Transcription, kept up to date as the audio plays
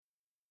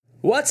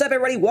What's up,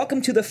 everybody?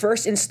 Welcome to the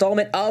first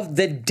installment of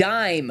The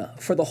Dime.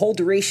 For the whole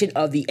duration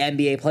of the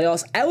NBA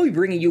playoffs, I will be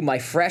bringing you my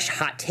fresh,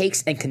 hot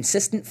takes and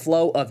consistent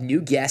flow of new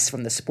guests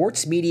from the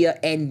sports media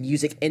and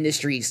music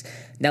industries.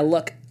 Now,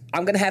 look,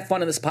 I'm going to have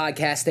fun on this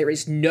podcast. There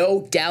is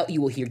no doubt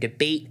you will hear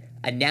debate,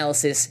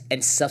 analysis,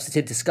 and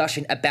substantive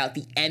discussion about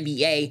the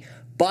NBA.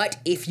 But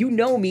if you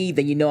know me,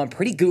 then you know I'm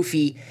pretty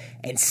goofy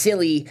and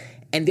silly,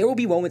 and there will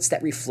be moments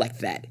that reflect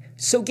that.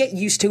 So get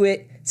used to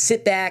it,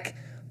 sit back,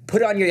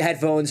 put on your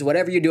headphones,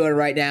 whatever you're doing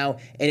right now,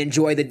 and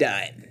enjoy The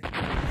Dime.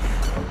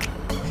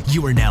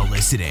 You are now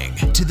listening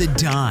to The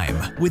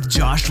Dime with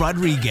Josh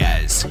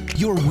Rodriguez,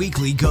 your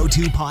weekly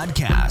go-to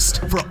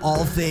podcast for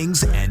all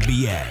things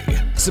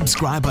NBA.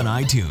 Subscribe on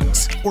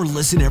iTunes or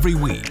listen every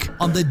week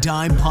on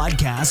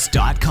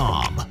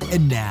thedimepodcast.com.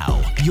 And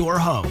now, your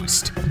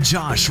host,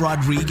 Josh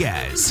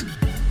Rodriguez.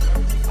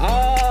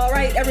 All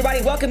right,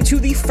 everybody, welcome to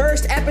the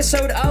first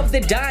episode of The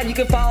Dime. You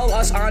can follow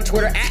us on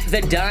Twitter at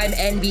The Dime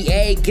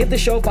NBA. Give the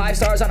show 5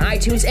 stars on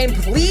iTunes, and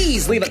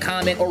please leave a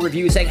comment or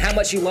review saying how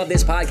much you love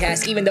this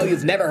podcast, even though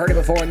you've never heard it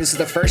before, and this is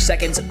the first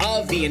seconds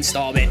of the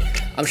installment.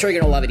 I'm sure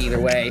you're going to love it either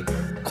way.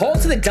 Call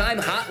to the Dime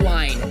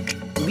hotline.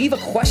 Leave a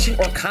question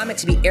or comment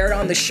to be aired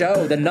on the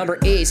show. The number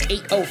is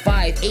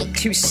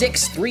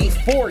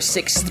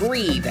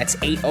 805-826-3463. That's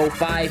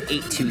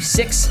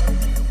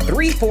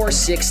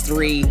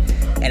 805-826-3463.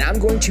 And I'm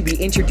going to be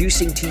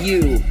introducing to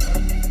you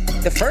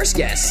the first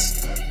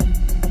guest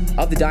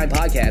of the Dime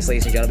podcast,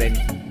 ladies and gentlemen.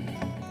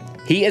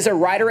 He is a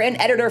writer and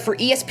editor for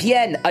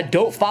ESPN, a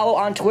dope follow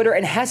on Twitter,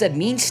 and has a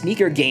mean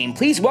sneaker game.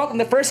 Please welcome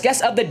the first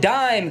guest of the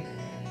Dime,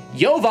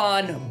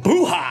 Jovan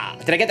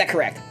Buha. Did I get that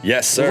correct?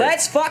 Yes, sir.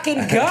 Let's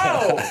fucking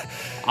go.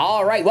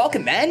 All right,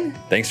 welcome, man.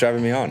 Thanks for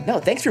having me on. No,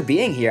 thanks for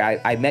being here.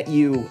 I met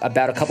you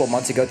about a couple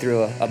months ago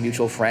through a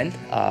mutual friend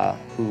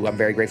who I'm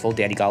very grateful,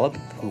 Danny Golub,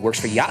 who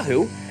works for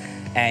Yahoo.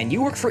 And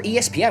you work for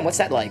ESPN. What's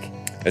that like?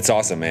 It's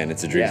awesome, man.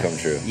 It's a dream come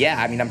true. Yeah,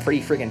 I mean, I'm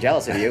pretty freaking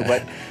jealous of you,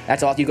 but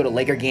that's all. You go to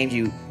Laker games.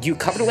 Do you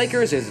cover the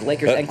Lakers? Is it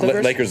Lakers and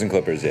Clippers? Lakers and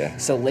Clippers, yeah.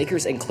 So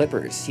Lakers and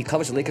Clippers. He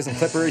covers the Lakers and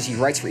Clippers. He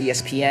writes for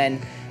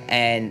ESPN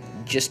and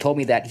just told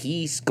me that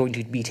he's going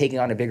to be taking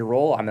on a bigger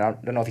role. I mean, I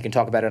don't know if you can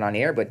talk about it on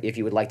air, but if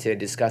you would like to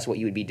discuss what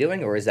you would be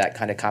doing, or is that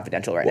kind of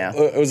confidential right now?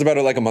 It was about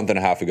like a month and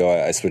a half ago.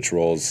 I switched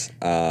roles,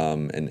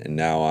 and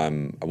now I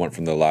went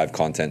from the live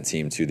content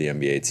team to the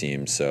NBA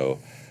team. So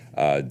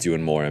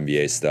doing more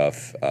NBA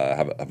stuff,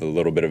 have a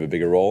little bit of a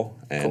bigger role,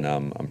 and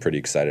cool. I'm pretty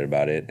excited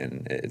about it,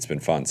 and it's been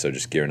fun. So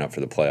just gearing up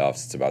for the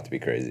playoffs. It's about to be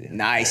crazy.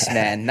 Nice,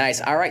 man.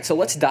 Nice. All right, so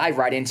let's dive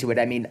right into it.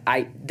 I mean,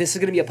 this is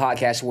going to be a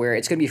podcast where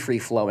it's going to be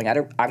free-flowing.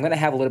 I'm going to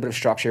have a little bit of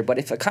structure, but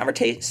if a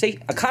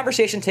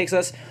conversation takes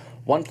us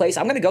one place,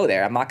 I'm going to go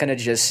there. I'm not going to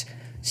just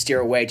steer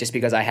away just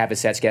because I have a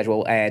set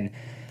schedule, and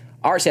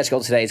our set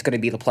schedule today is going to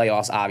be the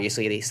playoffs,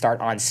 obviously. They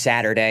start on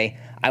Saturday.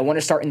 I want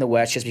to start in the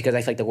West just because I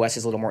feel like the West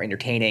is a little more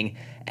entertaining.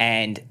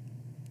 And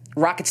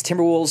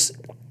Rockets-Timberwolves,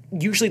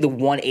 usually the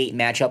 1-8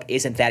 matchup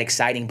isn't that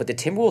exciting, but the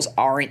Timberwolves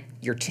aren't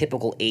your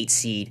typical 8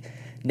 seed.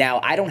 Now,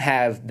 I don't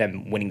have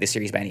them winning the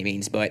series by any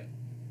means, but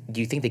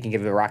do you think they can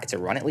give the Rockets a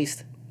run at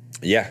least?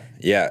 Yeah.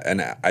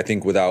 And I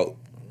think without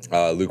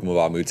Luke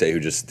Mavamute, who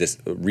just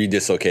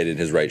redislocated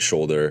his right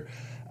shoulder,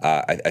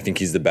 I think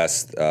he's the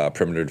best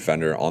perimeter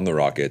defender on the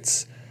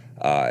Rockets.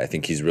 I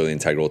think he's really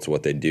integral to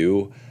what they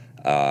do.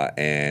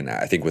 And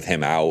I think with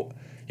him out,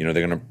 they're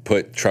going to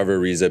put Trevor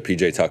Ariza,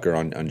 PJ Tucker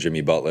on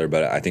Jimmy Butler,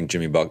 but I think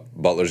Jimmy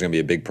Butler's going to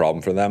be a big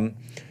problem for them.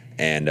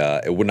 And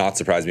it would not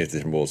surprise me if the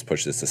Timberwolves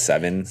push this to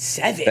 7.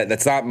 7?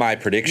 That's not my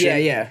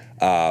prediction. Yeah.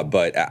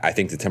 But I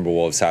think the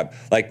Timberwolves have,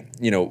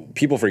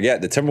 people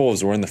forget the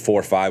Timberwolves were in the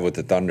 4-5 with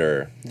the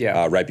Thunder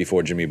right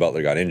before Jimmy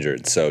Butler got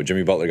injured. So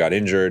Jimmy Butler got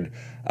injured.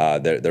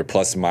 Their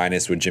plus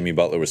minus with Jimmy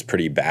Butler was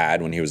pretty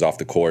bad when he was off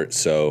the court.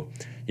 So,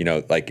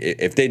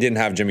 if they didn't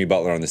have Jimmy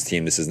Butler on this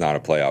team, this is not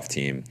a playoff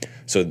team.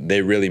 So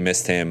they really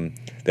missed him.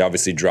 They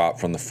obviously dropped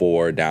from the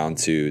 4 down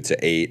to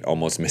 8,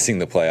 almost missing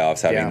the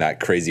playoffs, having that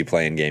crazy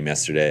play-in game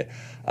yesterday.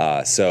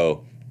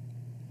 So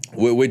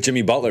with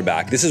Jimmy Butler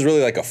back, this is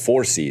really like a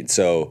 4 seed.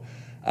 So,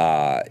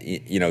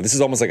 this is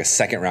almost like a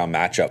second-round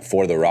matchup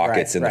for the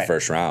Rockets in the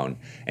first round.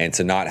 And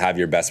to not have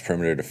your best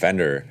perimeter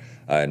defender,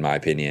 in my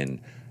opinion,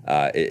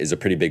 is a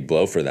pretty big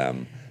blow for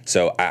them.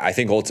 So I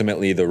think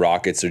ultimately the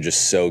Rockets are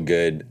just so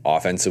good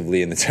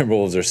offensively and the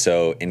Timberwolves are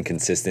so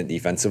inconsistent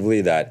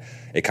defensively that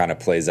it kind of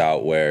plays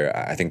out where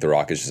I think the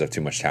Rockets just have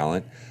too much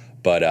talent.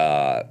 But,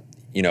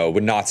 it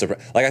would not surprise.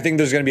 I think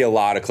there's going to be a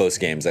lot of close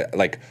games.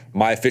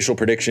 My official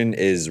prediction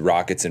is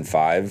Rockets in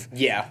 5.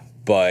 Yeah.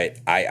 But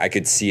I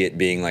could see it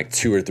being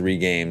 2 or 3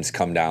 games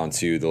come down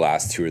to the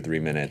last 2 or 3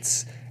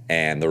 minutes.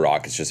 And the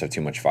Rockets just have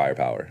too much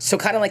firepower. So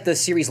kind of like the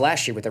series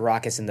last year with the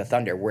Rockets and the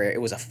Thunder, where it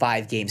was a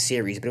 5-game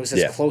series, but it was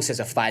as close as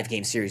a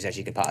 5-game series as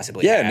you could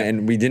possibly have.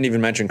 And we didn't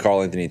even mention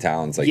Karl Anthony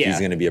Towns. He's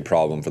going to be a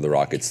problem for the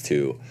Rockets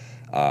too.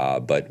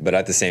 But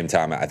at the same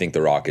time, I think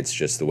the Rockets,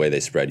 just the way they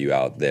spread you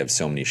out, they have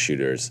so many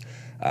shooters.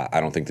 I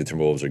don't think the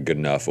Timberwolves are good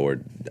enough or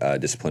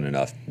disciplined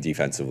enough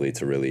defensively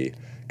to really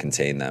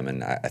contain them,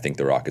 and I think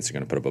the Rockets are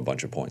going to put up a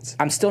bunch of points.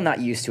 I'm still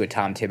not used to a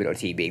Tom Thibodeau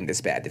team being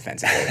this bad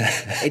defensively.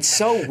 It's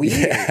so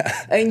weird.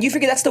 Yeah. I mean, you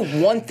figure that's the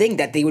one thing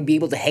that they would be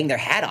able to hang their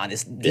hat on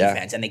is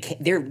defense, and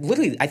they're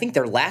literally, I think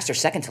they're last or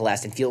second to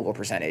last in field goal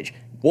percentage.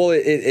 Well,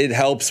 it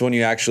helps when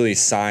you actually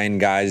sign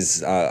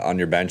guys on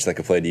your bench that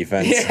can play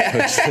defense,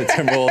 which the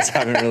Timberwolves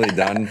haven't really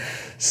done.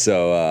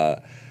 So,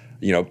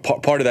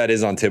 part of that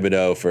is on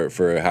Thibodeau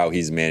for how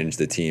he's managed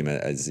the team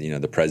as,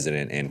 the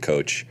president and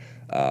coach.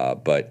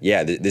 But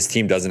yeah, this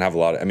team doesn't have a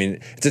lot.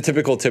 It's a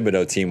typical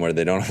Thibodeau team where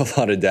they don't have a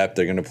lot of depth.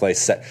 They're going to play.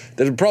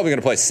 They're probably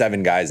going to play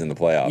 7 guys in the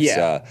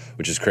playoffs,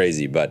 which is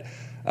crazy. But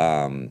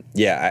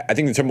I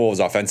think the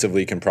Timberwolves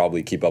offensively can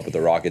probably keep up with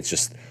the Rockets.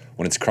 Just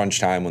when it's crunch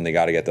time, when they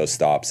got to get those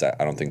stops, I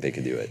don't think they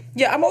could do it.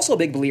 Yeah, I'm also a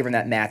big believer in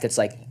that math. It's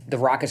like the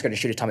Rockets are going to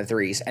shoot a ton of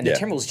threes, and the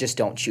Timberwolves just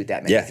don't shoot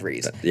that many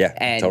threes.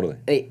 And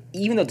totally.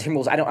 Even though the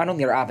Timberwolves, I don't think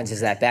their offense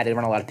is that bad. They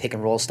run a lot of pick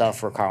and roll stuff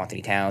for Karl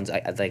Anthony Towns,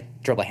 like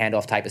dribble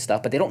handoff type of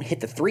stuff, but they don't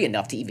hit the 3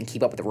 enough to even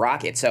keep up with the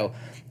Rockets. So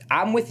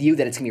I'm with you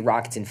that it's going to be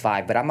Rockets in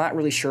 5, but I'm not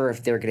really sure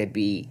if they're going to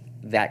be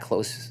that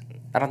close.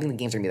 I don't think the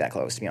games are going to be that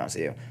close, to be honest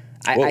with you.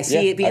 I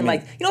see it being some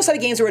of the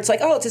games where it's like,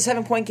 it's a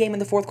 7-point game in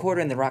the fourth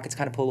quarter and the Rockets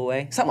kind of pull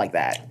away. Something like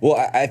that. Well,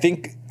 I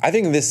think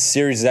this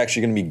series is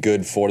actually going to be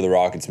good for the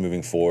Rockets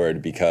moving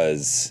forward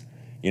because,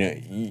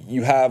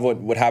 you have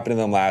what happened to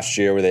them last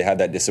year where they had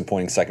that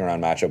disappointing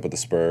second-round matchup with the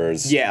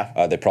Spurs.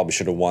 Yeah. They probably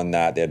should have won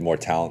that. They had more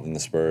talent than the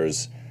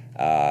Spurs.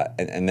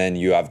 And then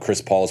you have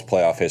Chris Paul's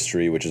playoff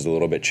history, which is a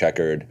little bit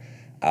checkered.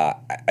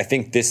 I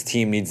think this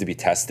team needs to be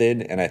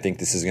tested, and I think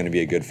this is going to be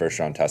a good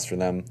first-round test for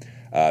them.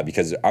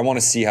 Because I want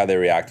to see how they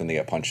react when they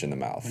get punched in the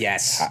mouth.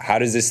 Yes. How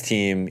does this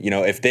team,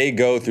 if they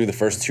go through the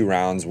first 2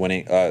 rounds,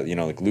 winning,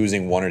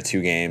 losing 1 or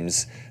 2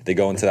 games, they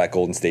go into that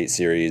Golden State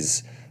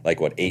series,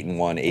 8-1,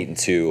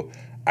 8-2.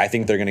 I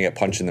think they're going to get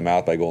punched in the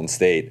mouth by Golden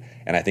State,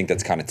 and I think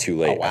that's kind of too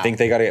late. Oh, wow. I think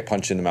they got to get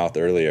punched in the mouth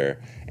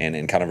earlier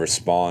and kind of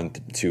respond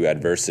to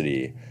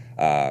adversity.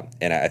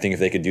 And I think if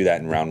they could do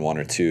that in round 1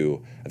 or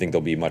 2, I think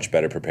they'll be much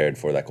better prepared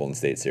for that Golden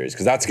State series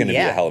because that's going to be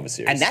a hell of a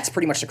series. And that's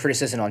pretty much the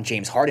criticism on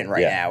James Harden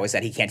right now is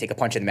that he can't take a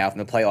punch in the mouth in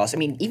the playoffs.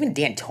 Even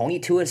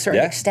D'Antoni to a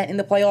certain extent in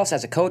the playoffs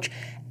as a coach.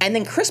 And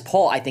then Chris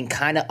Paul, I think,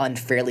 kind of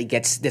unfairly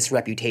gets this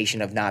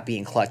reputation of not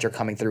being clutch or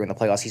coming through in the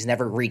playoffs. He's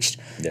never reached,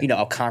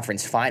 a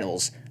conference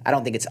finals. I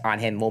don't think it's on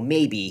him. Well,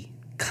 maybe.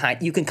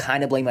 You can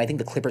kind of blame him. I think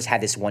the Clippers had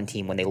this one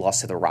team when they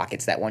lost to the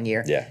Rockets that one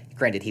year. Yeah.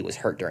 Granted, he was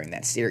hurt during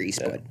that series,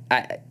 but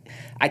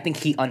I think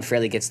he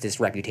unfairly gets this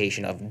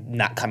reputation of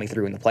not coming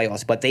through in the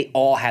playoffs, but they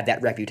all have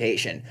that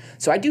reputation.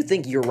 So I do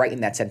think you're right in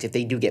that sense. If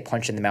they do get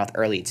punched in the mouth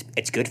early,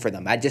 it's good for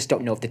them. I just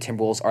don't know if the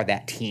Timberwolves are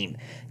that team.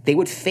 They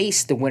would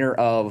face the winner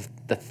of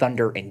the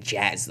Thunder and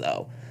Jazz,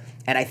 though.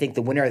 And I think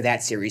the winner of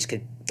that series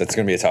could... That's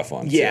going to be a tough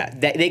one. Yeah,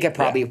 they could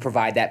probably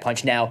provide that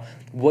punch. Now,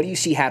 what do you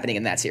see happening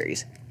in that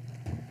series?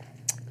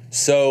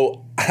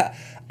 So,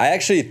 I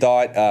actually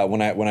thought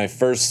when I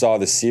first saw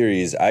the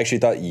series, I actually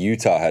thought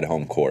Utah had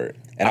home court,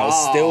 and I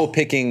was still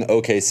picking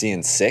OKC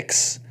in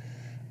 6.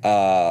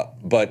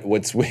 But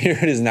what's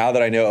weird is now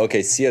that I know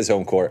OKC has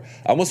home court,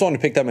 I almost wanted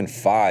to pick them in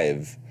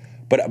 5.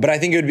 But I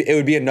think it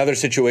would be another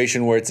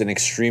situation where it's an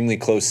extremely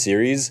close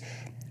series.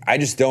 I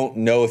just don't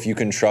know if you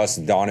can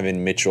trust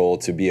Donovan Mitchell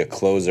to be a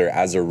closer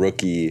as a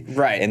rookie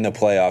in the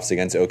playoffs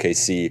against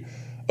OKC.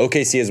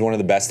 OKC is one of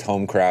the best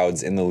home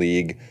crowds in the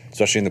league,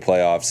 especially in the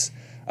playoffs.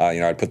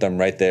 I'd put them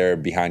right there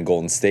behind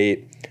Golden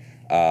State.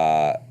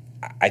 I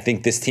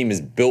think this team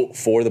is built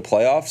for the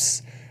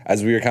playoffs,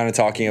 as we were kind of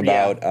talking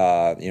about,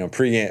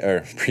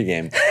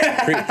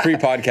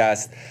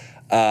 pre-podcast.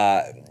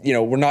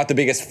 We're not the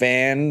biggest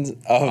fans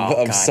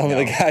of some of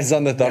the guys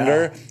on the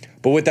Thunder. No.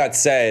 But with that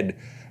said,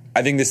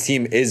 I think this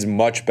team is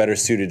much better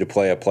suited to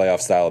play a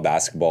playoff style of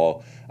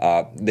basketball.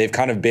 They've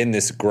kind of been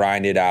this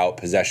grinded out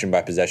possession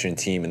by possession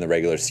team in the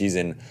regular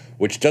season,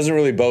 which doesn't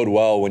really bode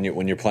well when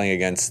you're playing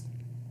against,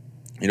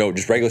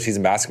 just regular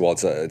season basketball.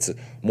 It's a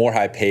more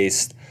high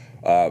paced,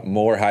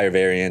 more higher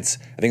variance.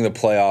 I think in the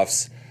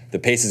playoffs, the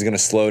pace is going to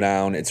slow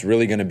down. It's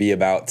really going to be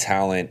about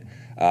talent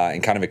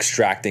and kind of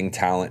extracting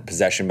talent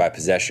possession by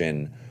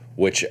possession,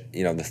 which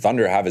the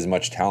Thunder have as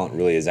much talent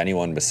really as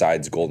anyone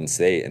besides Golden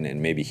State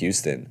and maybe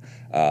Houston.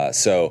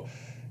 So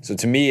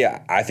to me,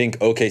 I think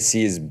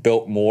OKC is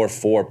built more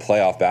for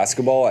playoff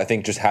basketball. I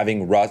think just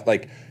having Russ,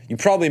 you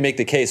probably make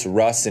the case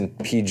Russ and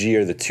PG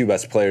are the 2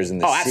 best players in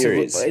this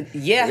series.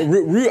 Yeah.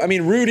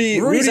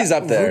 Rudy's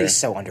up there. Rudy's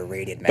so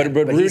underrated, man.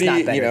 But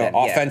Rudy,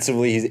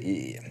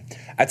 offensively,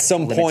 at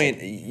some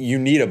point, you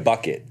need a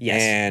bucket.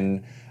 Yes.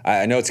 And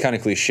I know it's kind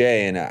of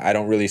cliche, and I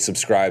don't really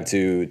subscribe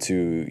to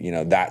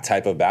that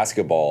type of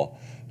basketball.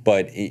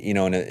 But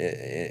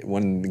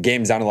when the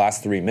game's down to the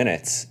last 3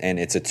 minutes and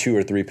it's a 2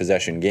 or 3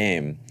 possession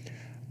game,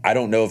 I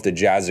don't know if the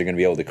Jazz are going to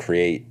be able to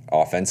create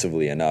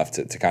offensively enough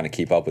to kind of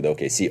keep up with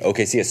OKC.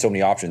 OKC has so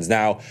many options.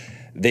 Now,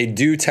 they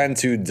do tend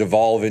to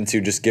devolve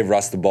into just give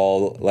Russ the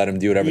ball, let him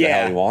do whatever the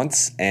hell he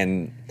wants.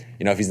 And,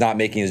 if he's not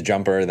making his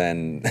jumper,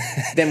 then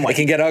what? It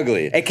can get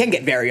ugly. It can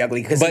get very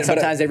ugly because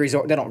sometimes they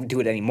don't do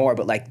it anymore,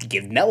 but like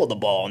give Melo the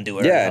ball and do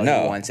it. He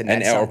wants,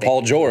 or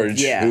Paul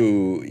George,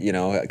 who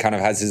kind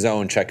of has his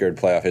own checkered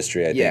playoff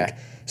history. I think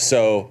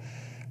so.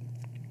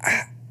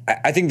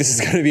 I think this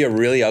is going to be a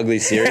really ugly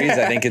series.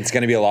 I think it's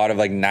going to be a lot of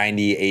like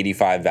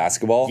 90-85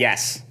 basketball.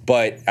 Yes.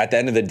 But at the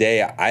end of the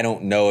day, I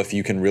don't know if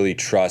you can really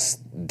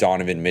trust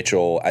Donovan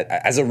Mitchell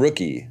as a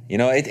rookie.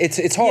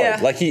 It's hard. Yeah.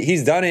 Like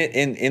he's done it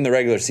in the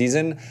regular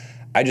season.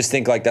 I just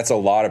think like that's a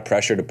lot of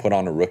pressure to put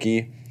on a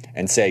rookie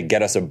and say,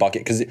 get us a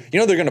bucket. Because,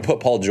 they're going to put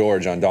Paul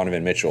George on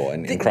Donovan Mitchell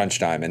in crunch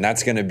time. And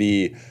that's going to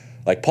be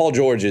like Paul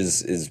George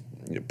is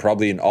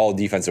probably an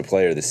all-defensive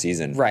player this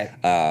season. Right.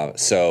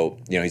 So,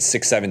 he's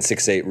 6'7",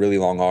 6'8", really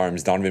long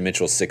arms. Donovan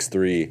Mitchell's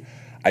 6'3".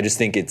 I just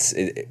think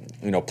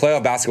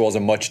playoff basketball is a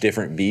much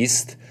different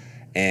beast.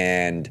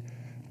 And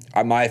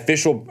my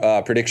official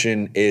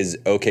prediction is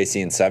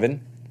OKC in 7.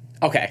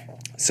 Okay.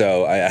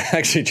 So I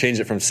actually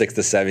changed it from 6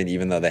 to 7,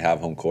 even though they have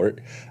home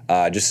court.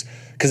 Just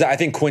because I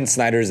think Quinn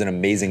Snyder is an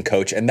amazing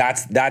coach, and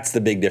that's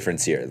the big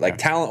difference here. Like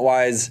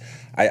talent-wise,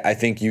 I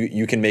think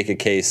you can make a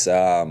case.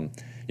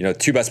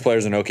 Two best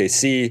players in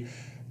OKC,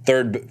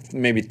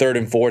 maybe third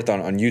and fourth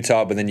on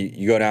Utah, but then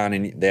you go down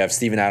and they have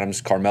Steven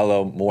Adams,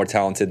 Carmelo, more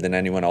talented than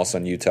anyone else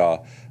on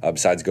Utah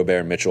besides Gobert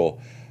and Mitchell.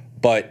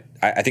 But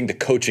I think the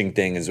coaching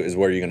thing is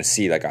where you're going to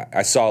see. Like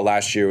I saw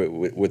last year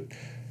with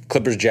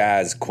Clippers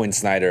Jazz, Quinn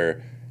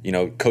Snyder,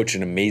 coach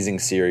an amazing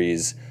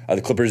series.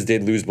 The Clippers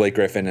did lose Blake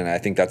Griffin, and I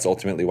think that's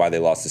ultimately why they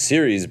lost the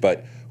series.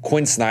 But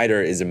Quinn Snyder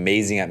is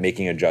amazing at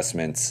making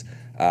adjustments.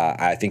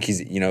 I think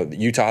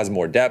Utah has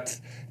more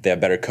depth. They have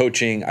better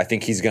coaching. I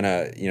think he's going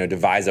to,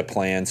 devise a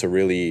plan to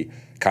really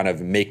kind of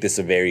make this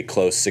a very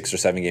close 6 or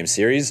 7 game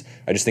series.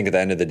 I just think at the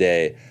end of the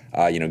day,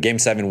 Game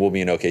 7 will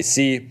be in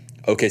OKC.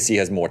 OKC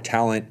has more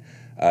talent.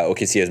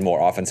 OKC has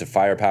more offensive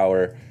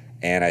firepower,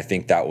 and I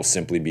think that will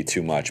simply be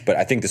too much. But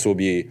I think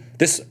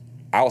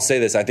I'll say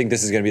this. I think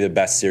this is going to be the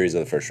best series of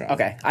the first round.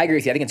 Okay, I agree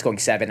with you. I think it's going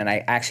 7, and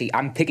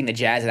I'm picking the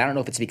Jazz, and I don't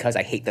know if it's because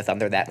I hate the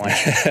Thunder that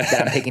much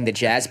that I'm picking the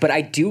Jazz, but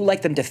I do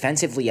like them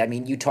defensively. I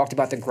mean, you talked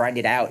about the grind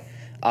it out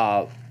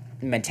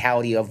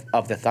mentality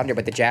of the Thunder,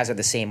 but the Jazz are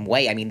the same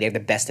way. I mean, they're the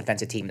best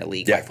defensive team in the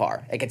league by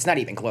far. Like, it's not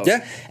even close.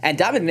 Yeah. And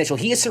Donovan Mitchell,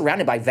 he is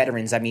surrounded by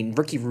veterans. I mean,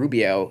 Ricky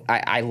Rubio,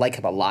 I like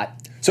him a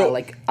lot. So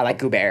I like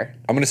Gobert.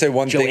 I'm going to say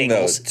one Joe thing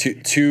Ingles. though.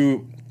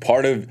 To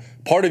part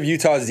of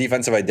Utah's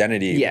defensive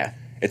identity. Yeah.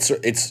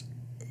 It's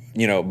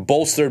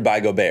bolstered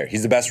by Gobert.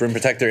 He's the best rim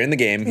protector in the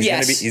game.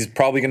 He's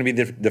probably going to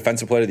be the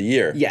defensive player of the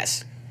year.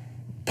 Yes.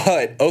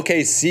 But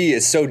OKC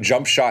is so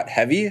jump shot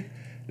heavy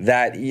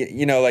that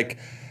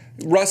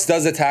Russ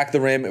does attack the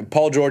rim.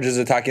 Paul George is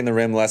attacking the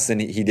rim less than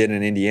he did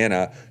in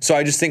Indiana. So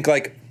I just think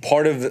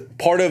part of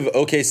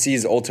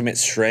OKC's ultimate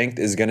strength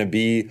is going to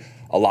be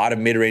a lot of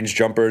mid-range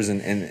jumpers and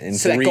so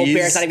threes. So that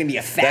Gobert's not even going to be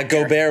a factor. That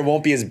Gobert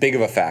won't be as big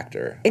of a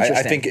factor. Interesting.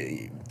 I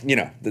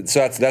think,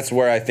 so that's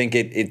where I think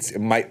it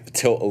might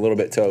tilt a little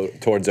bit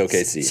towards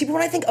OKC. See, but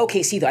when I think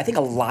OKC, though, I think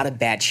a lot of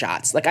bad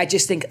shots. Like, I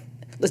just think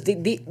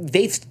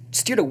they've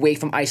steered away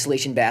from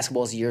isolation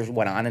basketball as years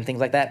went on and things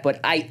like that,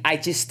 but I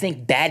just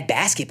think bad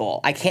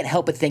basketball. I can't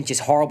help but think just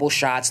horrible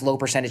shots, low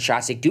percentage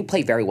shots. They do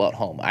play very well at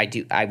home.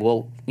 I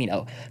will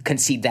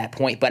concede that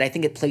point, but I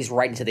think it plays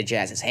right into the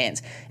Jazz's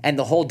hands. And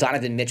the whole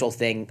Donovan Mitchell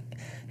thing,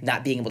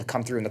 not being able to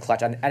come through in the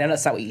clutch, I know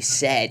that's not what you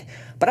said,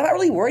 but I'm not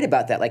really worried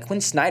about that. Like,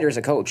 Quinn Snyder as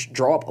a coach,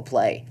 draw up a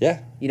play.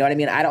 Yeah. You know what I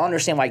mean? I don't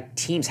understand why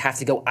teams have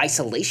to go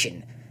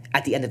isolation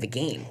at the end of the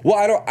game.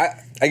 Well,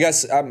 I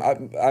guess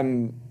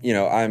I'm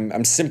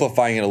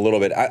simplifying it a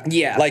little bit.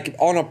 Like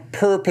on a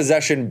per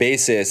possession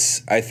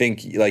basis, I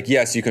think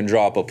yes, you can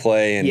draw up a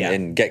play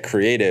and get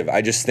creative.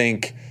 I just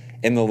think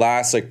in the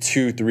last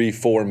 2, 3,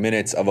 4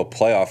 minutes of a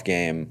playoff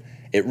game,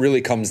 it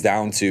really comes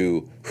down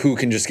to who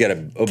can just get a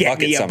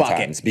bucket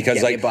sometimes. Because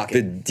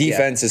the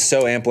defense is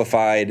so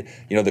amplified,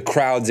 the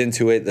crowd's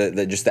into it,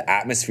 the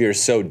atmosphere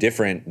is so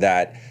different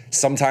that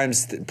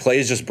sometimes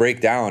plays just break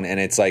down, and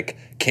it's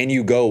can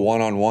you go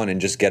one-on-one and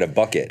just get a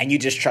bucket? And you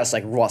just trust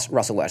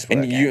Russell Westbrook.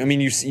 And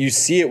you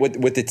see it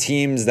with the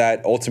teams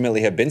that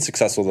ultimately have been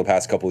successful the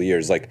past couple of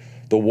years. Like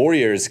the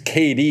Warriors,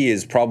 KD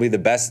is probably the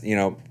best,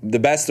 the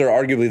best or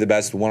arguably the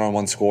best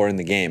one-on-one scorer in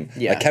the game.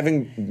 Yeah.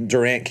 Kevin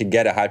Durant could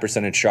get a high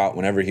percentage shot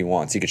whenever he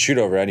wants. He could shoot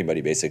over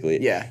anybody,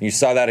 basically. Yeah. You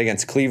saw that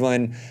against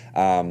Cleveland.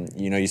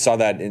 You saw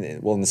that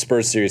in the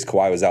Spurs series.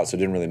 Kawhi was out, so it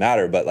didn't really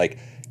matter. But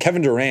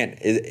Kevin Durant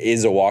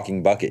is a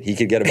walking bucket. He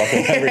could get a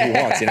bucket whenever he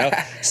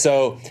wants,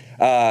 So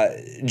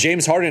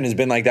James Harden has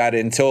been like that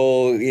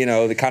until,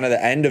 the kind of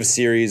the end of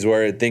series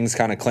where things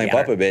kind of clamp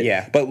up a bit.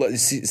 Yeah. But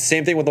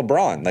same thing with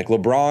LeBron.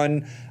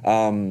 LeBron,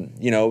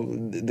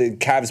 the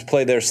Cavs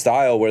play their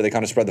style where they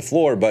kind of spread the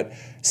floor, but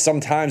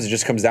sometimes it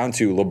just comes down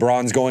to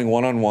LeBron's going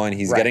one-on-one.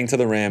 He's getting to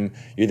the rim.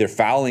 You're either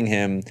fouling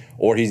him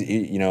or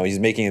he's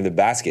making the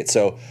basket.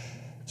 So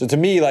to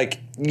me,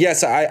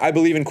 yes, I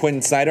believe in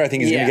Quinn Snyder. I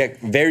think he's going to get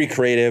very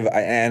creative,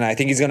 and I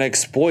think he's going to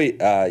exploit,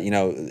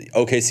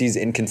 OKC's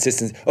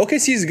inconsistency.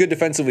 OKC is good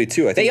defensively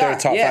too. I think they're a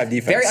top 5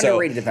 defense. Very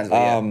underrated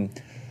defensively.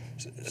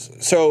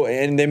 So,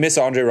 and they miss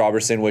Andre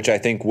Robertson, which I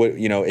think would,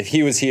 if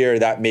he was here,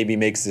 that maybe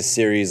makes this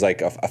series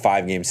like a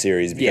 5-game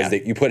series because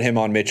you put him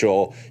on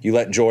Mitchell, you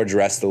let George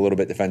rest a little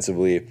bit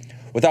defensively.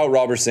 Without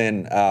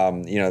Robertson,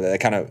 that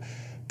kind of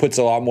puts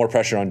a lot more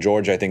pressure on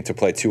George, I think, to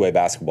play two-way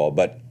basketball.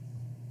 But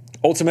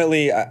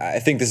ultimately, I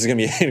think this is going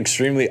to be an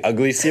extremely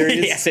ugly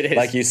series. Yes, it is.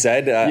 Like you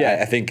said,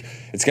 I think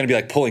it's going to be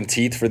like pulling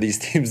teeth for these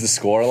teams to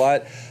score a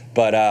lot.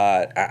 But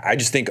I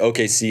just think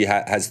OKC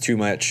has too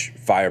much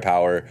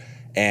firepower,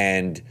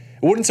 and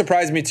it wouldn't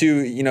surprise me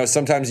too.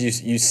 Sometimes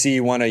you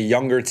see when a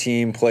younger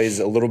team plays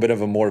a little bit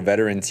of a more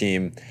veteran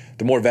team,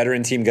 the more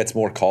veteran team gets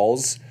more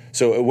calls.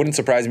 So it wouldn't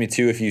surprise me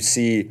too if you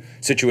see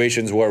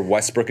situations where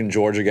Westbrook and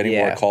George are getting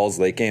more calls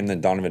late game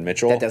than Donovan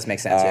Mitchell. That does make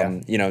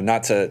sense.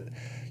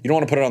 You don't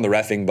want to put it on the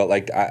reffing, but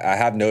like I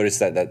have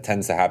noticed that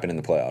tends to happen in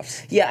the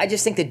playoffs. Yeah, I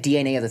just think the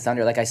DNA of the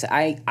Thunder, like I said,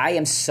 I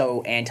am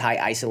so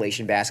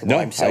anti-isolation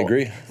basketball. No, I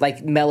agree.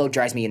 Like, Melo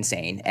drives me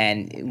insane.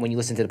 And when you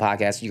listen to the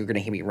podcast, you're going to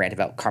hear me rant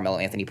about Carmelo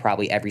Anthony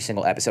probably every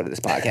single episode of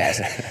this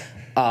podcast.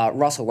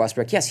 Russell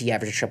Westbrook, yes, he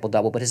averaged a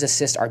triple-double, but his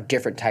assists are a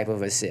different type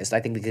of assist. I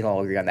think we can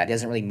all agree on that. He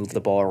doesn't really move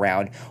the ball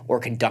around or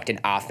conduct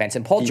an offense.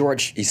 And Paul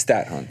George... He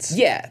stat hunts.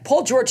 Yeah,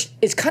 Paul George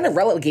is kind of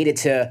relegated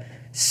to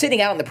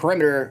sitting out on the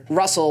perimeter,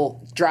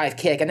 Russell drive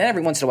kick, and then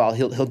every once in a while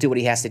he'll do what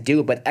he has to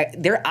do. But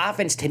their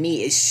offense to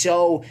me is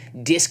so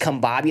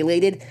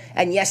discombobulated.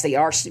 And yes, they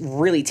are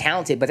really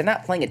talented, but they're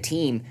not playing a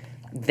team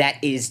that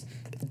is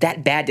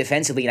that bad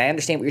defensively. And I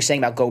understand what you're saying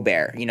about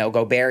Gobert.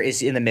 Gobert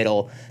is in the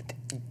middle.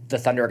 The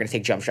Thunder are going to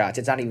take jump shots.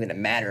 It's not even going to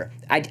matter.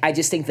 I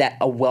just think that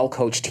a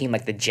well-coached team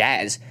like the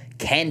Jazz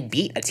can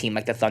beat a team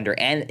like the Thunder,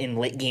 and in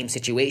late-game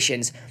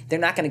situations, they're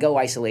not going to go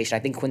isolation. I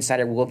think Quinn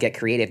Snyder will get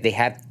creative. They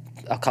have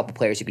a couple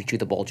players who can shoot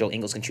the ball. Joe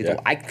Ingles can shoot the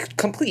ball. I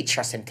completely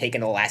trust him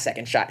taking the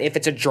last-second shot if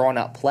it's a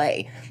drawn-up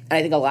play. And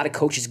I think a lot of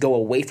coaches go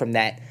away from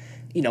that,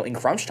 in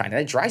crunch time, and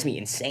that drives me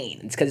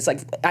insane. It's because it's like,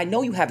 I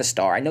know you have a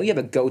star. I know you have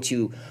a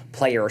go-to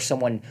player or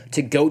someone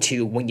to go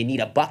to when you need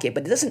a bucket,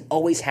 but it doesn't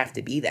always have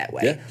to be that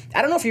way. Yeah.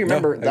 I don't know if you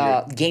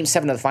remember Game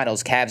 7 of the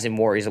Finals, Cavs and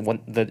Warriors,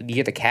 the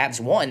year the Cavs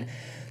won.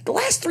 The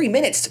last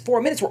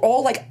 4 minutes were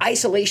all like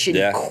isolation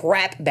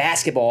crap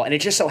basketball, and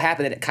it just so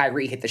happened that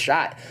Kyrie hit the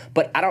shot.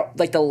 But I don't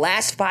like the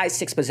last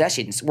 5-6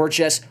 possessions were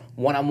just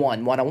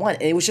one-on-one,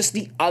 and it was just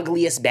the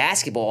ugliest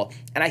basketball.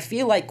 And I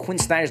feel like Quinn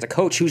Snyder's the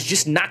coach who's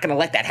just not going to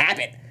let that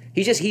happen.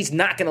 He's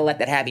not going to let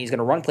that happen. He's going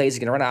to run plays. He's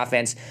going to run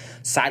offense,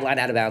 sideline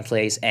out of bounds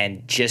plays,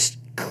 and just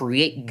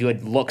create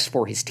good looks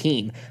for his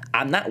team.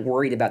 I'm not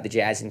worried about the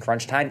Jazz in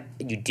crunch time.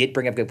 You did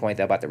bring up a good point,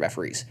 though, about the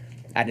referees.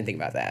 I didn't think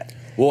about that.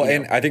 Well,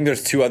 and I think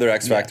there's two other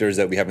X factors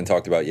that we haven't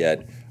talked about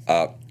yet.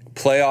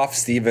 Playoff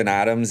Steven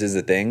Adams is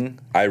a thing.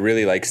 I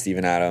really like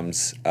Steven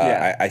Adams.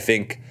 I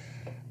think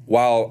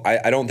while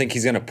I don't think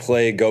he's going to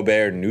play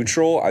Gobert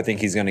neutral, I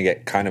think he's going to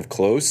get kind of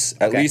close.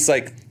 At least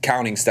like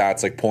counting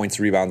stats, like points,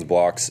 rebounds,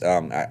 blocks.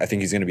 I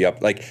think he's going to be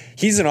up. Like,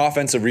 he's an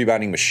offensive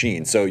rebounding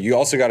machine. So you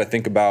also got to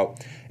think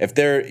about if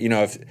they're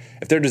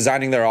if they're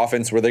designing their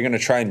offense where they're going to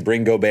try and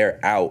bring Gobert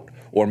out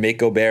or make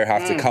Gobert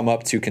have to come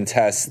up to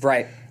contest.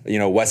 Right.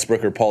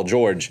 Westbrook or Paul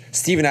George,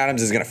 Steven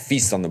Adams is going to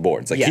feast on the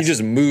boards. Like, he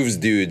just moves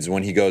dudes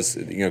when he goes,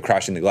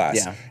 crashing the glass.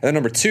 Yeah. And then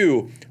number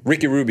 2,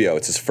 Ricky Rubio.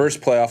 It's his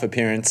first playoff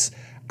appearance.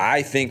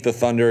 I think the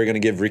Thunder are going to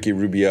give Ricky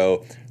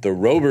Rubio the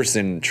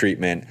Roberson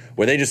treatment,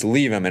 where they just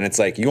leave him, and it's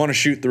like, you want to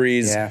shoot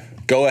threes,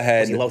 go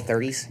ahead. Was he low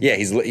 30s? Yeah,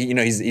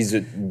 he's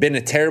been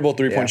a terrible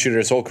three-point shooter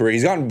his whole career.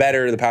 He's gotten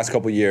better the past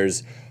couple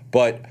years,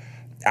 but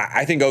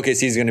I think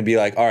OKC is going to be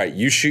like, all right,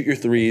 you shoot your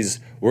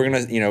threes. We're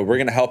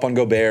gonna help on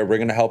Gobert. We're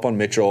gonna help on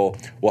Mitchell.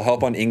 We'll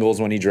help on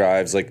Ingles when he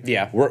drives. Like,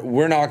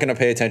 we're not going to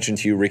pay attention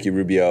to you, Ricky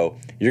Rubio.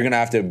 You're going to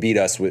have to beat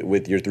us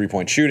with your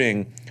 3-point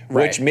shooting,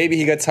 which maybe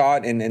he gets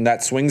hot and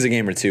that swings a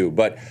game or two.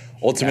 But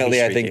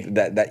ultimately, I think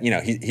that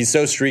he's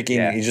so streaky.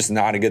 He's just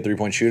not a good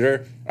 3-point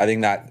shooter. I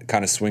think that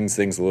kind of swings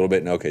things a little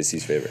bit in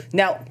OKC's favor.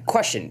 Now,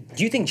 question: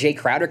 do you think Jay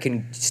Crowder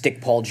can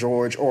stick Paul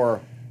George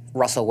or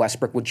Russell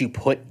Westbrook? Would you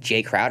put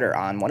Jay Crowder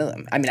on one of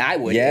them? I mean, I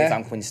would if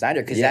I'm Quinn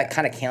Snyder, because that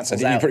kind of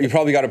cancels out. You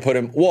probably got to put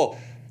him. Well,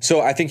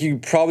 so I think you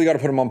probably got to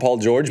put him on Paul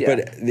George,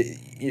 but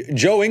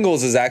Joe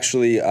Ingles is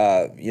actually,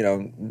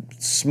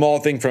 small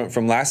thing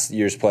from last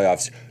year's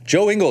playoffs.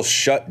 Joe Ingles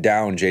shut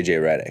down JJ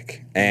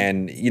Redick,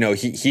 and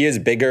he is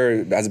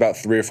bigger, has about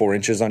 3 or 4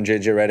 inches on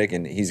JJ Redick,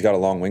 and he's got a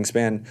long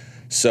wingspan.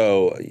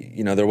 So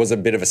there was a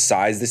bit of a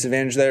size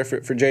disadvantage there for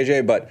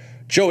JJ, but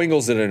Joe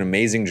Ingles did an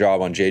amazing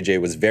job on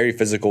JJ, was very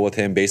physical with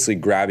him, basically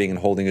grabbing and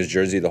holding his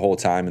jersey the whole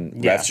time, and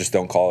refs just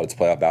don't call it. It's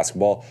playoff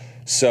basketball.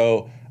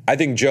 So I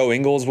think Joe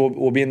Ingles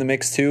will be in the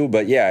mix too.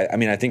 But yeah, I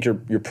mean, I think you're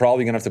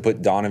probably going to have to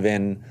put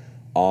Donovan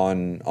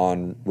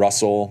on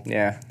Russell.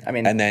 Yeah, I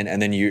mean, and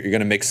then you're going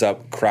to mix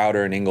up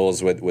Crowder and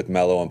Ingles with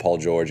Melo and Paul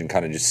George and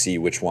kind of just see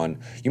which one.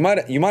 You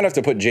might have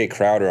to put Jay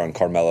Crowder on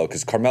Carmelo,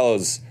 because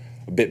Carmelo's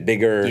a bit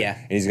bigger,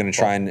 and he's going to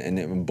try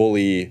and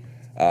bully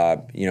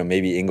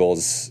Maybe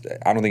Ingles.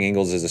 I don't think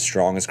Ingles is as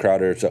strong as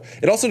Crowder. So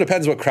it also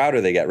depends what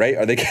Crowder they get, right?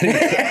 Are they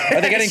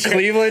getting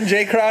Cleveland,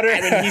 Jay Crowder?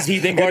 I mean,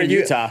 he's been good in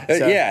Utah.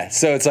 So. Yeah,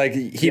 so it's like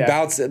he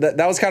bounced.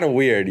 That was kind of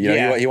weird.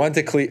 He went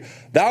to Cleveland.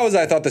 That was,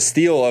 I thought, the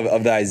steal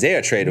of the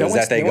Isaiah trade was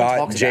that they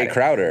got Jay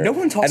Crowder. No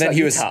one talks about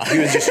Utah. And then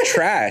he was just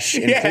trash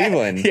in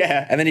Cleveland.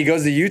 Yeah. And then he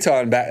goes to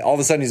Utah, and all of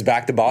a sudden he's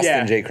back to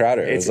Boston, Jay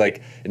Crowder. It was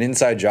like an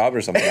inside job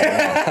or something.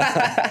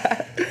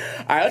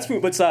 All right,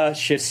 let's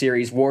shift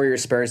series.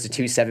 Warriors Spurs, the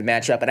 2-7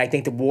 matchup, and I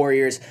think the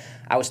Warriors.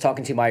 I was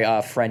talking to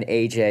my friend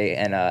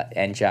AJ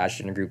and Josh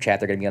in a group chat.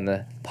 They're going to be on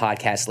the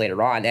podcast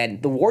later on,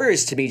 and the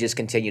Warriors to me just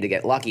continue to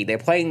get lucky. They're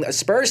playing a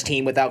Spurs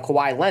team without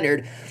Kawhi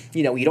Leonard.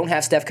 You don't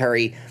have Steph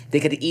Curry. They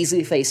could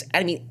easily face.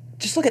 I mean,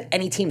 just look at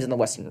any teams in the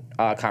Western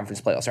Conference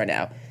playoffs right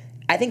now.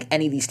 I think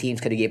any of these teams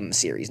could have given them a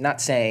series.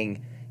 Not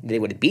saying they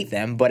would have beat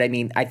them, but I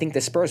mean, I think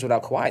the Spurs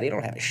without Kawhi, they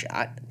don't have a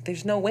shot.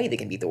 There's no way they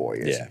can beat the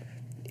Warriors.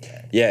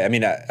 Yeah, I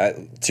mean,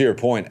 to your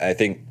point, I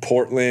think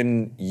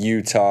Portland,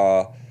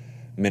 Utah,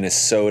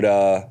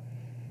 Minnesota,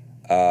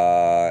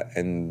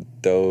 and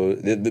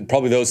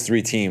probably those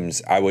three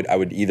teams, I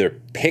would either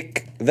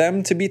pick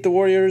them to beat the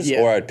Warriors,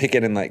 or I'd pick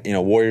it in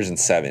Warriors in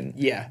 7.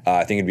 Yeah,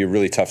 I think it'd be a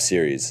really tough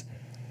series.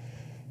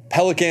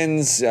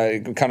 Pelicans,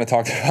 kind of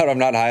talked about. I'm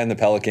not high on the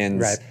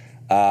Pelicans,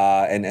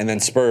 right? And then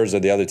Spurs are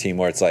the other team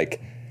where it's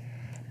like,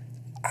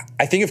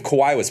 I think if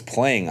Kawhi was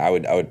playing, I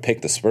would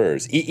pick the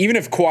Spurs. Even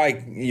if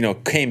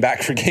Kawhi, came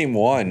back for Game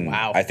 1,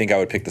 I think I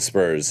would pick the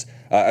Spurs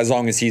as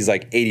long as he's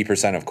like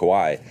 80% of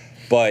Kawhi.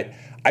 But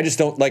I just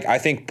don't I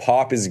think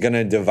Pop is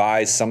gonna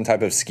devise some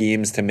type of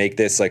schemes to make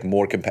this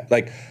more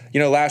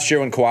last year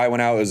when Kawhi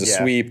went out, it was a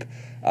sweep,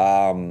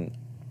 and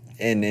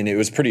it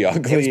was pretty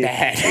ugly. It was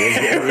bad.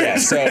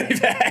 Really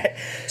bad.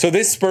 So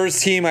this Spurs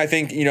team, I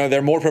think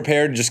they're more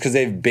prepared just because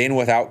they've been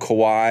without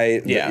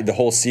Kawhi the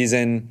whole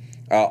season.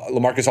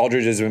 LaMarcus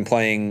Aldridge has been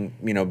playing,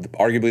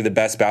 arguably the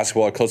best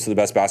basketball, close to the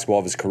best basketball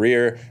of his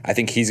career. I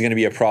think he's going to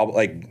be a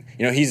problem.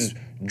 He's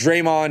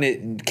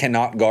Draymond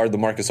cannot guard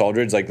LaMarcus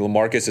Aldridge.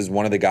 LaMarcus is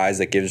one of the guys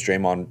that gives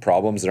Draymond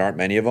problems. There aren't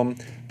many of them,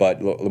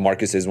 but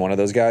LaMarcus is one of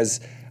those guys.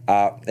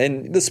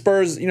 And the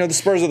Spurs, the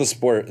Spurs are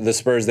the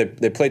Spurs.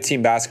 They play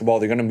team basketball.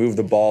 They're going to move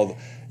the ball.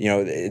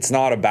 It's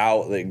not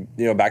about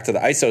back to the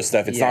ISO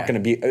stuff. It's not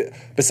going to be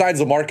besides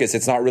LaMarcus.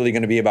 It's not really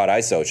going to be about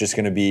ISO. It's just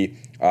going to be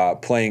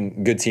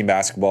playing good team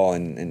basketball.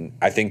 And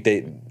I think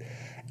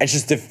it's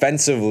just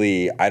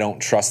defensively, I don't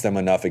trust them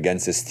enough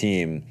against this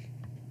team.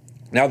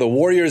 Now the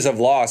Warriors have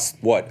lost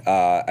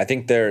I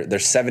think they're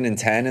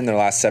 7-10 in their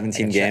last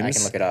 17 games. I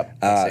can look it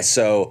up.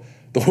 So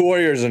the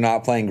Warriors are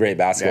not playing great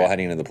basketball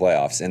heading into the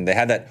playoffs, and they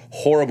had that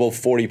horrible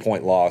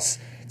 40-point loss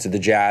to the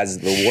Jazz,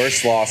 the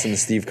worst loss in the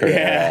Steve Kerr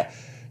era.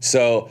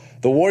 So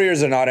the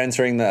Warriors are not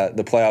entering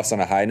the playoffs on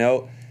a high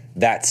note.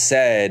 That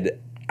said,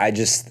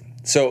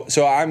 so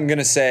I'm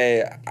gonna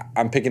say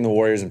I'm picking the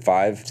Warriors in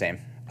 5. Same.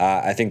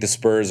 I think the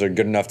Spurs are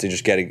good enough to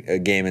just get a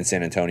game in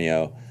San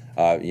Antonio.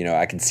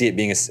 I can see it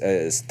being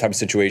a type of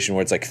situation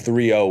where it's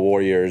 3-0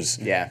 Warriors.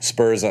 Yeah.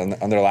 Spurs on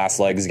their last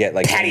legs get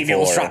Patty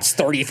Mills drops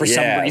 30 for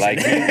some reason.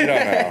 You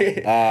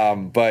don't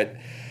know. But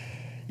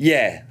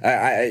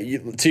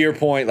to your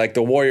point,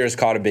 the Warriors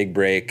caught a big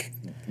break.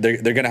 They're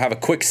going to have a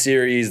quick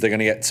series. They're going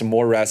to get some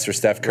more rest for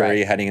Steph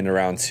Curry heading into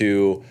round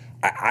 2.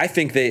 I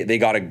think they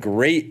got a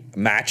great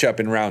matchup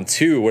in round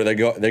 2 where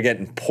they're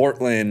getting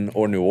Portland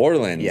or New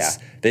Orleans. Yeah.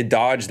 They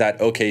dodged that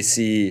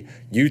OKC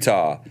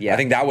Utah. Yeah. I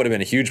think that would have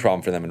been a huge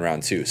problem for them in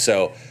round 2.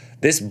 So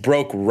this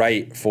broke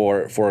right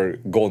for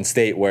Golden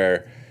State,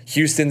 where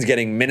Houston's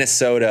getting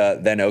Minnesota,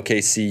 then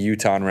OKC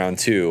Utah in round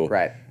 2.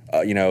 Right.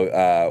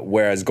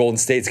 Whereas Golden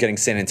State's getting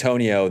San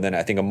Antonio, then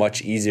I think a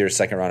much easier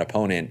second round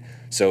opponent.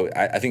 So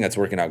I think that's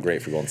working out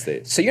great for Golden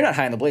State. So you're not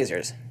high on the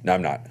Blazers? No,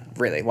 I'm not.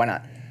 Really? Why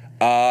not?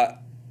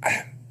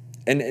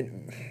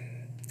 And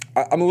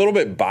I'm a little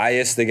bit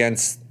biased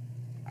against.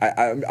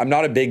 I'm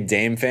not a big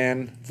Dame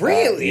fan.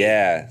 Really?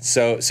 Yeah.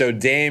 So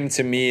Dame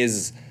to me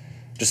is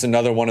just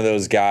another one of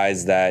those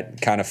guys that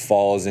kind of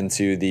falls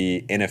into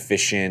the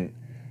inefficient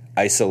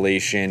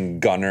isolation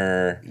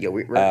gunner. Yeah,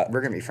 we're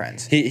gonna be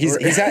friends.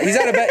 He's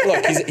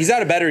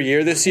had a better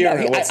year this year.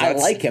 No, I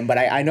like him, but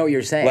I know what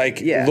you're saying.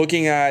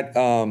 Looking at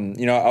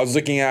I was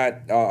looking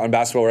at on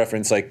Basketball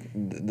Reference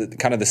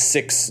kind of the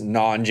 6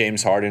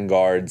 non-James Harden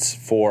guards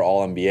for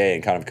All NBA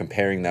and kind of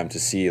comparing them to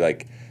see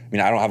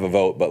I don't have a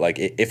vote, but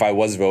if I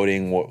was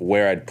voting,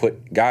 where I'd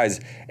put guys.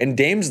 And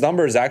Dame's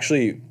number is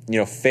actually,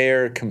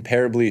 fair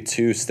comparably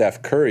to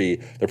Steph Curry.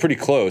 They're pretty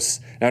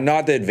close. Now,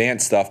 not the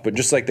advanced stuff, but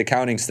just the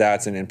counting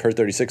stats and per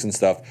 36 and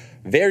stuff,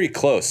 very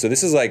close. So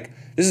this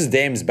is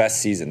Dame's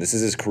best season. This is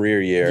his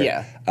career year.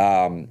 Yeah.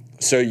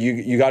 So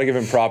you got to give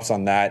him props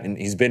on that, and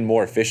he's been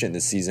more efficient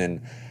this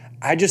season.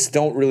 I just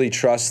don't really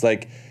trust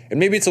and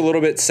maybe it's a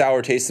little bit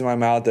sour taste in my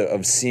mouth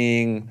of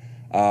seeing.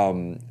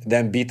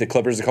 Them beat the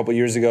Clippers a couple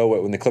years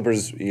ago when the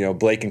Clippers,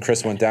 Blake and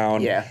Chris went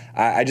down. Yeah.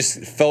 I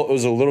just felt it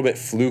was a little bit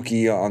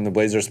fluky on the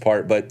Blazers'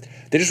 part, but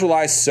they just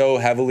rely so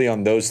heavily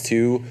on those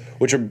two,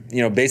 which are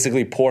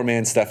basically poor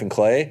man Steph and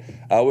Clay,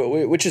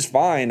 which is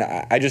fine.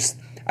 I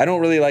I don't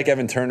really like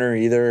Evan Turner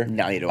either.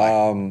 No, neither do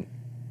I.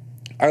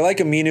 I like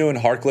Aminu and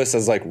Harkless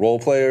as like role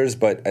players,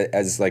 but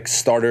as like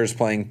starters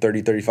playing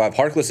 30-35.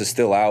 Harkless is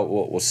still out.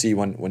 We'll see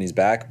when he's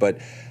back. But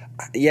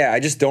yeah, I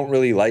just don't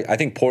really like. I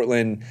think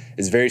Portland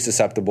is very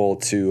susceptible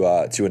to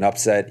an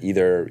upset.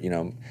 Either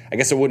I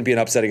guess it wouldn't be an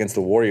upset against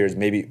the Warriors.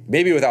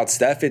 Maybe without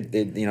Steph,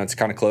 it's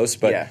kind of close.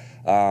 But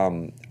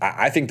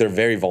I think they're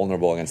very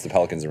vulnerable against the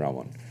Pelicans in round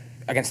one.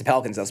 Against the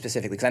Pelicans, though,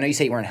 specifically, because I know you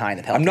say you weren't high on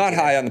the Pelicans. I'm not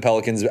high on the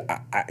Pelicans,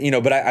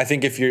 but I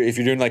think if you're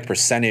doing like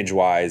percentage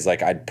wise,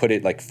 like I'd put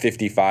it like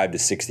 55 to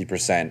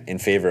 60% in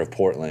favor of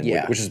Portland,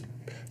 which is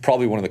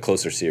probably one of the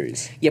closer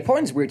series. Yeah,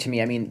 Portland's weird to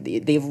me. I mean,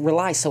 they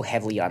rely so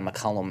heavily on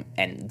McCollum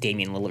and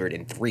Damian Lillard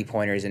and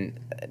 3-pointers, and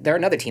they're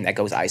another team that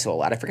goes ISO a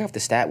lot. I forgot what the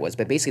stat was,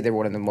 but basically they're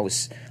one of the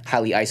most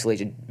highly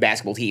isolated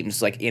basketball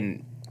teams like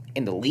in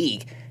the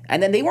league.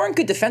 And then they weren't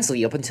good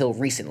defensively up until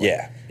recently.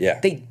 Yeah.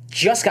 They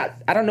just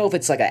got. I don't know if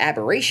it's like an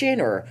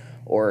aberration or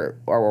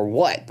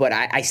what, but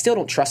I still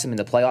don't trust them in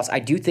the playoffs. I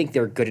do think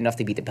they're good enough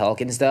to beat the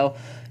Pelicans, though.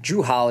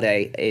 Drew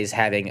Holiday is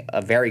having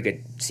a very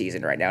good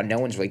season right now. No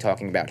one's really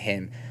talking about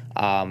him.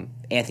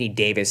 Anthony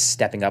Davis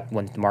stepping up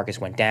when DeMarcus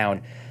went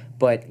down.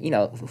 But,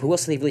 who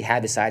else do they really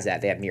have besides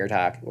that? They have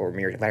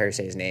Mirotic,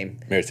 say his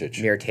name.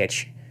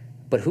 Mirotic.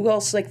 But who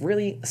else,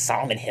 really?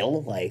 Solomon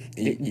Hill?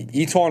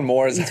 Etuan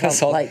Moore is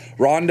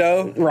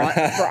Rondo?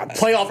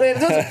 Playoff.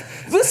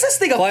 Let's just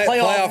think of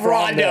playoff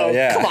Rondo.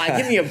 Yeah. Come on,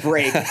 give me a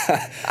break.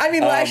 I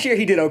mean, last year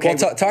he did okay.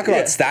 Well, talk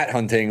about stat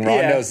hunting.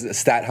 Rondo's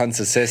stat hunts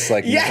assists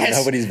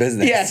nobody's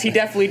business. Yes, he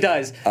definitely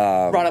does.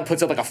 Rondo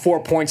puts up 4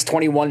 points,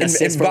 21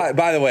 assists. And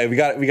by the way, we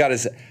got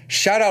to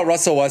shout out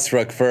Russell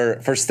Westbrook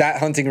for stat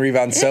hunting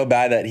rebounds so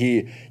bad that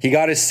he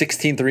got his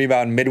 16th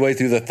rebound midway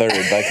through the third.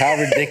 How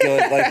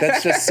ridiculous.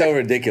 That's just so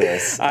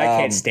ridiculous. I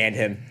can't stand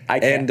him.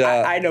 I can't. And,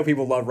 I know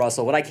people love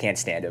Russell, but I can't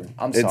stand him.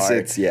 I'm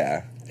sorry.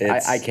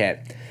 I can't.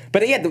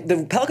 But yeah,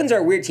 the Pelicans are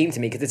a weird team to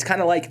me because it's kind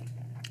of like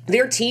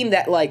they're a team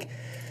that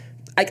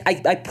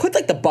I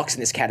put the Bucks in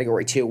this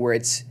category too, where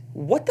it's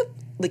what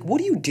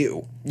do you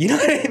do? You know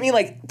what I mean?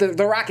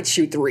 The Rockets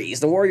shoot threes,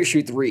 the Warriors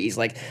shoot threes,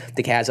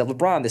 the Cavs have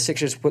LeBron, the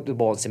Sixers put the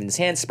ball in Simmons'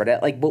 hands, spread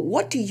it. But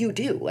what do you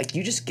do?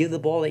 You just give the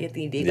ball to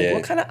Anthony Davis.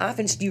 What kind of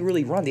offense do you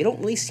really run? They don't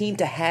really seem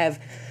to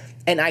have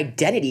an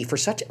identity for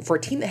a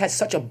team that has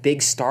such a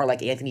big star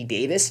like Anthony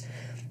Davis.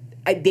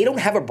 They don't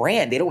have a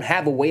brand. They don't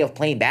have a way of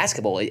playing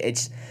basketball.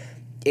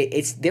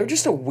 They're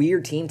just a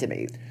weird team to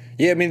me.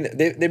 Yeah, I mean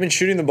they've been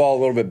shooting the ball a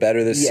little bit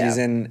better this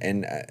season,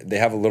 and they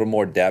have a little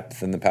more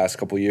depth in the past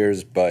couple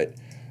years. But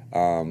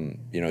to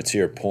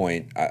your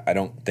point, I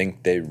don't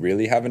think they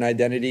really have an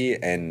identity,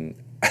 and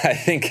I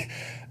think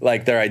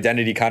their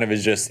identity kind of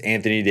is just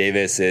Anthony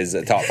Davis is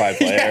a top 5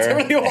 player. That's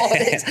really all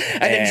it is.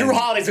 And then Drew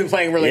Holiday's been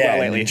playing really well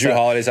lately. Drew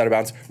Holiday's out of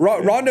bounds.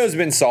 Rondo's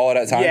been solid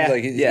at times.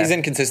 He's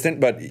inconsistent,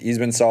 but he's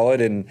been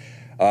solid. And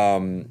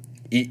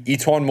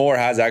Etuan Moore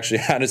has actually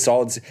had a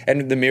solid.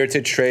 And the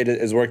Mirotic trade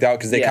has worked out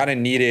because they kind of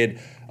needed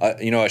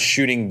a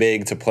shooting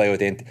big to play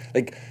with Anthony.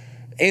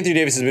 Anthony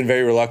Davis has been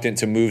very reluctant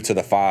to move to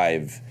the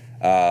 5.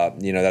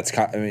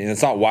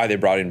 It's not why they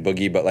brought in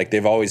Boogie, but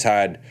they've always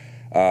had.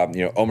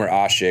 Omer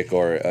Asik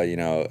or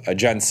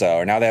Agensa,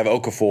 or now they have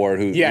Okafor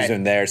who's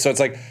in there. So it's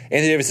Anthony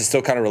Davis is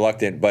still kind of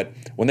reluctant, but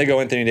when they go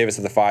Anthony Davis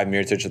at the 5,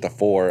 Mirotic at the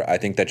 4, I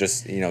think that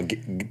just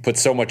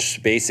puts so much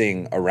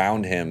spacing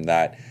around him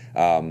that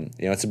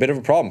it's a bit of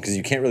a problem because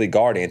you can't really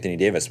guard Anthony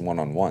Davis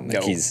one-on-one.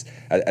 He's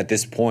at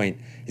this point,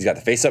 he's got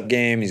the face-up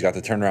game, he's got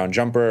the turnaround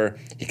jumper,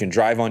 he can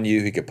drive on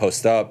you, he can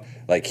post up.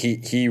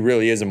 He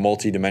really is a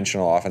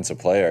multi-dimensional offensive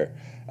player.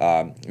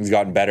 He's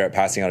gotten better at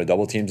passing out of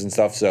double teams and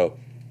stuff. So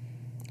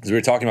as we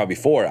were talking about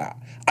before, I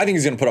think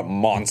he's going to put up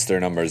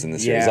monster numbers in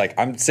this series.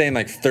 I'm saying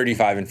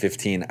 35 and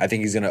 15. I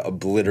think he's going to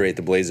obliterate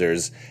the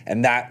Blazers,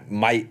 and that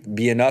might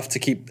be enough to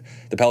keep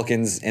the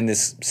Pelicans in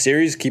this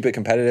series, keep it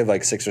competitive,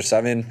 6 or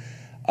 7.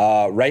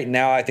 Right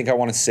now, I think I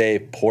want to say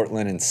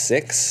Portland in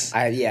 6.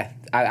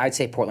 I'd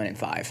say Portland in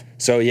 5.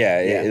 So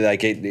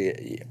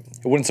it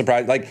wouldn't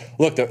surprise.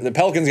 Look, the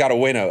Pelicans got to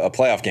win a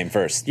playoff game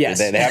first. Yes,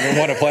 they haven't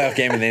won a playoff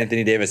game in the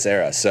Anthony Davis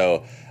era.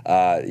 So,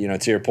 to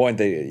your point,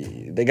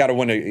 they got to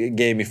win a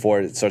game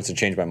before it starts to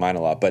change my mind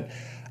a lot. But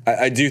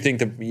I do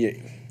think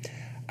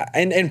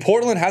and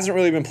Portland hasn't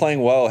really been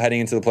playing well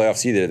heading into the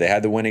playoffs either. They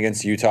had the win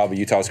against Utah, but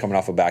Utah was coming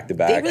off a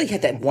back-to-back. They really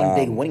had that one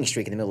big winning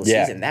streak in the middle of the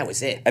season. That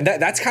was it. And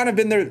that's kind of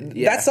been their.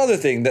 Yeah. That's the other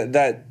thing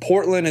that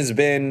Portland has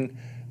been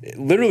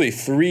literally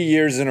 3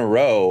 years in a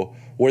row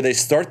where they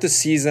start the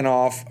season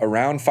off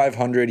around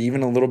 500,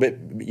 even a little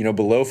bit,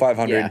 below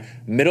 500. Yeah.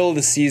 Middle of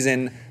the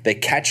season, they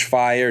catch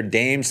fire.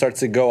 Dame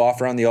starts to go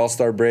off around the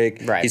All-Star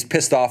break. Right. He's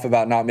pissed off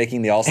about not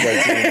making the All-Star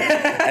team.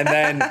 And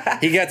then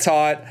he gets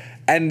hot.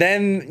 And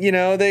then,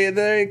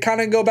 they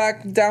kind of go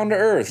back down to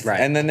earth. Right.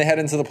 And then they head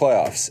into the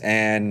playoffs.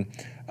 And,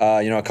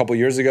 a couple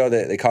years ago,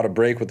 they caught a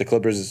break with the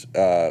Clippers,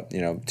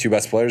 2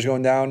 best players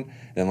going down.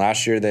 Then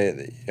last year,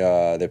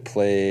 they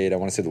played, I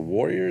want to say, the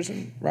Warriors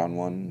in round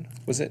 1.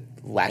 Was it?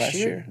 Last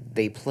year?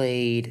 They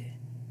played...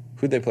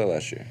 Who'd they play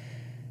last year?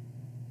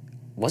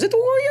 Was it the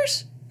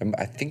Warriors?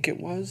 I think it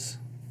was.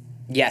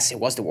 Yes, it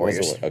was the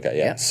Warriors. Okay,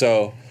 yeah.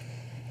 So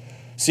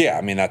yeah,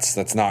 I mean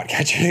that's not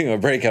catching a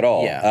break at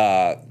all.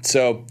 Yeah.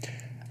 So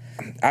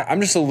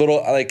I'm just a little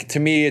like, to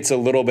me it's a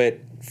little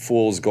bit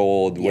fool's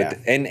gold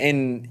with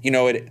and you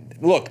know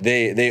look,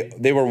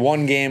 they were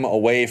one game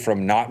away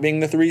from not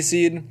being the 3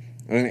 seed,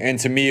 and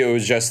to me it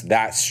was just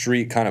that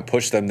streak kind of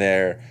pushed them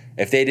there.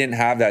 If they didn't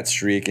have that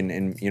streak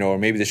and you know, or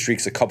maybe the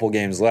streak's a couple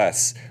games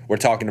less, we're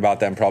talking about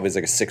them probably as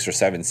like a 6 or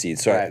 7 seed.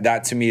 So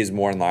that to me is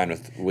more in line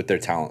with their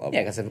talent level.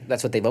 Yeah, because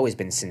that's what they've always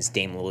been since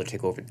Dame Lillard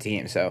took over the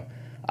team. So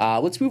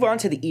let's move on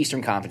to the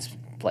Eastern Conference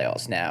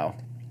playoffs now.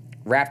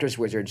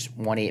 Raptors-Wizards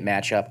 1-8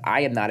 matchup.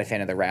 I am not a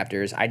fan of the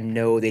Raptors. I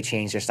know they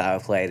changed their style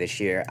of play this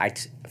year.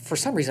 For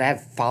some reason, I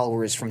have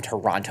followers from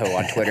Toronto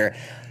on Twitter.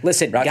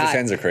 Listen, Raptors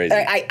fans are crazy.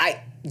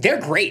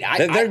 They're great.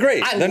 They're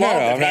great. I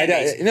love the fan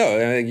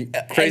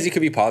base. Crazy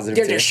could be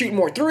positive. They're shooting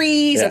more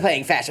threes. Yeah. They're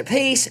playing faster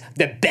pace.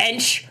 The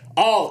bench.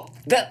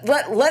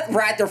 Let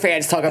Raptor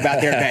fans talk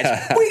about their bench.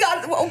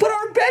 But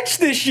our bench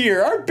this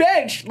year, our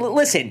bench.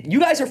 Listen,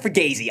 you guys are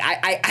fugazi.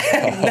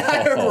 I'm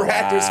not a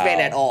Raptors fan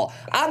at all.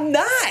 I'm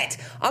not.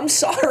 I'm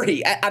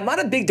sorry. I'm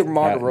not a big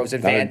DeMar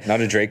DeRozan fan. Not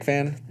a Drake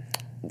fan?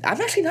 I'm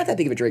actually not that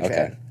big of a Drake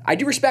fan. I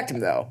do respect him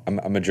though.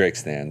 I'm a Drake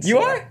stan. You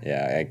are?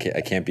 Yeah,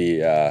 I can't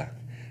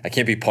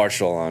be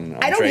partial on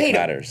Drake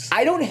matters.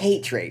 I don't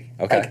hate Drake.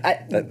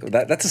 Okay,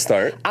 that's a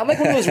start. I'm like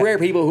one of those rare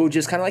people who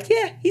just kind of like,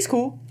 yeah, he's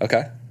cool.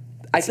 Okay.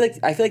 I feel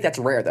like that's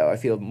rare though. I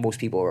feel most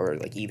people are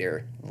like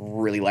either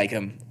really like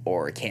him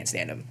or can't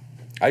stand him.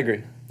 I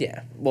agree.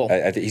 Yeah. Well,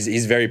 I think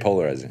he's very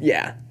polarizing.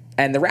 Yeah.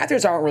 And the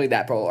Raptors aren't really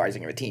that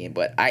polarizing of a team,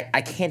 but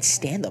I can't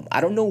stand them.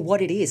 I don't know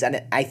what it is.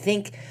 And I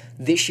think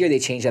this year they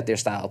changed up their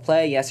style of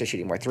play. Yes, they're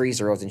shooting more threes.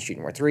 DeRozan's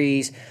shooting more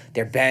threes.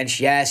 Their bench,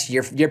 yes,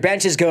 your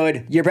bench is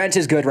good. Your bench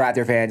is good,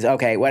 Raptor fans.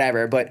 Okay,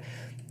 whatever. But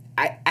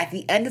at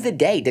the end of the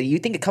day, do you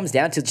think it comes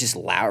down to just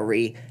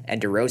Lowry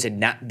and DeRozan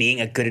not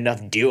being a good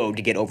enough duo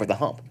to get over the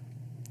hump?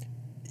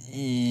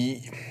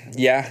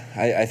 Yeah,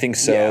 I think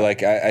so. Yeah.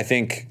 Like I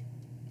think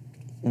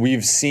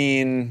we've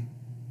seen.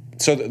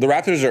 So the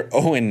Raptors are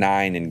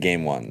 0-9 in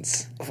game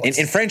ones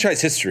in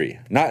franchise history.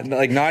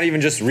 Not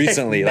even just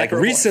recently. Like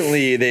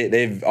recently,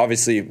 they've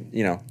obviously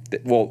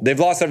they've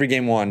lost every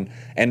game one,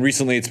 and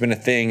recently it's been a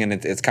thing, and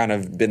it's kind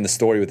of been the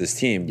story with this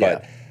team.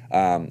 But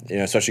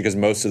especially because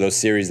most of those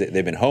series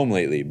they've been home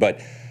lately.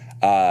 But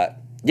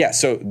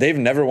so they've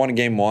never won a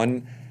game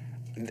one.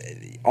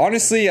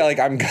 Honestly, like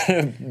I'm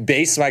gonna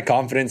base my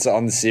confidence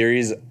on the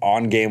series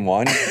on game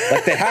one.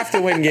 Like they have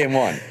to win game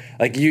one.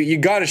 Like you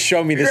got to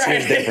show me this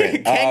year's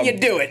different. Can you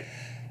do it?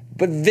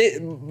 But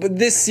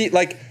this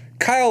like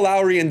Kyle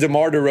Lowry and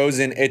DeMar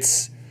DeRozan,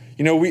 it's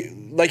we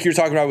like you're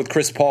talking about with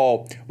Chris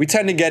Paul. We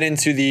tend to get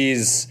into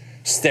these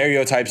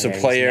stereotypes of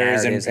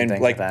players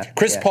and like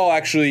Chris Paul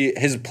actually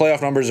his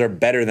playoff numbers are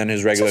better than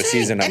his regular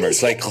season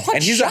numbers. And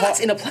he's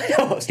in the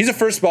playoffs. He's a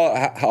first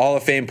Hall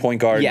of Fame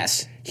point guard.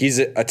 Yes, he's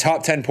a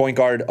top 10 point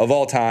guard of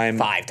all time.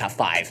 Top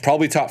five,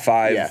 probably top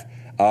 5. Yeah.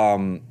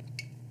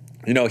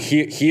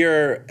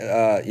 Here,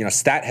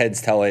 stat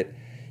heads tell it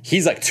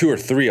he's like 2 or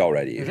 3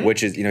 already,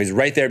 which is he's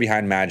right there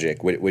behind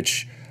Magic,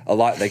 which a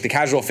lot like the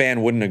casual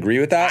fan wouldn't agree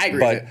with that. I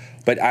agree,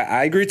 but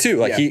I agree too.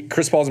 Like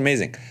Chris Paul's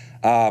amazing,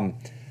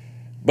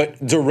 but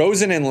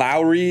DeRozan and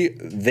Lowry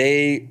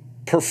they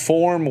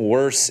perform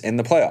worse in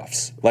the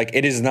playoffs. Like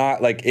it is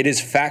not like it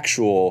is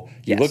factual.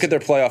 You look at their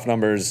playoff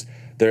numbers;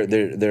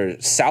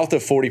 they're south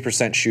of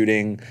 40%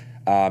 shooting.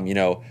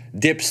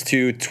 Dips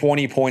to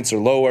 20 points or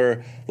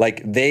lower.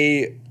 Like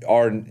they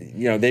are,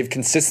 they've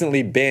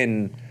consistently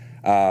been,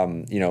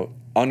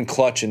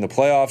 unclutch in the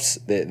playoffs.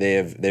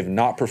 They've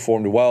not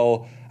performed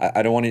well.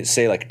 I don't want to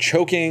say like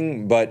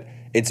choking, but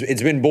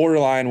it's been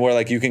borderline where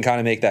like you can kind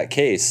of make that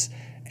case,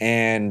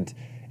 and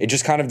it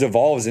just kind of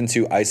devolves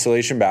into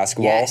isolation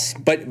basketball. Yes.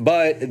 But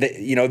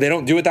they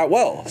don't do it that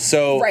well.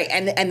 So right,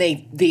 and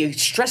they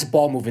stress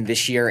ball movement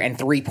this year and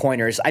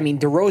 3-pointers. I mean,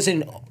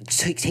 DeRozan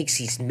takes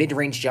these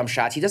mid-range jump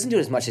shots. He doesn't do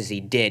it as much as he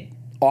did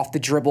off the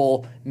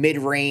dribble,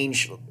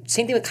 mid-range.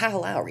 Same thing with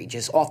Kyle Lowry,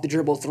 just off the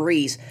dribble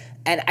threes.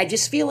 And I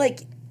just feel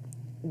like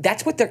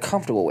that's what they're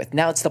comfortable with.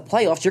 Now it's the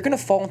playoffs. You're going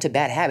to fall into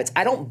bad habits.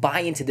 I don't buy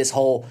into this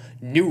whole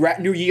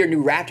new year,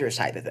 new Raptors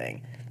type of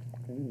thing.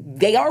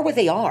 They are what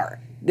they are.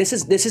 This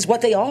is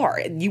what they are.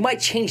 You might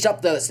change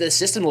up the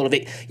system a little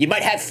bit. You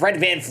might have Fred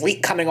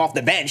VanVleet coming off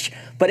the bench,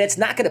 but it's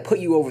not going to put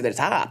you over the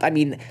top. I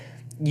mean,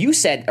 you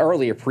said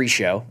earlier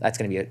pre-show, that's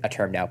going to be a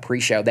term now,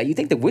 pre-show, that you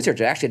think the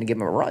Wizards are actually going to give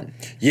them a run.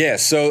 Yeah,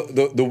 so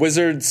the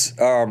Wizards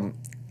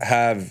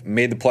have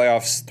made the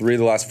playoffs 3 of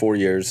the last 4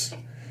 years.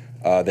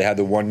 They had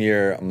the 1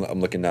 year,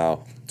 I'm looking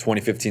now,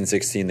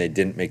 2015-16, they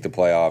didn't make the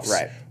playoffs.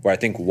 Right. Where I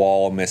think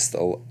Wall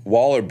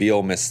or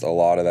Beal missed a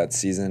lot of that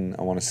season,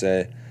 I want to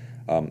say.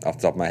 Off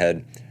the top of my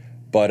head.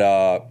 But,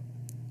 so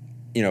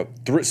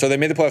they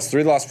made the playoffs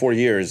 3 of the last 4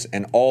 years,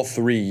 and all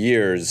 3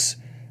 years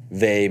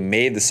they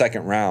made the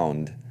second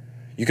round.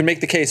 You can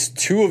make the case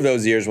 2 of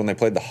those years when they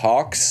played the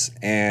Hawks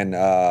and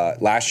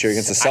last year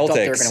against the Celtics. I thought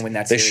they were going to win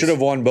that series. They should have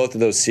won both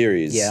of those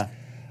series. Yeah.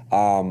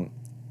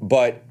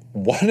 But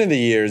one of the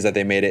years that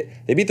they made it,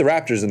 they beat the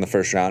Raptors in the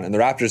first round, and the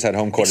Raptors had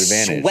home court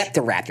advantage. Swept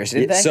the Raptors,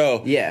 didn't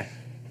they?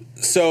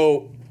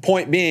 So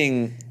point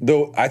being,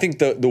 though, I think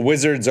the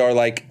Wizards are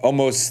like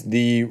almost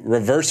the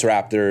reverse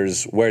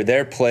Raptors, where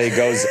their play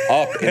goes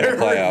up in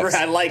the playoffs.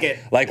 I like it.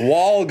 Like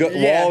Wall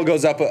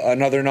goes up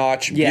another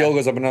notch, Beal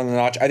goes up another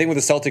notch. I think with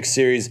the Celtics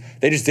series,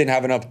 they just didn't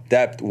have enough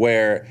depth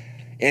where,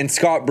 and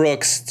Scott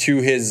Brooks,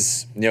 to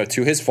his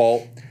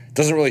fault,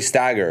 doesn't really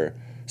stagger.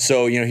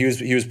 So,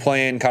 he was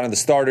playing kind of the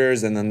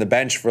starters and then the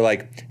bench for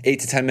like 8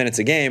 to 10 minutes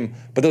a game.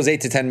 But those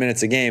 8 to 10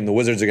 minutes a game, the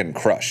Wizards are getting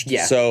crushed.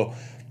 Yeah. So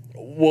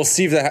we'll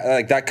see if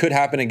that could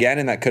happen again,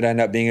 and that could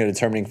end up being a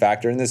determining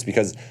factor in this,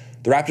 because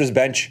the Raptors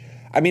bench,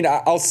 I mean,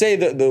 I'll say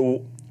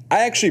that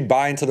I actually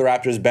buy into the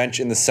Raptors bench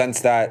in the sense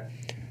that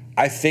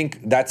I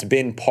think that's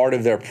been part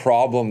of their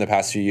problem the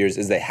past few years,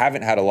 is they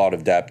haven't had a lot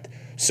of depth.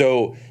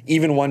 So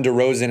even when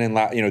DeRozan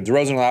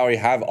and Lowry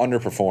have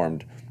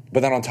underperformed, but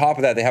then on top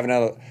of that,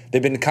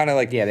 they've been kind of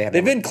like,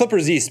 they've been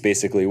Clippers East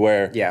basically,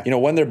 where,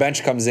 when their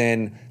bench comes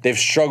in, they've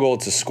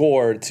struggled to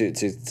score, to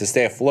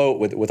stay afloat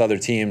with other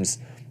teams.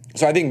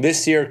 So I think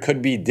this year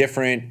could be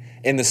different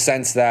in the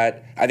sense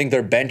that I think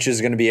their bench is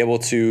going to be able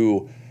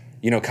to,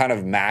 kind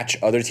of match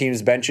other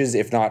teams' benches,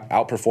 if not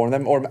outperform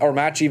them, or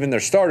match even their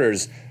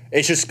starters.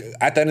 It's just,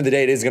 at the end of the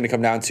day, it is going to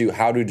come down to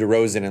how do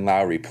DeRozan and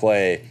Lowry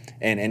play.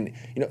 And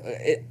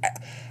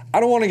I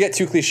don't want to get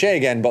too cliche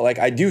again, but like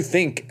I do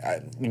think,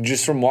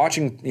 just from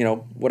watching,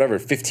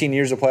 15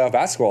 years of playoff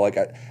basketball, like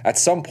at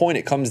some point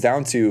it comes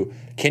down to,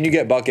 can you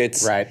get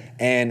buckets, right?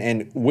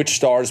 And which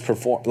stars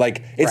perform.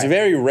 Like it's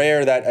very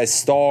rare that a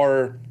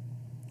star,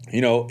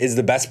 is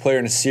the best player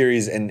in a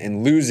series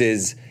and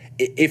loses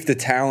if the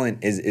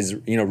talent is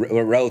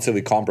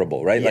relatively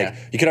comparable, right? Like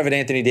you could have an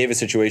Anthony Davis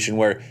situation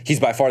where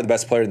he's by far the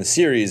best player in the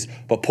series,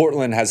 but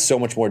Portland has so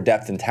much more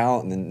depth and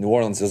talent, and New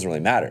Orleans doesn't really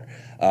matter.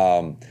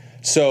 My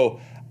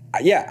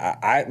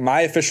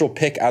official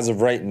pick as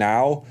of right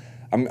now,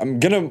 I'm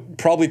gonna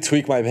probably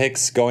tweak my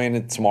picks going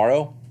into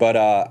tomorrow, but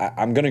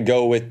I'm gonna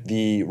go with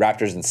the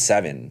Raptors in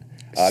 7.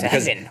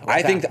 Because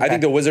I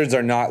think the Wizards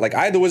are not, like,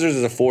 I had the Wizards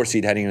as a 4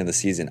 seed heading into the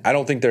season. I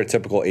don't think they're a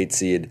typical 8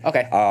 seed.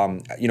 Okay.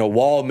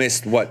 Wall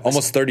missed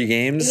almost 30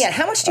 games. Yeah.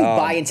 How much do you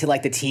buy into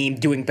like the team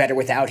doing better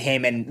without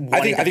him and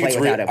wanting to play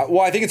without him?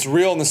 Well, I think it's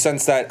real in the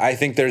sense that I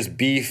think there's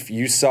beef.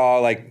 You saw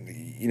like,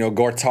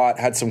 Gortat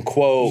had some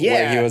quote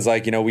where he was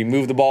like, we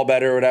move the ball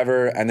better or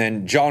whatever. And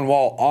then John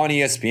Wall on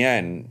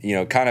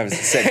ESPN, kind of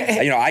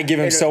said, I give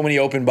him so many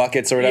open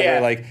buckets or whatever. Yeah.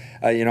 Like,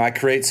 I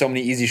create so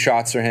many easy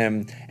shots for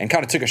him, and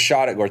kind of took a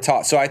shot at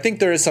Gortat. So I think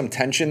there is some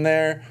tension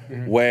there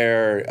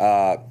where,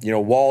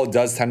 Wall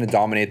does tend to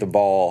dominate the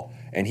ball.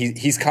 And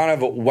he's kind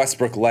of a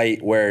Westbrook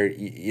light where,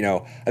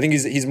 I think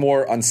he's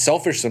more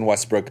unselfish than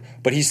Westbrook,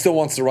 but he still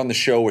wants to run the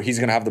show where he's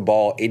going to have the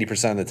ball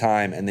 80% of the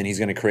time, and then he's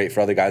going to create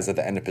for other guys at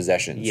the end of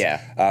possessions.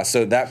 Yeah.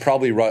 So that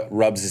probably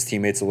rubs his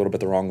teammates a little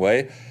bit the wrong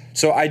way.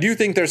 So I do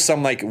think there's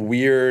some like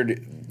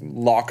weird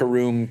locker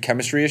room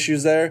chemistry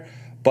issues there,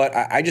 but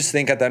I just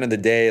think at the end of the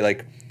day,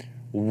 like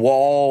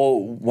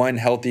Wall, when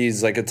healthy,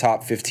 is like a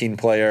top 15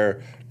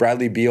 player.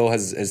 Bradley Beal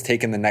has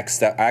taken the next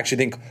step. I actually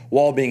think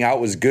Wall being out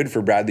was good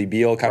for Bradley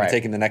Beal, kind of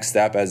taking the next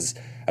step as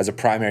a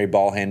primary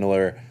ball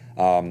handler,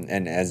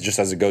 and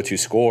as a go-to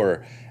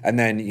scorer. And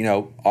then,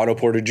 Otto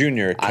Porter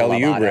Jr.,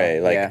 Kelly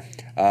Oubre.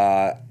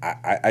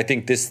 I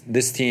think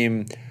this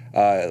team,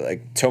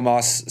 like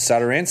Tomas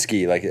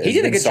Satoransky, like he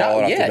did a good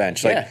job off the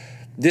bench. Like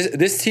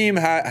this team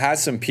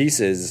has some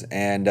pieces,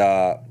 and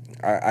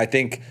I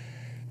think.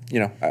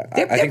 I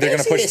think they're going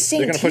to push the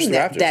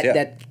Raptors.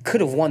 That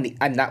could have won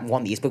not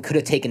won the East, but could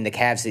have taken the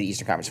Cavs to the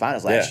Eastern Conference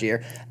Finals last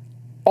year.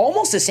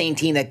 Almost the same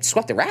team that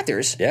swept the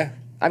Raptors. Yeah.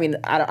 I mean,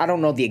 I don't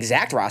know the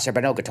exact roster,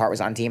 but I know Guitar was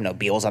on the team. I know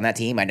Beal was on that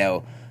team. I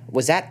know,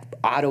 was that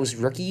Otto's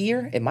rookie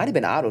year? It might have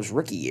been Otto's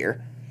rookie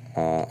year.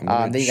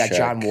 Then you got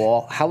John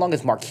Wall. How long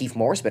has Markieff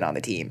Morris been on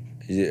the team?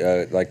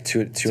 Like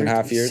two and a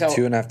half years,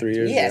 2.5, 3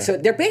 years. Yeah, so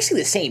they're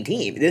basically the same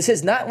team. This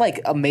is not like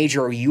a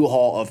major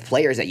U-Haul of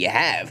players that you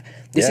have.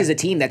 This is a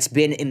team that's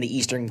been in the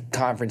Eastern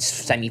Conference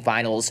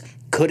semifinals,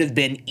 could have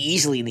been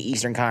easily in the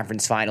Eastern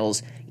Conference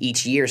finals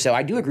each year. So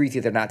I do agree with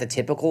you. They're not the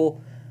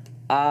typical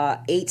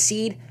 8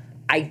 seed.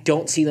 I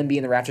don't see them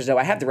being the Raptors, though.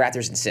 I have the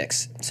Raptors in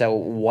 6, so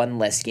one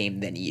less game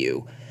than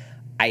you.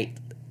 I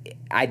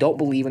don't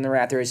believe in the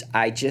Raptors.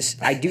 I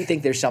do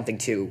think there's something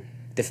to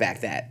the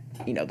fact that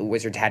the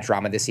Wizards had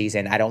drama this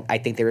season. I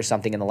think there is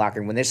something in the locker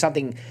room. When there's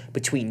something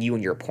between you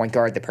and your point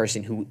guard, the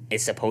person who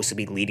is supposed to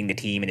be leading the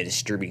team and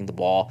distributing the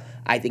ball,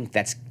 I think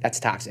that's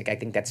toxic. I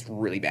think that's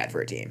really bad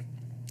for a team.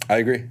 I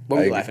agree. What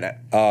were you laughing at?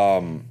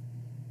 I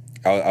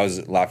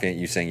was laughing at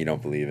you saying you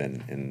don't believe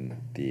in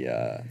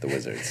the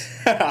Wizards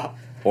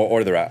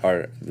or the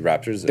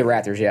Raptors. The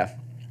Raptors, yeah.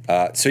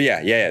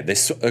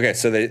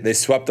 So they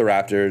swept the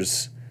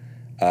Raptors.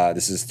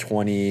 This is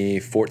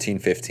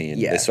 2014-15.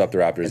 Yeah. They swept the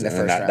Raptors,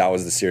 and that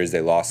was the series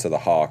they lost to the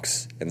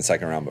Hawks in the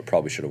second round, but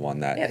probably should have won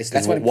that. Yeah,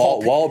 that's when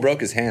Wall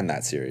broke his hand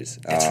that series.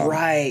 That's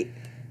right.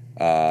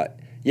 That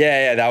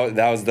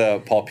was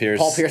the Paul Pierce.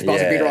 Paul Pierce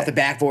buzzer beater off the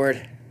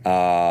backboard.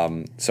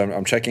 So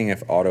I'm checking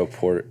if Otto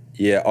Porter.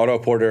 Yeah, Otto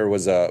Porter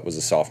was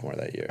a sophomore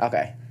that year.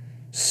 Okay.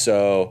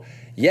 So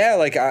yeah,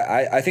 like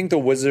I think the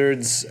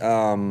Wizards.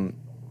 And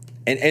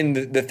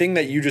the thing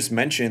that you just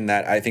mentioned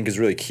that I think is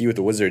really key with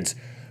the Wizards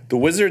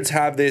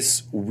have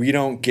this we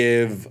don't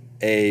give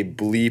a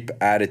bleep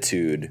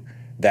attitude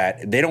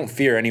that they don't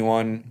fear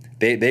anyone.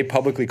 They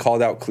publicly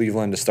called out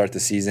Cleveland to start the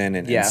season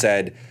and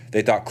said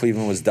they thought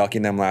Cleveland was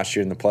ducking them last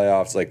year in the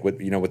playoffs, like with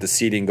the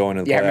seeding going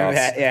to the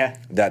playoffs.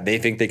 That they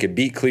think they could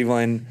beat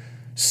Cleveland.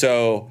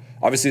 So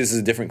obviously this is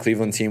a different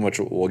Cleveland team, which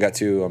we'll get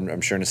to,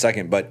 I'm sure in a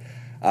second. But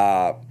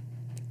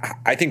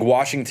I think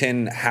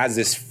Washington has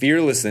this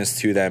fearlessness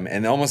to them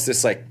and almost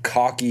this like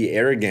cocky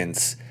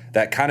arrogance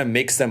that kind of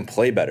makes them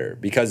play better,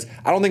 because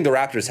I don't think the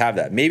Raptors have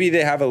that. Maybe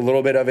they have a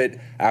little bit of it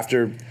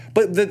after,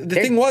 but the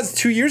thing was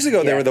 2 years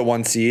ago they were the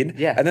 1 seed,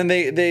 and then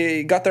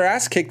they got their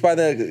ass kicked by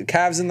the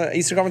Cavs in the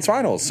Eastern Conference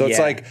Finals. So it's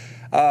like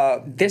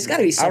there's got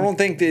to be some. I don't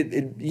think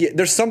that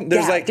there's some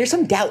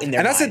doubt in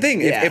there. And that's the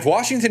thing. If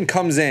Washington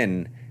comes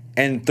in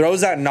and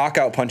throws that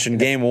knockout punch in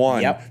game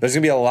one, there's going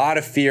to be a lot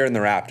of fear in the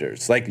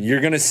Raptors. Like,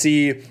 you're going to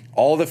see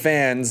all the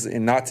fans,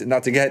 and not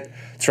to get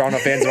Toronto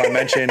fans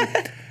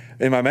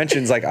in my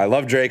mentions, like, I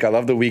love Drake, I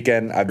love The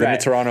Weeknd, I've been to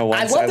Toronto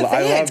once. I love the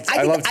fans.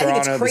 I love Toronto.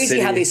 I think it's crazy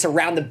how they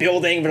surround the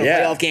building for the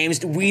playoff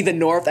games. We the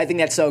North, I think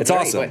that's so it's great.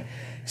 Awesome. But,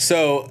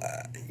 so,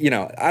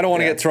 I don't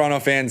want to get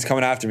Toronto fans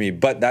coming after me,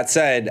 but that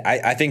said,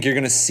 I think you're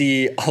going to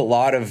see a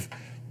lot of,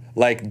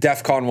 like,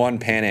 DEFCON 1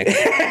 panic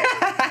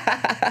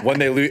when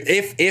they lose,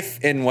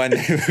 if and when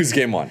they lose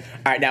game one.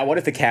 All right, now what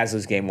if the Cavs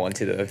lose game one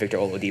to the Victor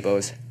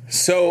Oladipo's?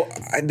 So,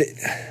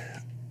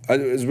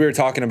 as we were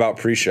talking about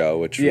pre-show,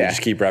 which we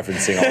just keep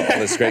referencing all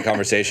this great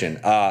conversation,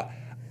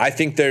 I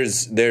think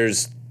there's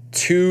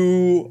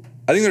two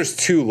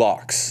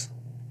locks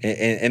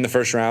in the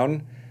first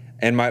round,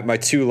 and my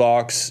two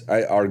locks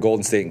are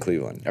Golden State and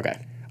Cleveland. Okay.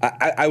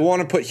 I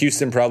want to put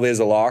Houston probably as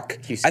a lock.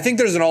 I think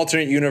there's an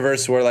alternate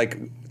universe where, like,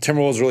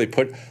 Timberwolves really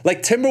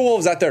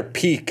Timberwolves at their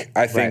peak,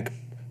 I think,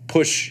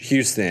 push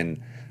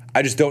Houston.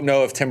 I just don't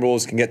know if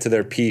Timberwolves can get to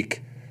their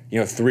peak,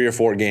 3 or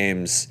 4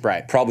 games.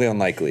 Right. Probably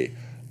unlikely.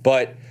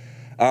 But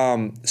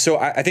so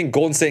I think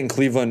Golden State and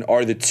Cleveland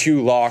are the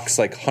two locks,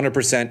 like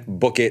 100%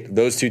 book it.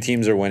 Those two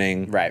teams are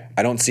winning. Right.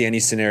 I don't see any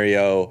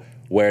scenario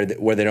where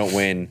they don't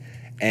win.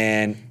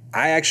 And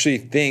I actually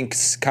think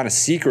kind of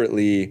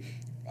secretly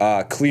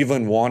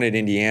Cleveland wanted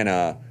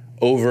Indiana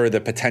over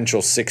the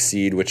potential 6th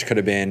seed, which could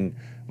have been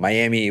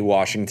Miami,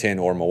 Washington,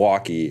 or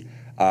Milwaukee.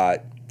 To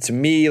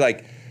me,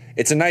 like,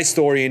 it's a nice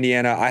story,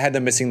 Indiana. I had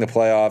them missing the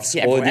playoffs.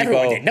 Yeah,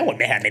 everyone did. No one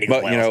had made the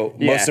playoffs.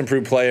 Most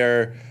improved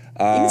player.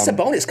 Even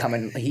Sabonis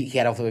coming, he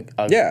had a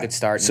good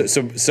start.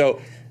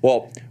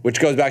 Well,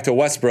 which goes back to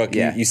Westbrook.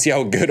 Yeah. You see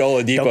how good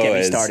Oladipo is. Don't get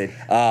me started.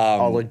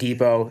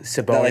 Oladipo,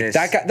 Sabonis.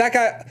 That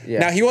guy. Yeah.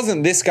 Now, he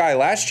wasn't this guy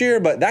last year,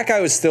 but that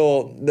guy was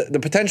still the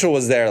potential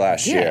was there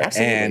last year,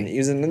 absolutely. And he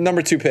was the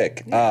number 2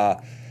 pick.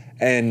 Yeah.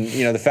 And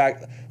the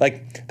fact,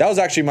 like, that was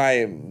actually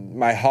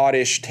my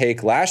hottish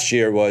take last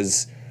year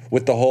was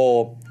with the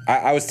whole.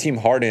 I was Team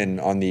Harden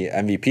on the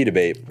MVP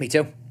debate. Me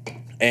too.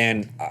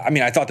 And I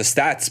mean, I thought the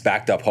stats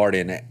backed up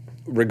Harden,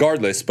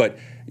 regardless. But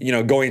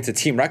going into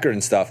team record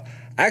and stuff.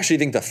 I actually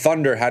think the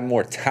Thunder had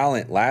more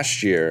talent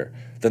last year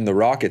than the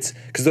Rockets.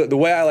 Because the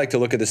way I like to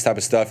look at this type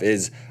of stuff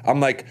is I'm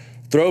like,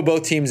 throw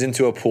both teams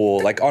into a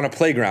pool, like on a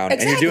playground,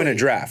 and you're doing a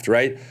draft,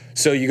 right?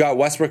 So you got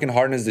Westbrook and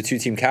Harden as the 2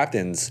 team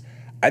captains.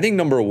 I think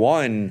number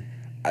one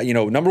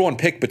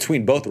pick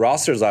between both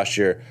rosters last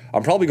year,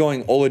 I'm probably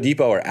going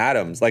Oladipo or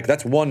Adams. Like,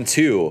 that's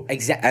 1-2.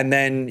 Exactly. And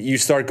then you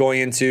start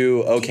going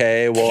into,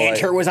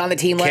 Cantor was on the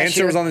team last year.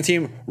 Cantor was on the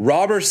team.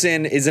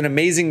 Robertson is an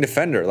amazing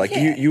defender. Like,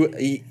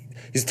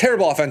 he's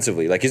terrible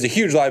offensively. Like, he's a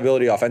huge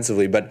liability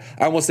offensively, but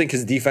I almost think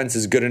his defense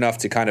is good enough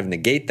to kind of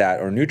negate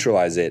that or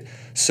neutralize it.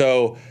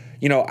 So,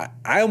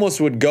 I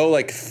almost would go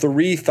like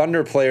 3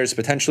 Thunder players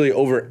potentially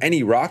over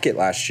any Rocket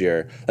last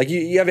year. Like,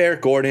 you have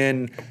Eric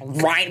Gordon.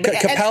 Ryan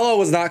Capella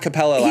was not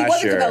Capella last year. He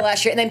wasn't Capella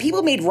last year. And then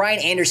people made Ryan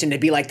Anderson to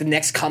be like the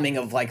next coming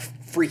of like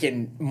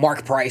freaking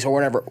Mark Price or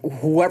whatever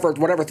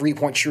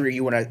 3-point shooter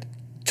you want to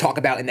talk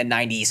about in the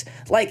 90s.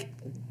 Like,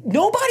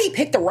 nobody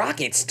picked the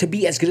Rockets to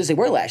be as good as they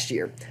were last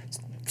year.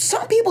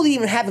 Some people didn't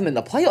even have them in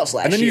the playoffs last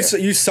year. And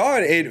then you saw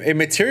it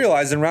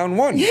materialize in round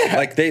 1. Yeah.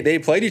 Like, they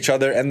played each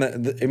other, and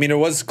it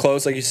was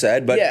close, like you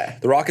said, but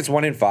the Rockets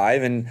won in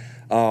 5, and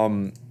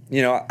I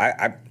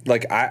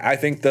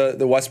think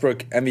the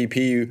Westbrook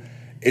MVP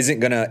isn't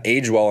going to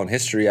age well in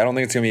history. I don't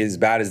think it's going to be as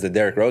bad as the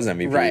Derrick Rose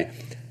MVP. Right.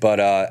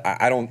 But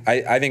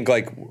I think,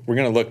 like, we're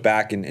going to look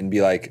back and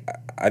be like,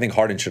 I think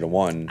Harden should have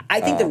won. I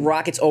think the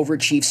Rockets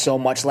overachieved so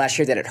much last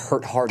year that it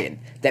hurt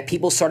Harden. That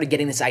people started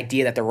getting this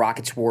idea that the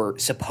Rockets were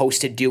supposed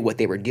to do what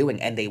they were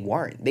doing, and they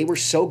weren't. They were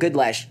so good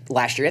last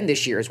year and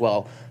this year as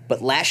well.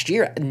 But last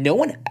year, no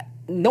one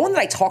that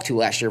I talked to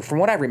last year, from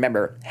what I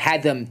remember,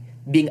 had them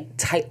being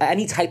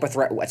any type of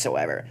threat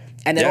whatsoever.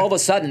 And then all of a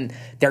sudden,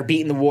 they're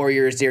beating the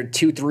Warriors. They're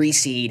 2-3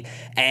 seed,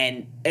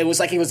 and it was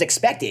like it was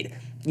expected.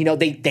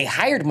 They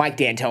hired Mike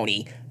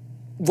D'Antoni.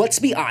 Let's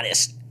be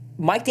honest.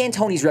 Mike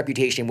D'Antoni's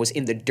reputation was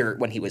in the dirt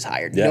when he was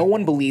hired. Yeah. No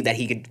one believed that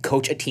he could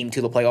coach a team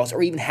to the playoffs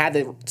or even have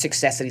the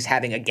success that he's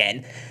having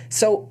again.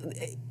 So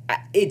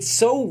it's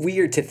so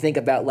weird to think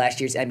about last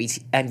year's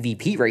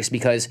MVP race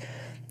because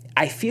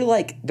I feel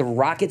like the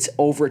Rockets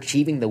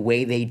overachieving the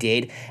way they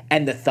did,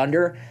 and the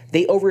Thunder,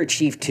 they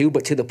overachieved too,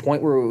 but to the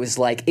point where it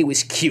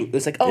was cute. It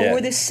was like, we're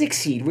the 6th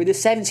seed, we're the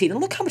 7th seed, and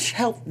look how much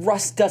help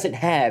Russ doesn't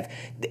have.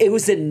 It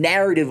was the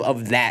narrative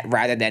of that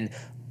rather than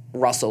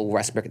Russell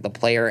Westbrook, the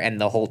player, and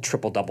the whole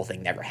triple-double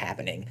thing never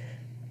happening.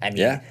 I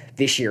mean,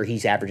 this year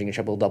he's averaging a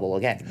triple-double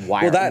again.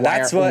 Why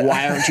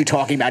aren't you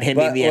talking about him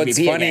being the MVP What's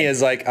funny again?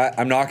 is,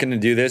 I'm not going to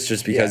do this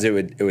just because it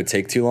would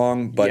take too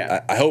long,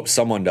 but I hope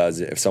someone does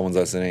it, if someone's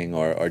listening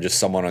or just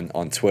someone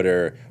on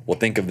Twitter will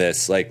think of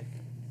this. Like,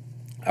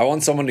 I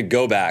want someone to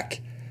go back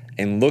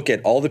and look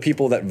at all the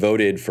people that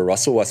voted for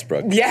Russell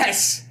Westbrook.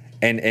 Yes!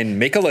 And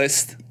make a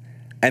list,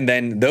 and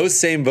then those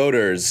same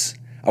voters,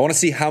 I want to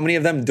see how many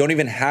of them don't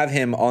even have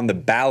him on the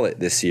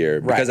ballot this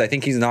year, because I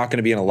think he's not going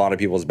to be in a lot of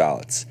people's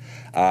ballots.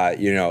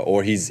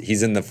 Or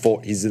he's in the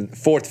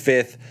fourth,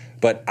 fifth,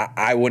 but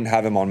I wouldn't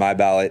have him on my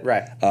ballot.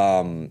 Right.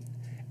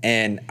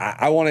 And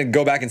I want to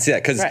go back and see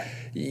that because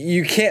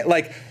you can't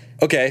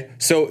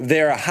so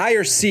they're a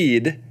higher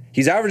seed.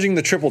 He's averaging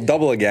the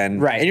triple-double again.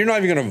 Right. And you're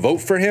not even going to vote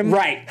for him.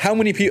 Right. How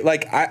many people,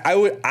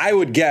 I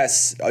would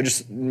guess,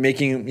 just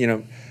making,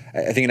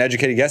 I think an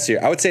educated guess here,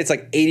 I would say it's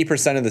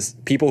 80% of the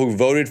people who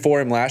voted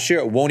for him last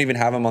year won't even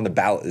have him on the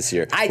ballot this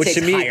year. Which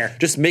to me higher.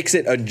 Just makes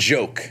it a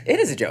joke. It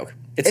is a joke.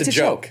 It's a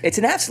joke. It's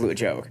an absolute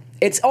joke.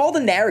 It's all the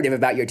narrative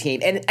about your team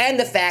and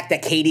the fact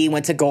that KD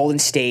went to Golden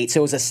State,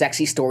 so it was a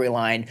sexy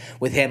storyline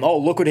with him. Oh,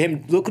 look what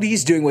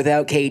he's doing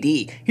without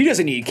KD. He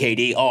doesn't need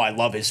KD. Oh, I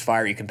love his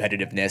fiery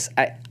competitiveness.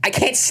 I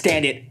can't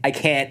stand it.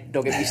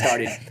 Don't get me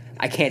started.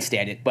 I can't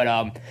stand it.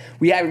 But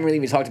we haven't really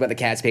even talked about the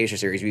Cavs-Pacers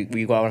series.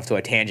 We go off to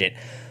a tangent.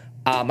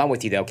 I'm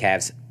with you though,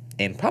 Cavs,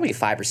 in probably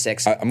 5 or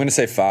 6. I'm going to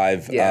say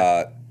 5.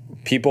 Yeah.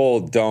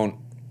 People don't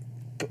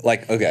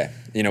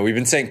we've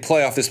been saying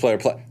playoff this player.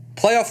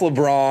 Playoff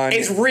LeBron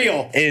is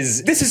real.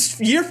 This is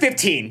year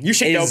 15. You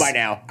should know by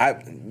now.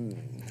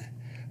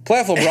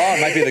 Playoff LeBron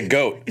might be the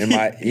GOAT in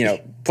my.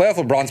 Playoff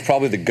LeBron's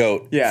probably the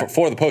GOAT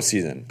for the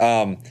postseason.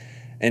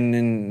 And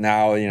then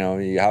now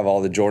you have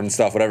all the Jordan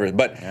stuff, whatever.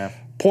 But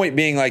point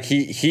being,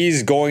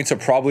 he's going to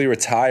probably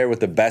retire with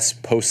the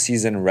best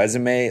postseason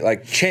resume,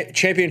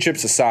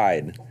 championships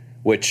aside,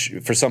 which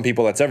for some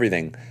people that's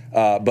everything.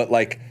 But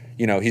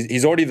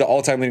he's already the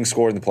all-time leading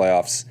scorer in the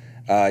playoffs.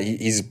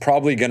 He's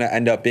probably going to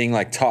end up being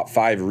top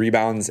 5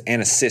 rebounds and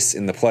assists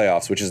in the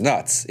playoffs, which is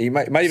nuts. He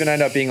might even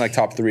end up being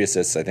top 3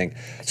 assists, I think.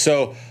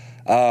 So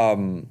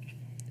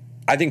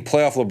I think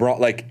playoff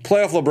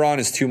LeBron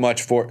is too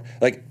much for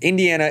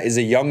Indiana is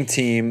a young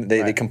team.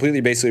 They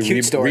completely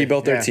basically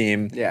rebuilt their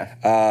team.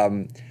 Yeah.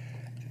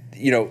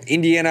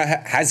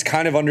 Indiana has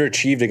kind of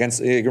underachieved against.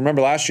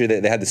 Remember last year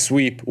they had the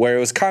sweep where it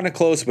was kind of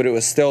close, but it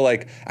was still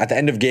at the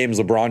end of games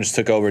LeBron just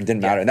took over. It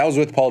didn't matter, and that was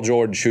with Paul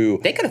George,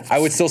 who I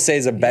would still say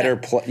is a better,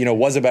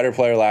 was a better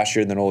player last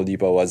year than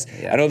Oladipo was.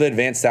 Yeah. I know the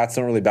advanced stats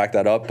don't really back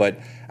that up,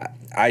 but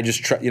I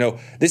just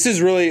this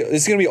is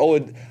going to be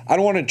I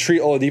don't want to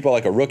treat Oladipo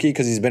like a rookie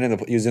because he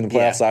was in the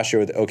playoffs last year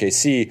with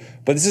OKC,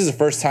 but this is the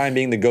first time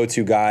being the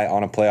go-to guy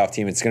on a playoff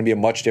team. It's going to be a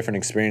much different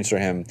experience for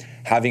him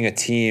having a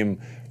team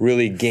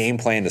really game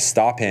plan to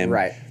stop him.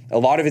 Right. A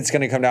lot of it's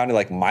going to come down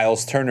to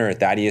Miles Turner,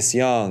 Thaddeus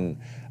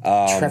Young,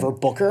 Trevor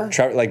Booker,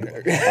 Bogdan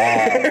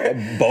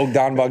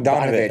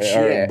Bogdanovic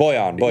or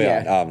Bojan.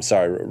 Yeah.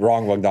 Sorry,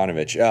 wrong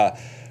Bogdanovic.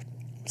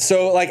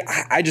 So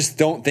I just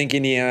don't think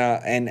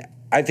Indiana, and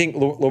I think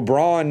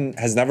LeBron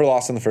has never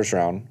lost in the first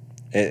round.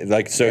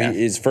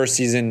 His first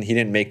season he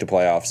didn't make the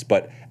playoffs,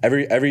 but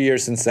every year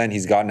since then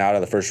he's gotten out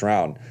of the first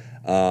round.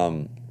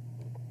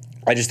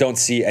 I just don't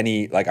see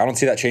any I don't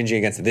see that changing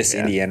against this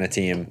Indiana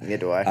team. Neither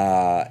do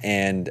I.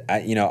 And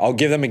I'll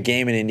give them a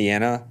game in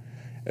Indiana,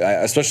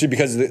 especially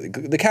because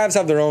the Cavs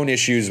have their own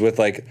issues with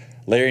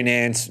Larry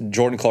Nance,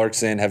 Jordan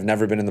Clarkson have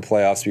never been in the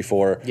playoffs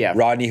before. Yeah.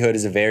 Rodney Hood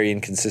is a very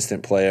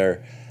inconsistent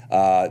player.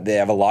 They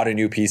have a lot of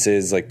new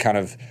pieces,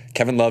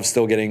 Kevin Love's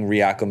still getting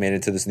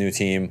reacclimated to this new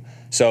team.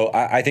 So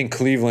I think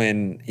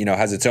Cleveland,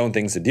 has its own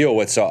things to deal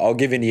with. So I'll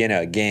give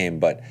Indiana a game,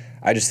 but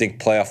I just think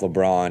playoff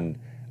LeBron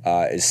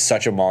is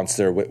such a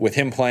monster. With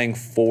him playing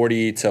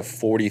 40 to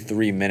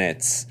 43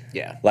 minutes,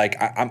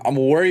 I'm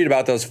worried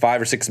about those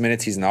 5 or 6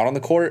 minutes he's not on the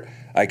court.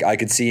 I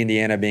could see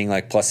Indiana being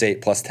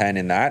 +8, +10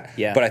 in that.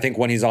 Yeah. But I think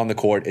when he's on the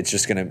court, it's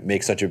just going to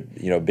make such a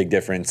big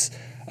difference.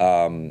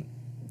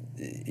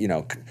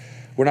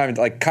 We're not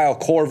even Kyle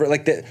Korver. I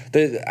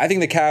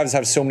think the Cavs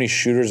have so many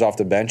shooters off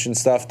the bench and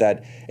stuff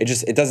that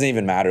it doesn't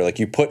even matter.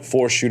 You put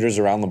 4 shooters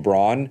around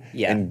LeBron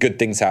and good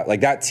things happen.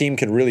 That team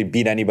could really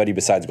beat anybody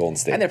besides Golden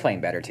State. And they're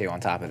playing better too on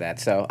top of that.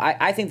 So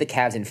I think the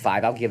Cavs in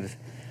 5. I'll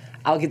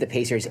give the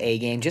Pacers a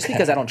game just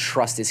because I don't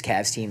trust this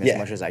Cavs team as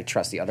much as I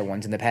trust the other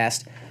ones in the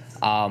past.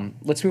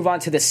 Let's move on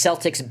to the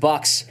Celtics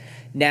Bucks.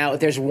 Now, if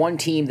there's one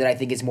team that I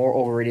think is more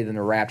overrated than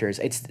the Raptors,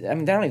 I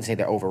don't even say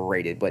they're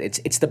overrated, but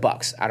it's the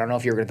Bucks. I don't know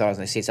if you were going to thought I was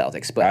going to say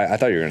Celtics, but I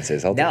thought you were going to say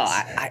Celtics.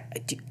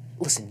 No,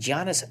 listen,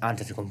 Giannis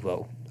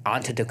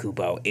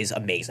Antetokounmpo is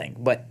amazing,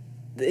 but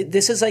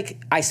this is like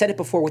I said it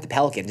before with the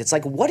Pelicans. It's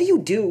like, what do you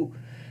do?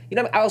 You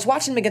know, I was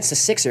watching him against the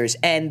Sixers,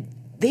 and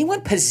they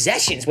went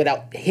possessions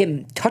without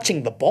him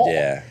touching the ball.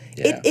 Yeah.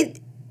 They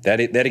had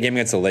a game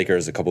against the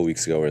Lakers a couple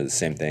weeks ago where the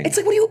same thing. It's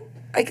like, what do you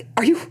like?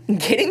 Are you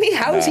kidding me?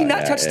 How has he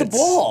not touched the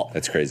ball?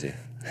 That's crazy.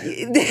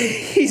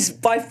 He's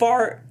by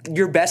far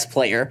your best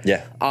player.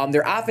 Yeah.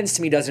 Their offense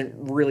to me doesn't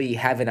really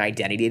have an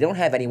identity. They don't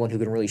have anyone who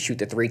can really shoot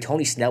the three.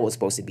 Tony Snell was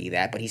supposed to be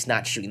that, but he's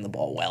not shooting the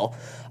ball well.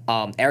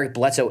 Eric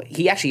Bledsoe,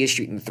 he actually is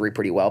shooting the three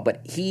pretty well,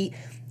 but he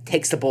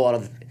takes the ball out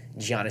of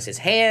Giannis's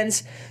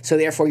hands, so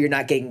therefore you're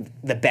not getting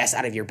the best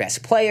out of your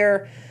best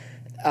player.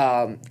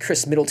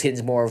 Chris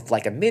Middleton's more of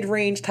like a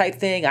mid-range type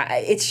thing.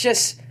 It's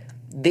just,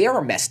 they're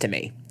a mess to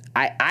me.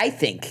 I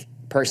think,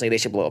 personally, they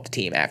should blow up the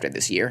team after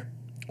this year.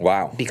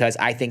 Wow. Because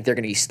I think they're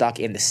going to be stuck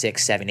in the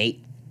 6, 7,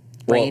 8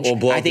 range. We'll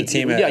blow up the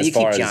team as you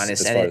far keep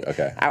as Giannis.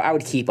 okay. I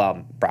would keep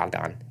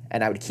Brogdon,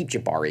 and I would keep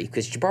Jabari,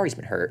 because Jabari's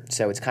been hurt,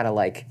 so it's kind of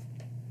like,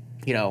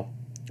 you know.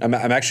 I'm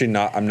actually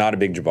not. I'm not a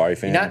big Jabari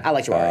fan. I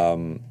like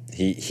Jabari.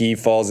 He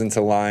falls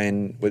into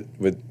line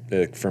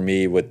with for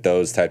me with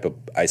those type of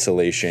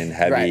isolation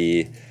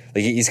heavy. Right.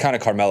 Like he's kind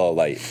of Carmelo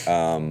light.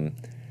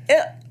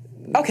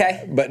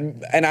 Okay, but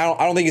I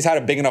don't think he's had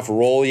a big enough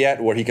role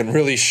yet where he can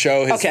really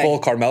show his full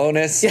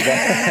Carmelo-ness.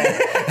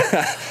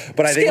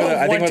 But I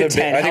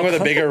think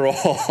with a bigger role,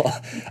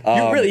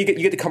 you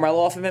get the Carmelo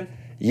off of him.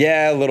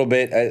 Yeah, a little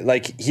bit.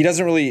 Like he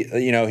doesn't really,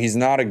 he's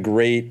not a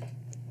great.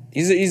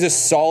 He's a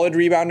solid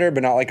rebounder,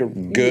 but not like a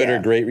good or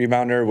great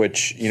rebounder.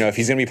 Which if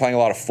he's going to be playing a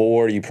lot of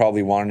 4, you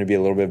probably want him to be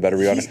a little bit better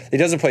rebounder. He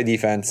doesn't play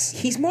defense.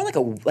 He's more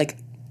like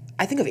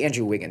I think of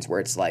Andrew Wiggins, where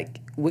it's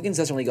like Wiggins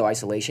doesn't really go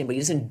isolation, but he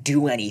doesn't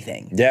do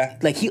anything. Yeah,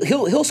 like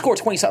he'll score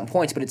 20-something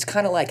points, but it's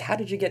kind of like, how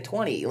did you get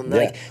 20?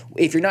 Like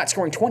if you're not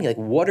scoring 20, like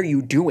what are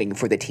you doing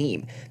for the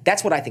team?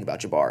 That's what I think about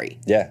Jabari.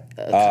 Yeah.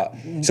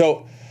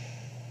 So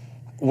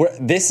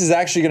this is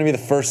actually going to be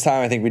the first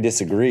time I think we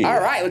disagree. All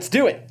right, let's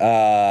do it.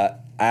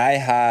 I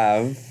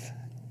have,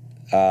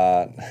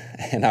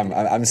 and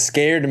I'm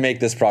scared to make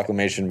this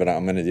proclamation, but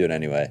I'm going to do it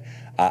anyway.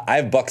 I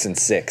have Bucks in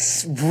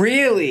 6.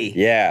 Really?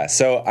 Yeah.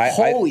 So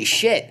holy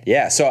shit.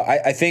 Yeah. So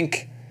I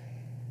think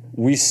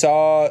we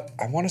saw.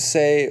 I want to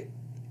say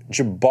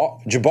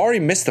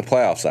Jabari missed the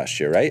playoffs last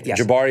year, right? Yes.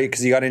 Jabari,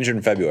 because he got injured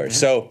in February. Mm-hmm.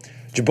 So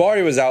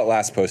Jabari was out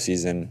last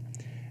postseason,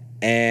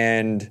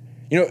 and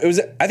it was.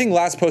 I think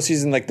last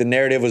postseason, like the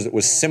narrative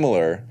was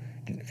similar,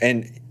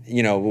 and.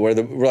 We're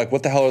like,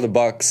 what the hell are the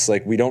Bucks?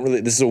 Like, we don't really.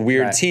 This is a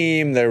weird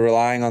team. They're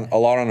relying a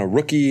lot on a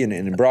rookie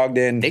and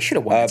Brogdon. They should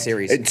have won that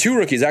series. 2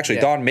 rookies actually.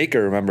 Yeah. Don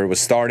Maker, remember,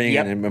 was starting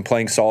and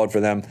playing solid for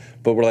them.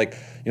 But we're like,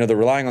 they're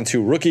relying on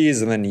 2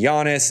 rookies and then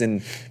Giannis,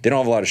 and they don't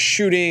have a lot of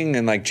shooting.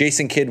 And like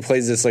Jason Kidd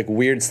plays this like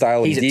weird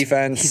style of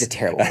defense. He's a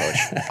terrible coach.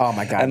 Oh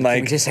my god! And like,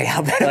 can we just say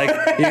how bad?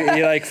 Like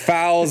he like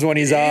fouls when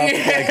he's up.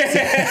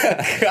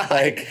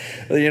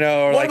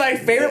 Or one of my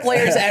favorite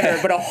players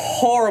ever, but a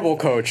horrible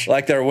coach.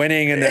 Like they're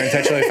winning and they're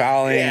intentionally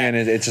fouling, and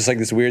it's just like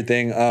this weird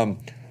thing.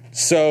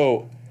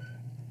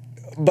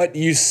 But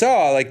you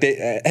saw like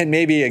and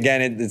maybe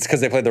again it's because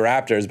they played the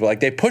Raptors, but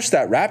like they pushed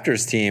that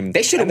Raptors team.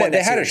 They should have won.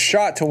 They had a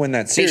shot to win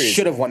that series. They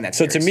should have won that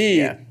series. So to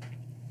me,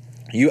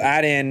 you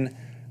add in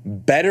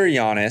better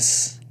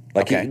Giannis.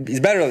 Like he's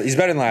better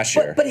than last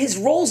year. But his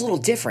role's a little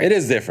different. It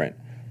is different.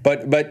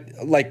 But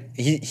like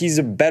he's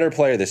a better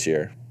player this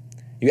year.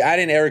 You add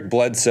in Eric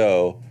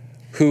Bledsoe,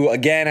 who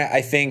again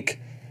I think.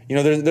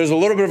 There's a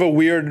little bit of a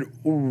weird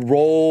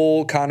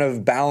role kind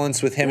of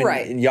balance with him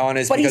and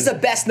Giannis. But he's the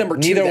best number 2.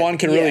 Neither one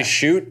can really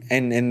shoot,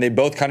 and they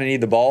both kind of need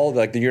the ball.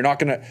 Like you're not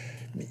gonna.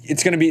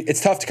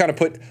 It's tough to kind of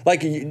put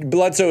like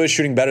Bledsoe is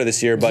shooting better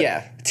this year,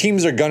 but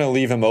teams are gonna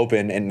leave him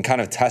open and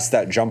kind of test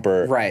that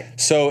jumper. Right.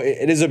 So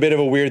it is a bit of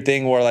a weird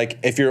thing where like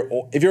if you're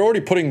already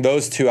putting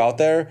those 2 out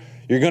there.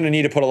 You're going to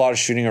need to put a lot of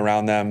shooting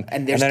around them.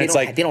 And then it's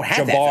like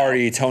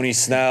Jabari, Tony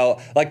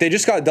Snell. Like they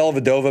just got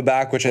Dellavedova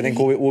back, which I think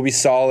will be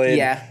solid.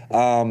 Yeah.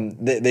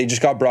 They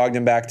just got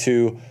Brogdon back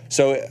too.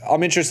 So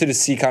I'm interested to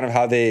see kind of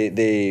how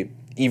they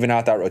even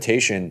out that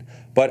rotation.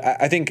 But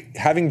I think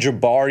having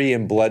Jabari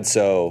and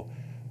Bledsoe,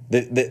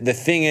 the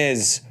thing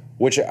is,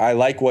 which I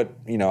like what,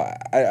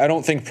 I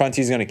don't think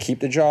Prunty's going to keep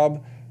the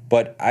job.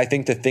 But I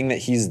think the thing that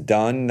he's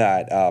done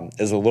that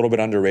is a little bit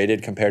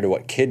underrated compared to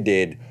what Kidd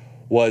did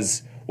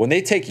was... When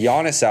they take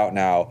Giannis out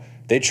now,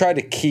 they try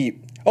to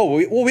keep.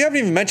 We haven't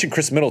even mentioned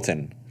Chris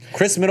Middleton.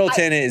 Chris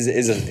Middleton is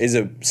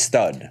a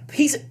stud.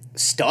 He's a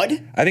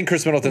stud? I think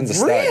Chris Middleton's a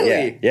stud.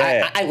 Really?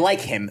 Yeah. I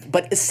like him,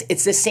 but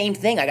it's the same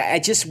thing. I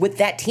just with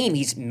that team,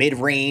 he's mid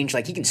range.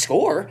 Like he can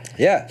score.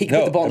 Yeah, he can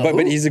put the ball in the hoop.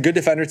 But he's a good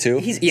defender too.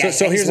 He's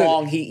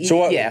long.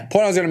 Point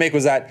I was going to make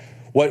was that.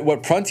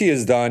 What Prunty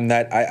has done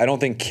that I don't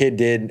think Kidd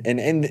did,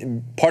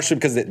 and partially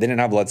because they didn't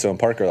have Bledsoe and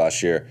Parker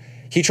last year.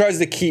 he tries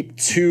to keep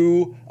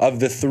 2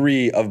 of the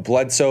 3 of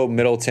Bledsoe,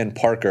 Middleton,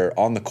 Parker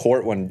on the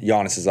court when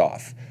Giannis is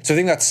off. So I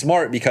think that's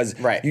smart because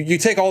you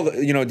take all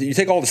the you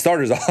take all the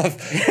starters off.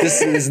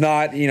 This is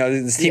not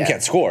this team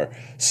can't score.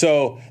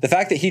 So the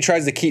fact that he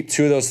tries to keep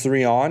 2 of those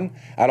 3 on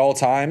at all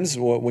times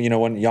when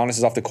Giannis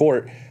is off the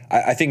court,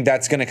 I think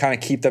that's going to kind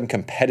of keep them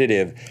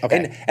competitive.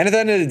 Okay. And at the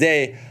end of the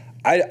day,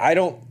 I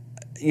don't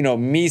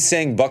me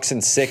saying Bucks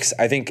in 6,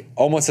 I think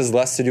almost has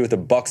less to do with the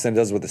Bucks than it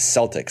does with the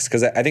Celtics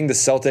because I think the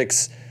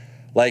Celtics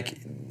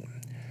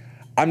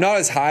I'm not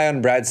as high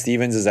on Brad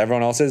Stevens as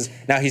everyone else is.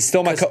 Now he's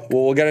still my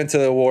we'll get into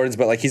the awards,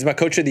 but he's my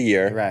coach of the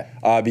year,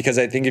 right? Because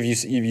I think if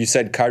you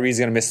said Kyrie's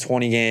going to miss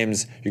 20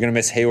 games, you're going to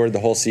miss Hayward the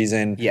whole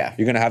season. Yeah,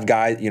 you're going to have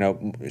guys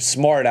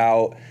Smart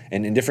out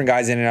and different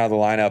guys in and out of the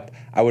lineup.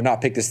 I would not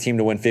pick this team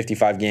to win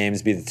 55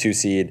 games, be the 2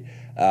 seed.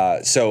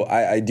 So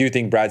I do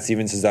think Brad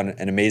Stevens has done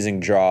an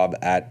amazing job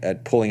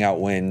at pulling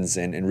out wins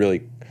and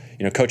really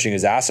coaching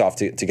his ass off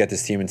to get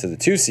this team into the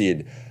 2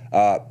 seed.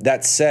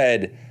 That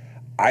said,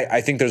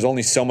 I think there's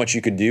only so much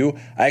you could do.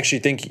 I actually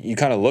think you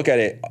kind of look at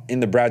it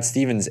in the Brad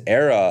Stevens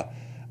era.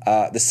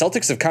 The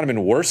Celtics have kind of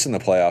been worse in the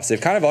playoffs. They've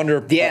kind of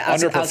underperformed. I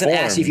was going to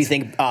ask you if you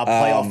think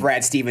playoff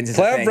Brad Stevens is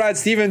a thing. Playoff Brad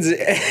Stevens,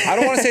 I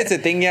don't want to say it's a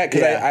thing yet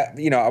because I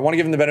want to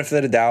give him the benefit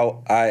of the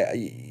doubt.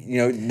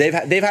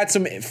 They've had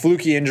some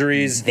fluky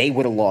injuries. They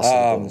would have lost to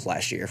the Bulls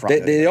last year.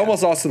 They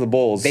almost lost to the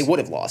Bulls. They would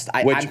have lost,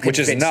 which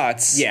is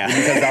nuts. Yeah,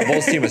 because that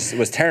Bulls team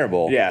was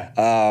terrible.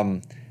 Yeah.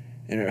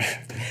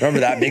 Remember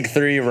that big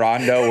 3,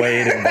 Rondo,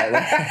 Wade, and Butler?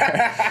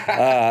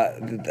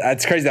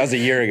 That's crazy. That was a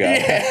year ago.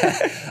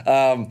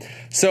 Yeah.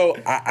 So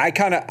I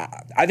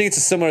think it's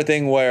a similar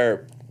thing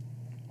where,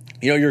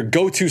 your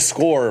go-to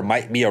scorer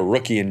might be a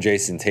rookie in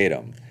Jason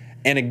Tatum.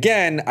 And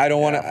again, I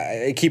don't want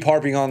to keep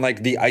harping on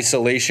the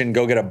isolation,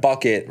 go get a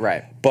bucket.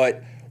 Right.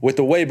 But with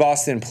the way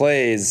Boston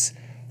plays,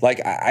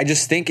 I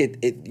just think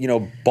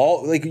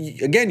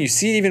again, you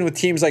see it even with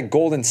teams like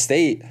Golden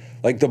State.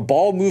 The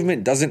ball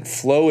movement doesn't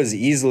flow as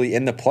easily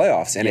in the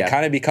playoffs, and it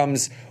kind of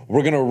becomes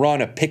we're going to run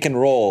a pick and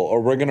roll,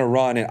 or we're going to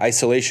run an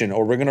isolation,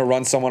 or we're going to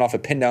run someone off a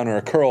pin down or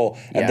a curl,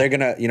 and they're going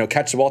to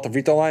catch the ball at the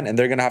free throw line, and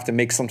they're going to have to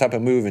make some type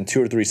of move in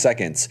 2 or 3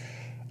 seconds.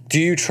 Do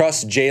you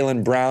trust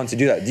Jaylen Brown to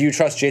do that? Do you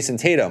trust Jason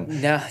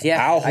Tatum? No,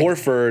 yeah. Al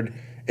Horford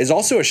is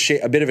also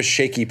a bit of a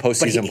shaky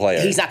postseason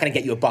player. He's not going to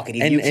get you a bucket.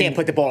 You can't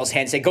put the ball in his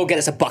hand and say, "Go get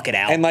us a bucket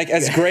out." And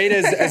as great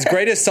as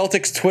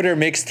Celtics Twitter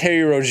makes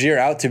Terry Rozier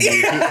out to be,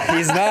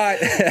 he's not.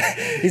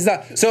 He's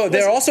not. So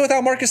they're also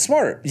without Marcus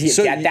Smart.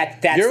 So that's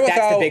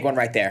the big one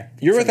right there.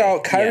 You're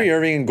without Kyrie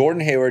Irving and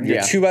Gordon Hayward,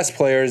 your 2 best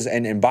players,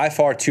 and by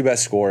far 2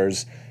 best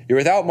scorers. You're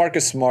without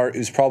Marcus Smart,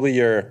 who's probably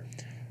your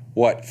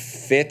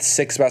 5th,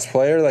 6th best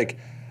player.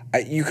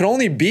 You can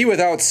only be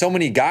without so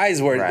many guys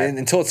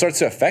until it starts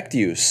to affect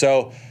you.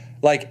 So.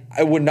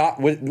 I would not.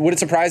 Would it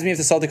surprise me if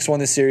the Celtics won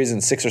this series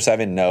in 6 or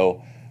 7?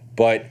 No,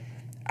 but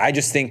I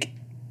just think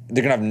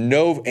they're gonna have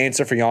no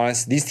answer for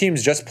Giannis. These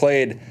teams just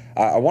played.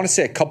 I want to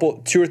say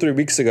 2 or 3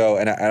 weeks ago,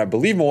 and I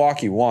believe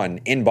Milwaukee won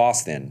in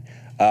Boston.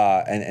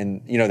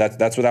 And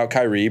that's without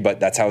Kyrie, but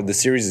that's how the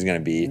series is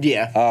going to be.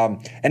 Yeah.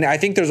 And I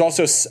think there's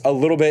also a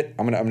little bit.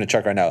 I'm gonna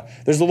check right now.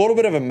 There's a little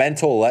bit of a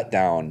mental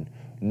letdown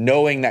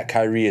knowing that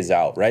Kyrie is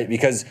out, right?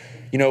 Because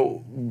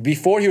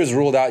before he was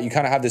ruled out, you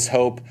kind of have this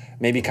hope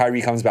maybe Kyrie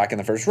comes back in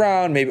the first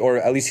round, or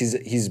at least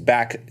he's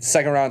back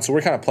second round. So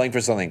we're kind of playing for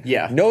something.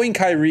 Yeah. Knowing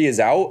Kyrie is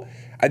out,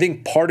 I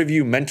think part of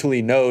you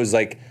mentally knows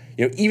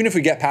even if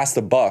we get past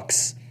the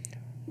Bucks,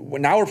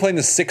 now we're playing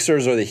the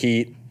Sixers or the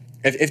Heat.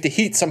 If the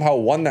Heat somehow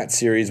won that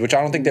series, which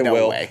I don't think they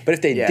will, but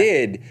if they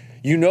did,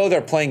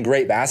 they're playing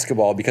great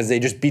basketball because they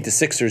just beat the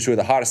Sixers, who are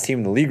the hottest team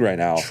in the league right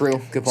now.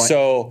 True. Good point.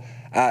 So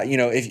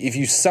if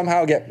you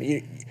somehow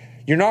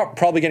you're not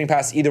probably getting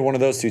past either one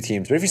of those 2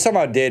 teams. But if you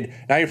somehow did,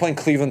 now you're playing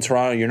Cleveland,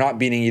 Toronto, you're not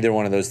beating either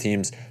one of those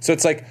teams. So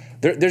it's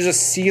there's a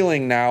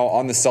ceiling now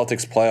on the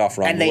Celtics playoff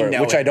run,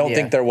 which I don't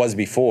think there was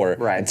before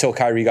until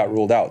Kyrie got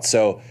ruled out.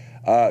 So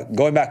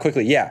going back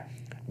quickly,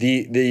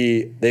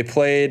 they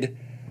played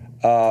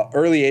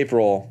early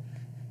April,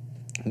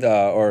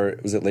 or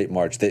was it late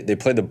March? They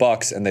played the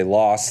Bucks and they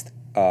lost.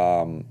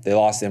 They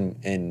lost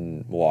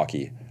in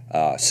Milwaukee.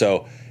 I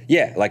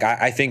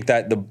think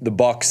that the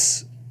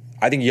Bucks.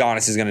 I think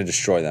Giannis is going to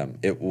destroy them.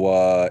 It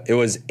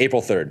was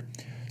April 3rd.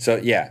 So,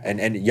 and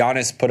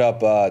Giannis put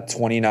up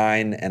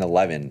 29 and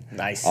 11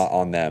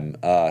 on them.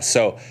 I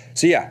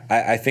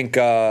think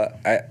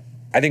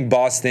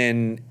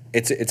Boston,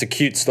 it's a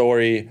cute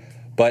story,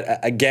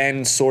 but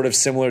again, sort of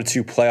similar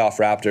to playoff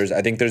Raptors.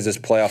 I think there's this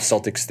playoff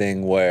Celtics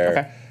thing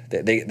where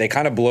they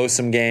kind of blow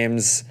some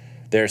games.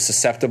 They're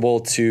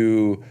susceptible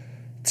to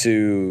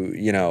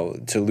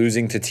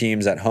losing to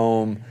teams at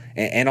home.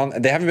 And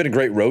they haven't been a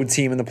great road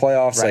team in the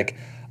playoffs. Right.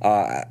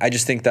 I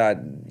just think that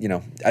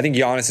I think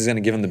Giannis is going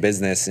to give him the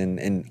business.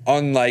 And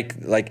unlike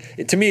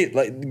to me,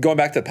 going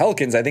back to the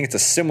Pelicans, I think it's a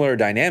similar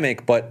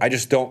dynamic. But I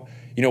just don't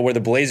where the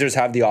Blazers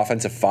have the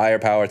offensive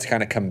firepower to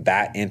kind of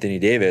combat Anthony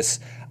Davis.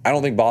 I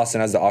don't think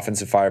Boston has the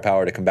offensive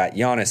firepower to combat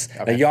Giannis.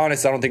 Okay. Now,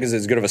 Giannis, I don't think is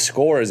as good of a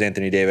scorer as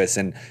Anthony Davis,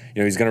 and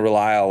he's going to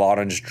rely a lot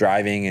on just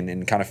driving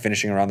and kind of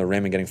finishing around the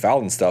rim and getting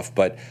fouled and stuff.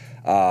 But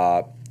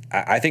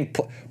I think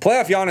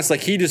playoff Giannis,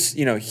 like he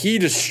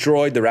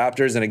destroyed the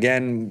Raptors, and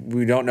again,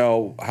 we don't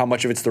know how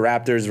much of it's the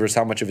Raptors versus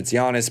how much of it's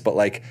Giannis, but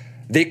like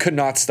they could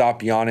not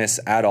stop Giannis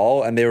at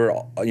all, and they were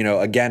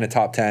again a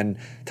top 10,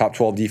 top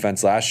 12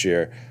 defense last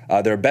year.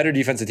 They're a better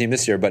defensive team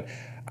this year, but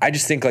I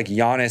just think like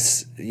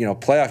Giannis,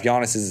 playoff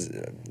Giannis is,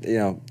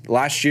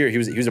 last year he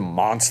was a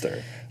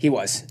monster. He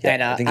was, Yeah,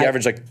 and I think he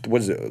averaged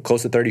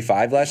close to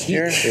 35 last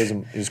year.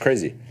 It was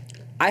crazy.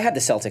 I had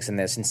the Celtics in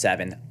this in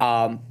 7,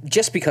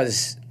 just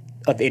because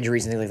of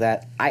injuries and things like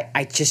that.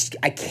 I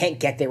can't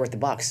get there with the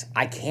Bucks.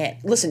 I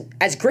can't. Listen,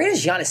 as great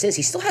as Giannis is,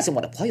 he still hasn't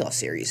won a playoff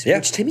series,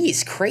 which to me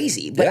is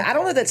crazy. But I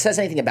don't know if that says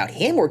anything about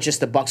him or just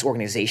the Bucks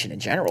organization in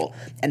general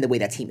and the way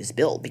that team is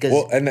built. Because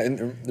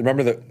and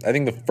remember I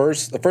think the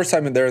first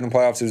time they're in the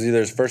playoffs, it was either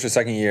his first or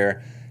second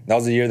year. That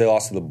was the year they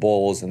lost to the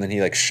Bulls, and then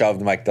he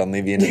shoved Mike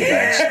Dunleavy into the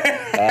bench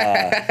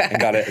and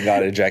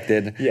got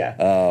ejected.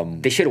 Yeah,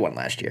 they should have won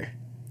last year.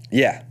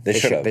 Yeah, they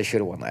should have. They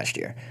should have won last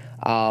year.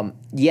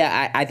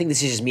 I think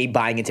this is just me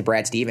buying into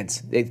Brad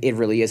Stevens. It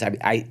really is.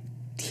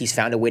 He's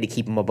found a way to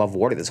keep him above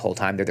water this whole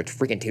time. They're the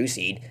freaking 2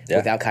 seed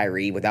without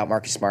Kyrie, without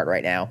Marcus Smart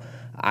right now.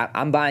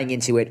 I'm buying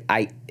into it.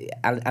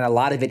 And a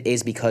lot of it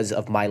is because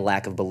of my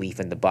lack of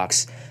belief in the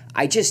Bucks.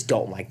 I just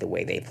don't like the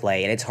way they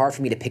play, and it's hard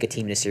for me to pick a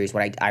team in a series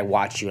when I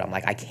watch you. And I'm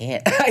like, I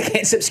can't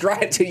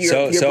subscribe to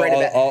your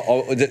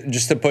brand.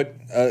 Just to put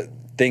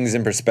things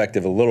in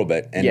perspective a little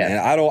bit, and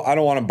I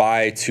don't want to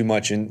buy too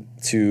much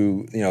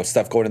into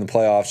stuff going in the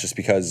playoffs just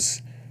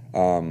because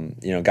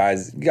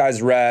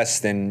guys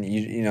rest, and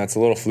it's a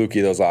little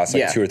fluky those last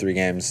 2 or 3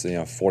 games,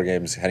 4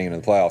 games heading into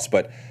the playoffs.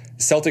 But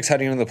Celtics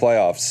heading into the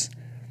playoffs,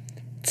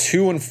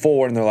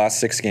 2-4 in their last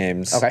 6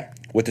 games. Okay.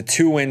 With the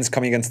 2 wins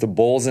coming against the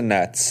Bulls and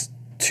Nets,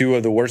 2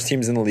 of the worst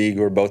teams in the league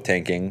who are both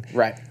tanking.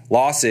 Right.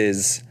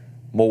 Losses,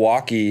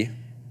 Milwaukee,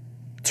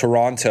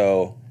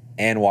 Toronto,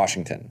 and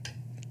Washington.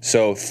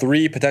 So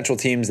 3 potential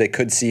teams they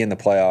could see in the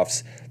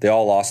playoffs. They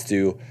all lost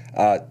to.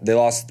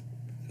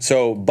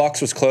 So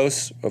Bucks was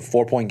close, a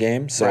 4-point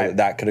game. So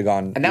that could have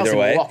gone and that either was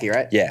way. Milwaukee,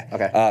 right? Yeah.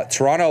 Okay.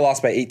 Toronto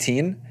lost by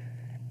 18,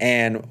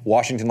 and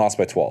Washington lost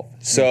by 12.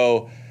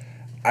 So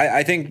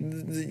I think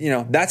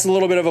that's a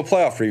little bit of a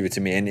playoff preview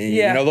to me.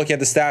 And looking at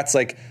the stats,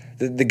 like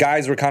the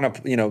guys were kind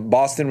of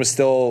Boston was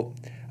still.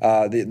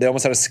 They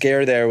almost had a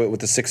scare there with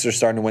the Sixers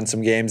starting to win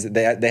some games.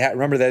 They had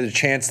a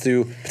chance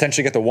to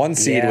potentially get the 1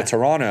 seed with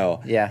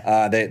Toronto.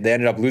 Yeah. They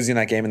ended up losing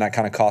that game, and that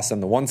kind of cost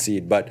them the 1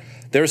 seed. But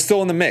they were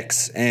still in the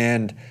mix,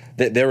 and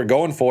they were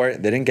going for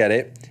it. They didn't get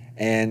it,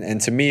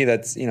 and to me,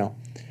 that's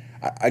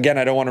again,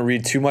 I don't want to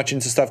read too much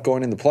into stuff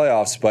going in the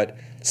playoffs, but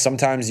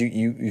sometimes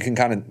you can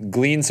kind of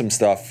glean some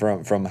stuff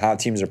from how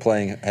teams are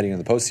playing heading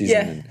into the postseason.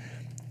 Yeah. And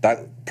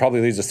that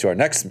probably leads us to our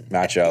next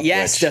matchup.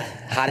 Yes, the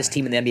hottest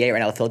team in the NBA right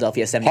now, the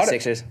Philadelphia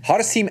 76ers.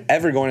 Hottest team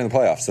ever going in the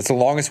playoffs. That's the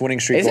longest winning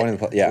streak going in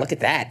the playoffs. Yeah. Look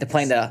at that. They're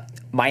playing the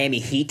Miami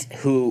Heat,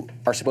 who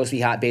are supposed to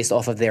be hot based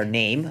off of their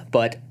name,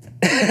 but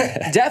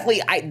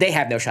definitely they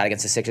have no shot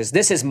against the Sixers.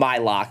 This is my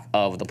lock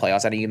of the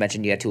playoffs. I know you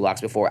mentioned you had 2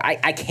 locks before.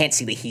 I can't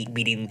see the Heat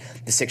beating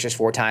the Sixers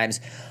 4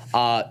 times.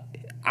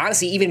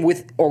 Honestly, even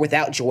with or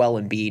without Joel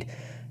Embiid.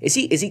 Is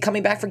he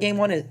coming back for game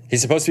 1?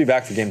 He's supposed to be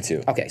back for game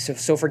 2. Okay,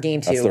 so for game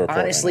 2,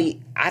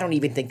 honestly, I don't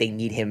even think they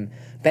need him.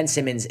 Ben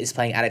Simmons is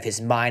playing out of his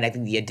mind. I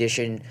think the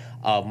addition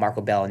of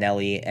Marco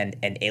Bellinelli and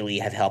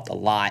Ailey have helped a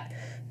lot.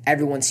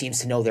 Everyone seems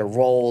to know their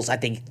roles. I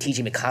think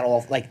T.J.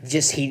 McConnell,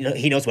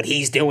 he knows what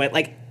he's doing.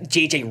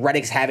 J.J.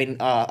 Redick's having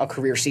a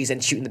career season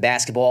shooting the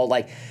basketball.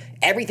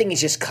 Everything is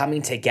just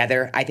coming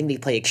together. I think they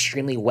play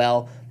extremely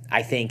well.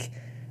 I think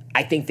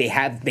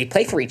they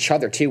play for each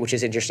other too, which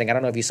is interesting. I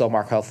don't know if you saw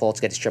Markelle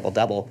Fultz get his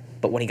triple-double,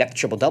 but when he got the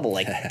triple-double,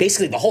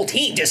 basically the whole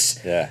team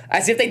just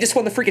as if they just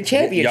won the freaking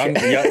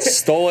championship. Young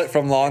stole it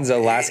from Lonzo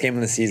last game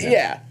of the season.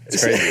 Yeah.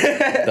 It's crazy.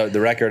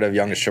 the record of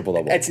youngest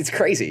triple-double. It's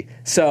crazy.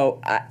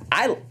 So,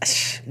 I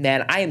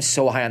am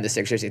so high on the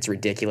Sixers, it's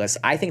ridiculous.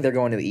 I think they're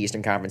going to the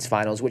Eastern Conference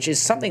Finals, which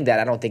is something that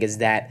I don't think is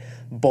that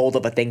bold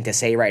of a thing to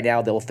say right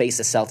now. They'll face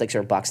the Celtics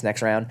or Bucks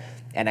next round,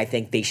 and I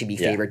think they should be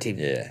favored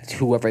to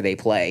whoever they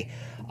play.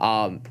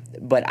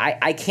 But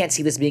I can't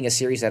see this being a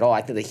series at all.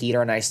 I think the Heat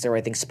are a nice story.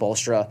 I think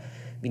Spoelstra,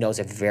 is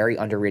a very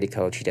underrated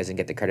coach. He doesn't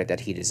get the credit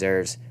that he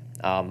deserves.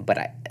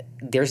 But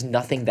there's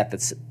nothing that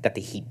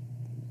the Heat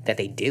that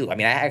they do. I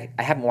mean, I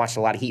haven't watched a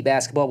lot of Heat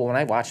basketball, but when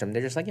I watch them,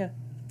 they're just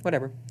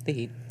whatever, the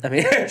Heat. I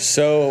mean,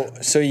 so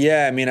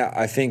yeah. I mean,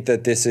 I think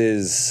that this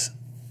is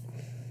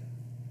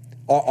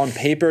on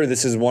paper.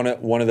 This is one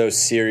of those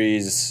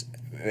series.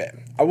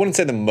 I wouldn't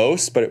say the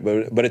most, but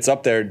it's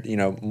up there.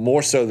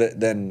 More so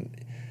than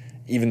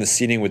even the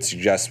seeding would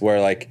suggest,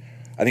 where I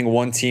think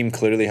one team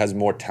clearly has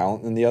more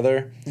talent than the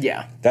other.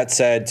 Yeah. That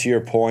said, to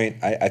your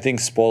point, I think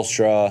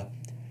Spoelstra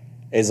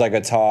is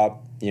a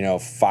top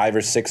 5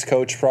 or 6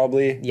 coach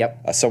probably.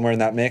 Yep. Somewhere in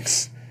that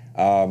mix.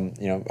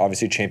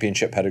 Obviously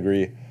championship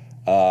pedigree,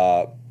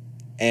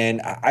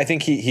 and I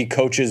think he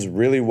coaches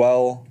really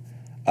well.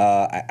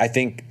 I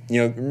think,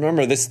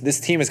 remember this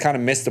team has kind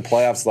of missed the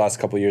playoffs the last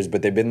couple of years,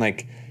 but they've been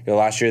like,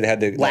 last year they had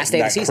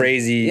that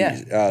crazy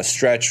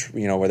stretch,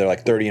 where they're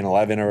like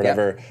 30-11 or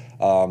whatever.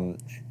 Yeah.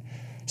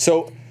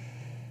 So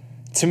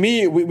to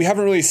me, we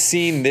haven't really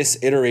seen this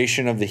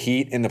iteration of the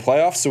Heat in the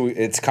playoffs. So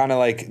it's kind of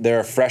like they're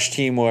a fresh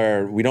team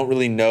where we don't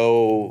really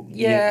know,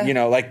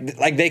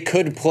 like they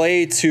could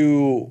play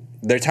to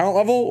their talent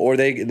level, or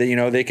they could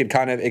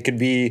it could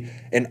be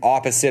an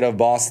opposite of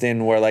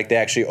Boston where like they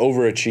actually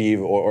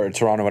overachieve, or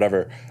Toronto,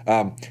 whatever.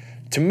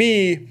 To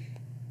me,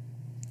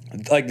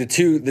 like the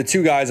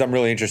two guys I'm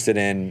really interested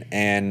in,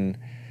 and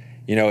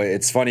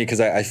it's funny because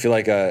I feel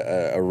like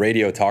a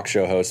radio talk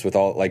show host with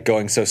all like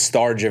going so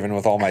star driven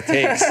with all my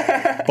takes,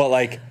 but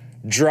like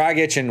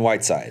Dragic and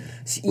Whiteside,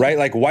 right?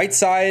 Like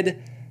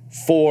Whiteside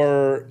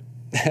for.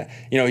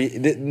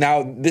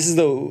 Now this is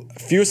the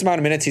fewest amount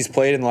of minutes he's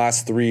played in the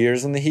last 3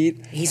 years in the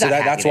Heat.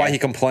 That's why he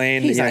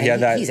complained. He had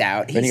that. He's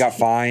out. Then he got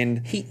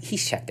fined.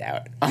 He's checked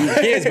out.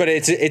 He is, but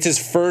it's his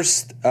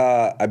first.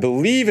 I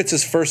believe it's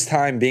his first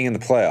time being in the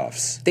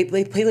playoffs. They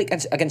played like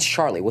against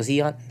Charlotte. Was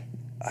he on?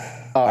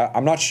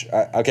 I'm not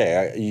sure.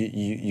 Okay,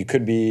 you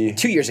could be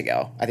 2 years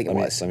ago. I think it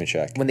was. Let me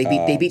check. When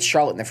they beat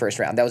Charlotte in the first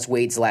round. That was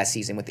Wade's last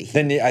season with the Heat.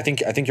 Then I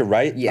think you're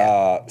right.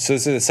 Yeah. So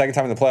this is the second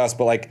time in the playoffs,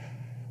 but like.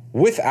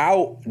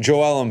 Without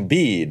Joel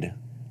Embiid,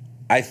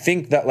 I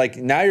think that like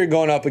now you're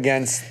going up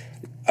against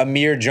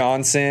Amir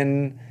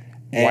Johnson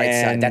and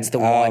Whiteside. That's the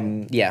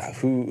one. Yeah.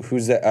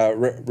 Who's that?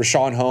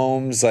 Rashawn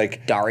Holmes,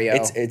 like Dario.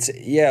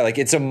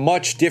 It's a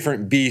much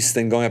different beast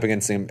than going up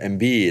against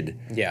Embiid.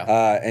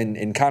 Yeah.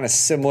 And kind of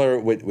similar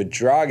with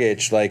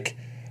Dragic, like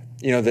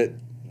that.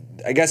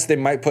 I guess they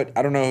might put.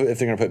 I don't know if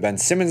they're going to put Ben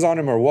Simmons on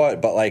him or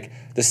what, but like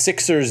the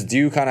Sixers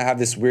do kind of have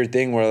this weird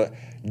thing where.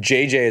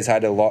 JJ has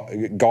had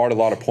to guard a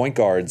lot of point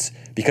guards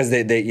because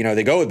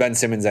they go with Ben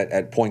Simmons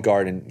at point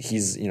guard, and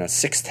he's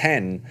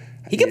 6'10".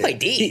 He can play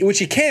D, which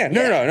he can.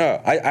 No.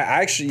 I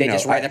actually they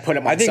just rather put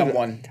him on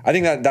someone. I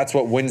think that's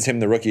what wins him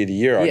the Rookie of the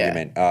Year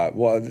argument.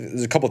 Well,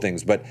 there's a couple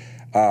things, but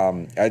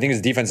I think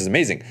his defense is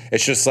amazing.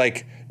 It's just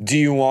like, do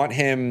you want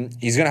him?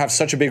 He's going to have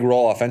such a big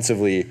role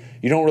offensively.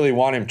 You don't really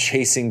want him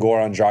chasing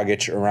Goran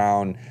Dragic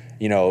around.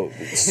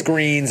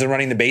 Screens and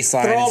running the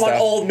baseline. Throw and him stuff. on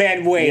old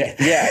man Wade.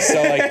 Yeah.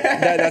 So like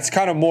that's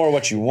kind of more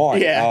what you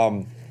want.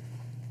 Yeah.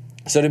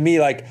 So to me,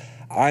 like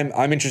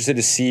I'm interested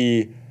to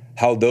see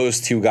how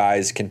those two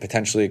guys can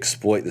potentially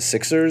exploit the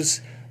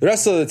Sixers. The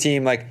rest of the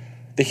team, like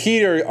the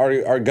Heat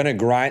are gonna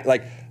grind.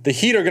 Like the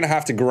Heat are gonna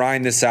have to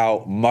grind this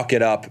out, muck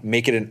it up,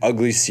 make it an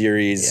ugly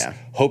series.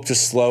 Hope to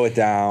slow it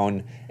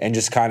down and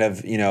just kind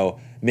of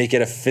make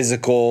it a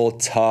physical,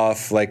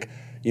 tough like.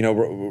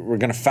 We're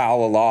going to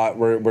foul a lot.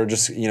 We're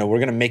just, we're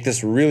going to make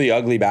this really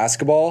ugly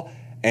basketball.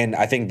 And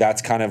I think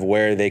that's kind of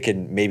where they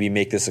can maybe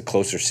make this a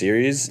closer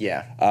series.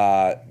 Yeah.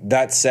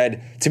 That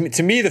said,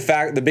 to me,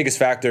 the biggest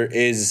factor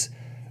is,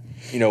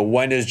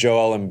 when does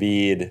Joel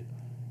Embiid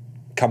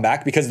come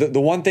back? Because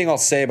the one thing I'll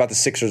say about the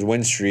Sixers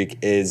win streak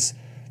is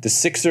the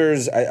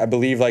Sixers, I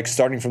believe, like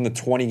starting from the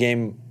 20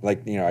 game,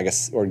 like, I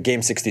guess, or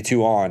game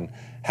 62 on,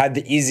 had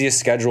the easiest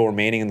schedule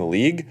remaining in the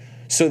league.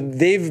 So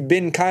they've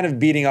been kind of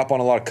beating up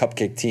on a lot of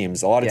cupcake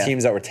teams, a lot of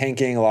teams that were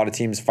tanking, a lot of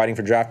teams fighting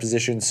for draft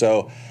position.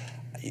 So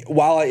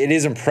while it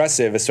is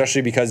impressive,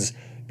 especially because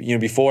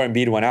before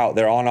Embiid went out,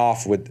 their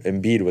on-off with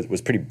Embiid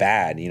was pretty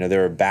bad. They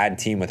were a bad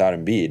team without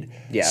Embiid.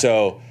 Yeah.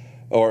 So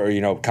or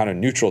kind of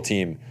neutral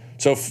team.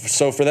 So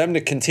for them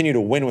to continue to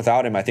win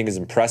without him, I think is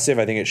impressive.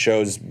 I think it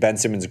shows Ben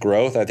Simmons'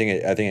 growth. I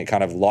think it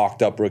kind of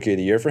locked up Rookie of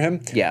the Year for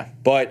him. Yeah.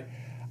 But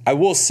I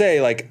will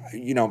say, like,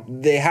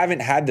 they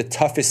haven't had the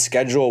toughest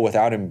schedule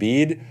without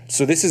Embiid.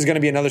 So this is going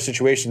to be another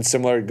situation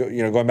similar,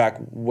 going back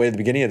way at the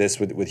beginning of this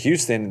with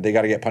Houston, they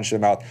got to get punched in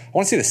the mouth. I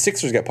want to see the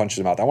Sixers get punched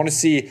in the mouth. I want to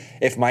see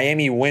if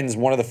Miami wins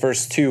one of the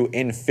first two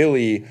in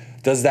Philly.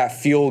 Does that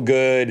feel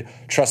good?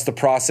 Trust the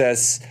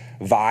process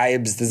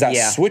vibes? Does that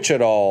switch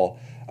at all?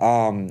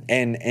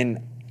 And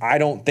I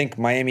don't think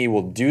Miami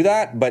will do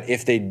that. But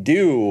if they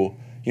do,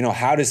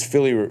 how does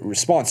Philly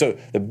respond? So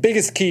the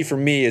biggest key for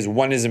me is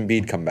when does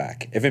Embiid come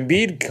back? If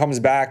Embiid comes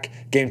back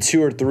game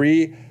 2 or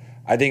 3,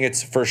 I think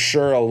it's for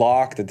sure a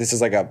lock that this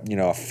is like a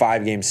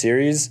 5-game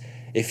series.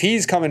 If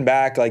he's coming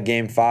back like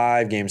game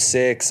 5, game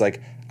 6,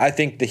 like I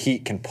think the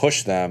Heat can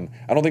push them.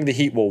 I don't think the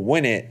Heat will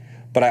win it,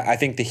 but I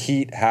think the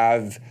Heat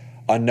have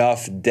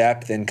enough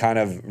depth and kind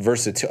of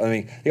versatility. I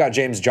mean, they got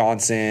James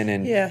Johnson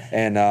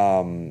and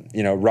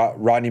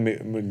Rodney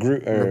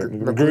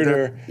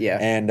Magruder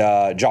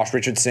and Josh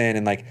Richardson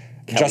and like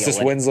Justice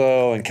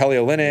Winslow and Kelly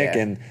Olynyk,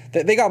 and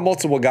they got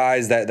multiple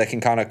guys that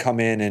can kind of come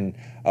in and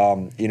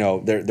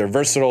they're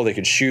versatile. They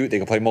can shoot. They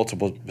can play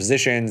multiple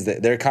positions.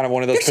 They're kind of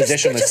one of those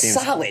positionless teams.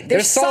 Solid. They're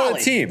a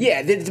solid team.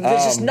 Yeah, there's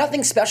just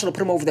nothing special to put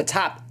them over the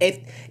top. If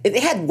they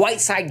had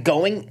Whiteside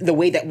going the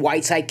way that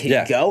Whiteside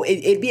can go,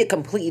 it'd be a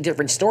completely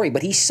different story.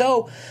 But he's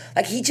so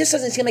he just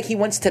doesn't seem like he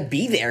wants to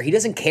be there. He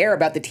doesn't care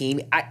about the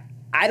team.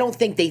 I don't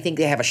think they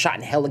have a shot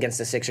in hell against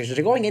the Sixers.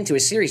 They're going into a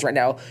series right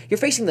now. You're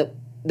facing the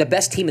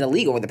best team in the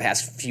league over the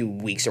past few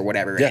weeks or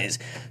whatever it is.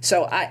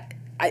 So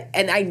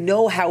I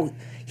know how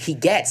he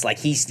gets. Like,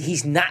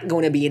 he's not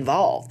going to be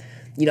involved.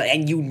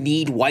 And you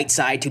need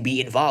Whiteside to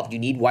be involved. You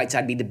need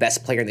Whiteside to be the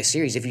best player in the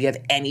series if you have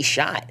any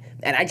shot.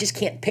 And I just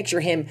can't picture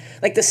him,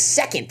 like, the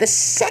second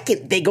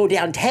they go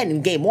down 10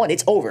 in game one,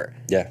 it's over.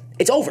 Yeah.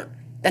 It's over.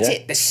 That's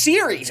it. The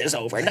series is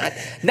over.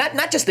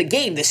 Not just the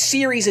game. The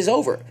series is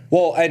over.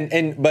 Well,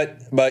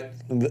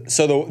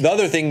 so the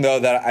other thing, though,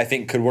 that I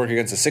think could work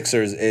against the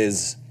Sixers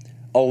is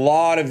a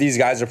lot of these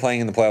guys are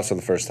playing in the playoffs for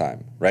the first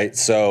time, right?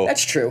 So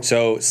that's true.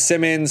 So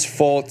Simmons,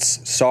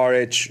 Fultz,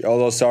 Saric,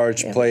 although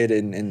Saric played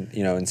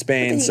in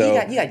Spain, so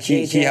you got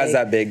JJ. He has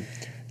that big.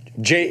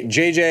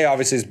 JJ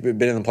obviously has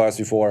been in the playoffs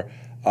before.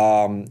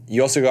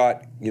 You also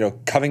got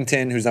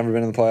Covington, who's never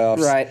been in the playoffs,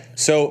 right?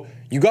 So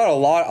you got a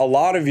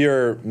lot of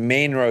your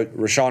main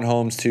Rashawn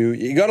Holmes too.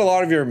 You got a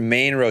lot of your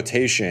main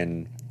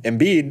rotation.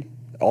 Embiid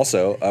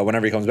also,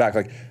 whenever he comes back,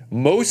 like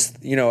most,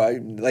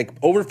 like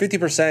over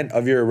 50%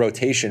 of your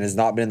rotation has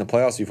not been in the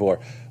playoffs before,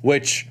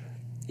 which,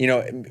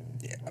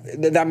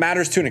 that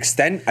matters to an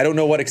extent. I don't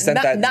know what extent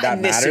that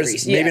matters.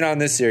 Series, Maybe not in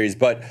this series,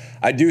 but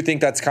I do think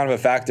that's kind of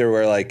a factor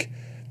where, like,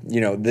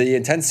 the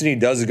intensity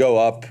does go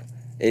up.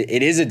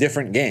 It is a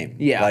different game.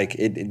 Yeah. Like,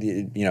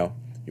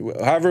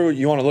 however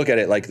you want to look at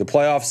it, like, the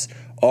playoffs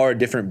are a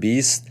different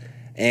beast.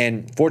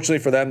 And fortunately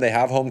for them, they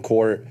have home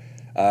court.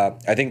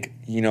 I think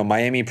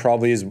Miami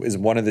probably is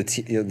one of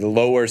the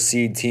lower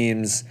seed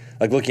teams.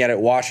 Like, looking at it,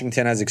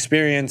 Washington has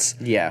experience.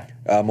 Yeah.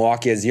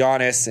 Milwaukee has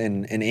Giannis,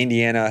 and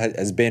Indiana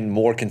has been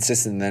more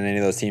consistent than any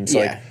of those teams. So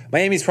like,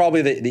 Miami's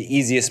probably the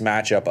easiest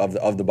matchup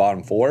of the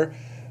bottom four.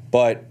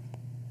 But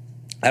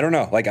I don't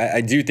know. Like,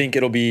 I do think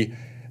it'll be.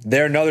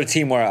 They're another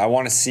team where I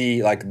want to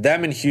see, like,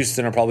 them and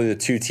Houston are probably the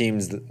two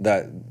teams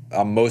that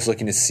I'm most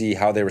looking to see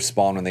how they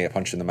respond when they get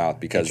punched in the mouth,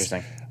 because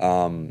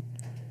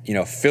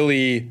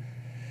Philly.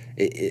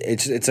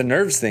 It's a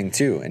nerves thing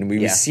too, and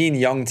we've seen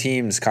young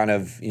teams kind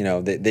of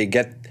they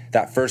get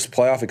that first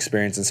playoff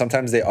experience, and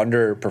sometimes they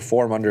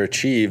underperform,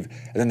 underachieve,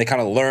 and then they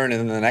kind of learn,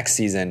 and then the next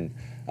season,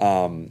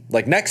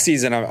 like next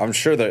season, I'm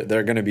sure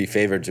they're going to be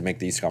favored to make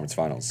the East Conference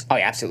Finals. Oh,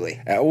 yeah,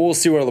 absolutely. We'll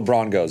see where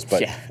LeBron goes,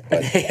 but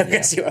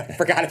I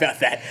forgot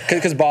about that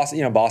because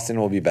Boston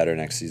will be better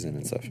next season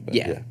and stuff. But,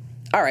 yeah.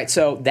 All right,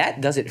 so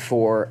that does it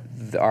for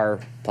our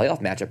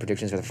playoff matchup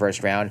predictions for the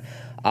first round.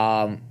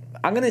 I'm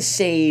going to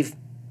save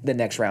the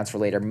next rounds for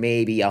later.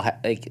 Maybe I'll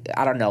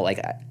I don't know,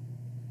 like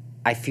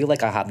I feel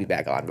like I'll have you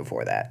back on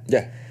before that.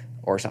 Yeah.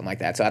 Or something like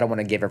that. So I don't want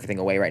to give everything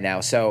away right now.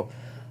 So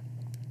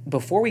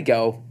before we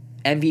go,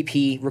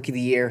 MVP, Rookie of the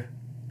Year.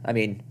 I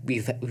mean,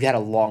 we've had a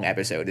long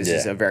episode. This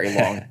is a very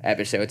long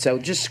episode. So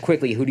just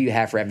quickly, who do you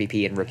have for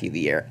MVP and Rookie of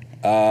the Year?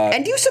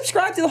 And do you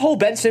subscribe to the whole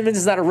Ben Simmons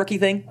is not a rookie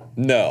thing?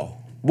 No.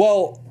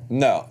 Well,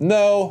 no.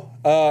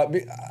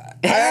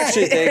 I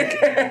actually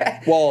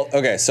think. Well,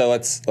 okay. So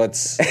let's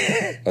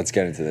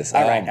get into this.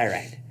 All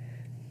right.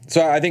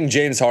 So I think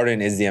James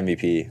Harden is the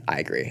MVP. I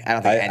agree. I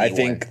don't think anyone. I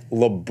think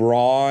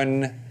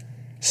LeBron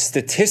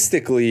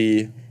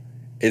statistically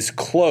is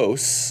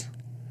close,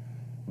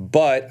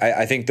 but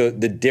I think the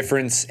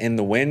difference in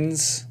the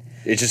wins,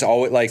 it's just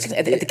always like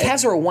the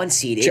Cavs are a 1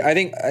 seed. I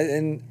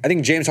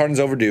think James Harden's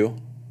overdue.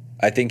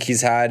 I think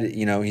he's had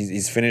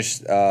he's finished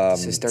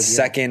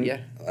second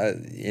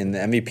in the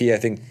MVP. I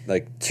think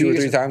like 2 or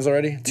 3 times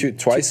already.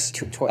 Twice.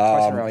 Twice in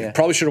a row. Yeah.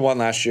 Probably should have won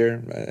last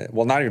year.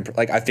 Well, not even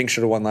like I think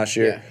should have won last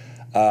year.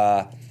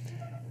 Yeah.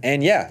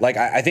 And like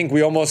I think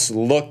we almost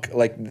look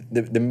like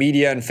the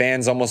media and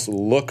fans almost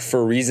look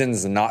for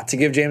reasons not to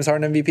give James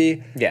Harden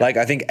MVP. Yeah. Like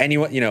I think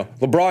anyone,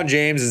 LeBron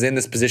James is in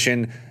this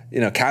position.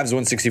 Cavs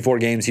won 64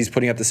 games. He's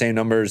putting up the same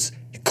numbers.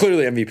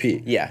 Clearly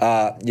MVP. Yeah.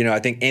 I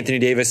think Anthony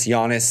Davis,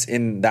 Giannis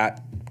in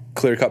that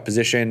clear-cut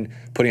position,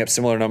 putting up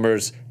similar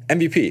numbers.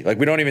 MVP. Like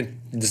we don't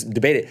even just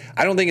debate it.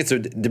 I don't think it's a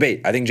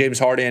debate. I think James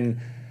Harden.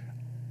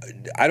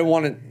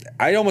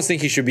 I almost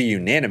think he should be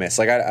unanimous.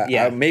 Like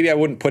maybe I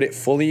wouldn't put it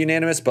fully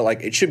unanimous, but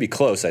like it should be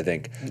close. I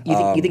think.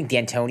 You think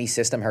D'Antoni's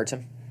system hurts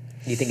him?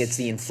 You think it's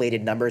the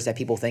inflated numbers that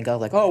people think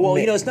of? Like, oh, well,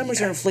 his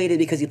numbers are inflated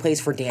because he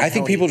plays for D'Antoni. I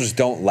think people just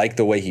don't like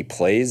the way he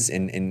plays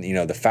in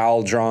the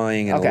foul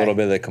drawing and a little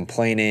bit of the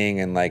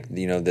complaining and like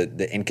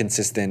the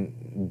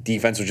inconsistent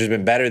defense, which has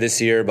been better this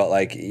year, but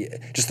like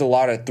just a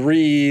lot of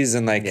threes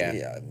and like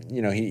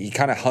he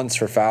kind of hunts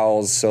for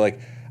fouls. So like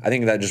I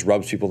think that just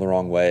rubs people the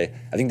wrong way.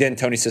 I think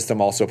D'Antoni's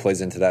system also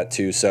plays into that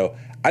too. So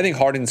I think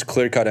Harden's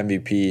clear-cut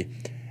MVP.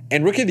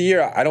 And Rookie of the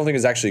Year, I don't think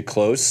is actually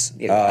close.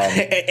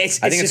 It's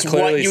just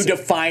what you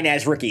define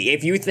as rookie.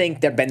 If you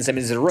think that Ben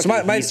Simmons is a rookie,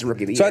 he's the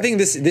Rookie of the Year. So I think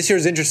this year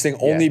is interesting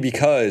only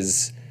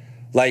because,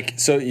 like,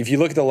 so if you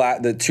look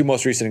at the 2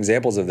 most recent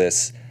examples of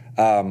this,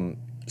 so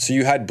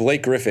you had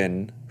Blake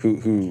Griffin,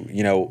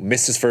 who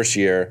missed his first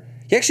year.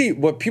 He actually,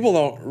 what people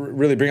don't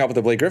really bring up with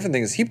the Blake Griffin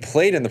thing is he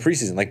played in the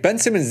preseason. Like Ben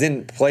Simmons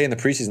didn't play in the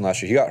preseason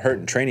last year. He got hurt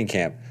in training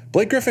camp.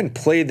 Blake Griffin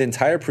played the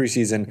entire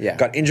preseason,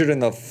 got injured in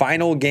the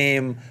final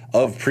game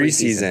of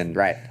preseason.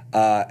 Right.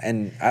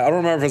 And I don't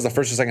remember if it was the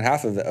first or second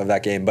half of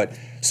that game, but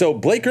so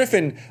Blake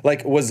Griffin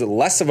was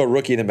less of a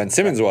rookie than Ben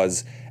Simmons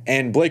was,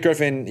 and Blake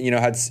Griffin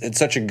had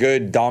such a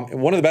good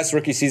one of the best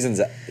rookie seasons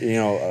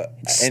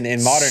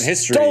in modern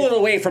history. Stole it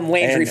away from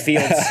Landry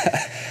Fields.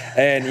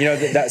 And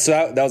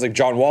that was like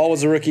John Wall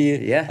was a rookie.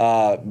 Yeah.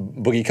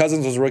 Boogie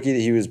Cousins was a rookie.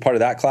 He was part of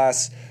that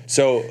class.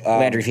 So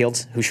Landry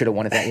Fields, who should have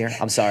won it that year.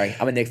 I'm sorry.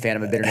 I'm a Knick fan.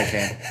 I'm a bitter Knick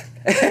fan.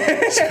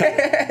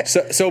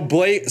 So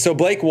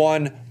Blake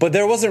won, but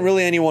there wasn't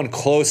really anyone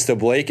close to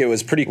Blake. It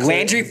was pretty clear.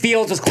 Landry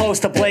Fields was close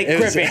to Blake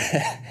Griffin.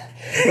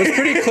 It was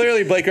pretty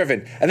clearly Blake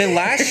Griffin. And then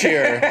last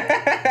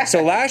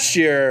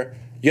year,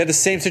 you had the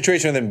same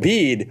situation with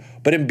Embiid,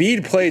 but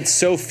Embiid played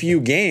so few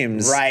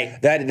games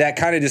that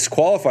kind of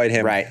disqualified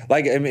him. Right.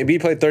 Like,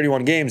 Embiid played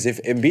 31 games.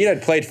 If Embiid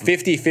had played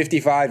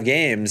 55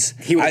 games,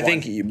 I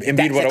think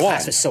Embiid would have won. That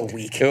class was so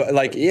weak.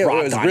 It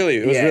was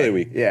really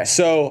weak. Yeah.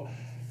 So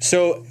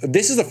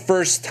this is the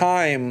first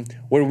time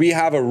where we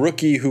have a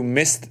rookie who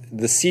missed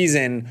the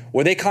season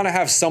where they kind of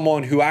have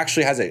someone who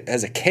actually has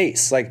a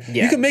case. Like,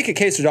 you can make a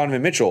case for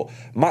Donovan Mitchell.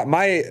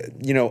 My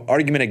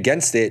argument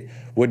against it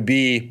would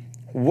be,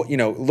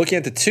 looking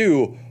at the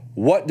two,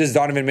 what does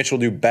Donovan Mitchell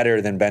do better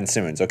than Ben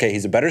Simmons? Okay,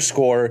 he's a better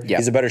scorer. Yep.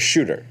 He's a better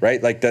shooter,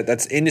 right? Like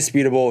that's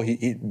indisputable.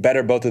 He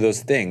better both of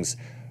those things.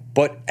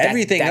 But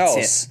everything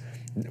else,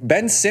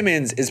 Ben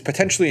Simmons is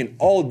potentially an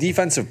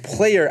all-defensive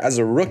player as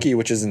a rookie,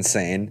 which is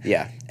insane.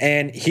 Yeah.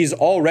 And he's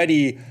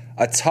already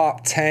a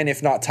top 10,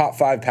 if not top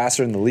 5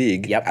 passer in the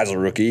league as a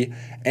rookie.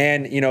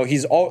 And,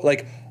 he's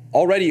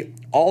already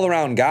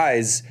all-around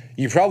guys.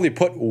 You probably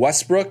put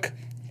Westbrook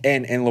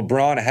and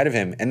LeBron ahead of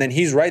him, and then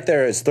he's right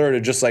there as third,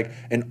 of just like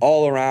an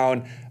all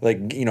around,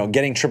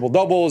 getting triple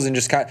doubles and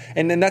just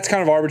and then that's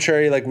kind of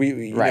arbitrary. Like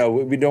we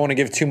don't want to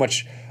give too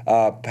much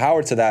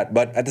power to that,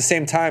 but at the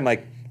same time,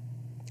 like,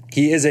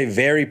 he is a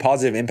very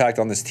positive impact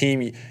on this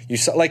team. You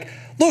saw,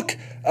 look,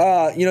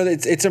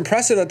 it's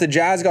impressive that the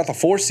Jazz got the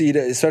 4 seed,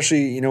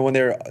 especially when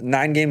they're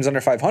 9 games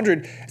under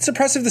 500. It's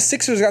impressive the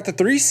Sixers got the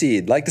 3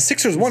 seed. Like, the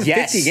Sixers won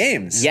 50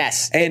 games.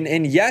 Yes,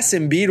 and yes,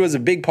 Embiid was a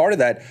big part of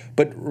that.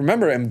 But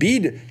remember,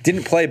 Embiid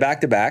didn't play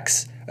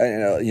back-to-backs.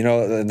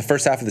 In the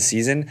first half of the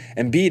season,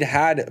 Embiid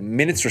had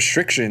minutes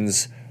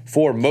restrictions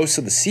for most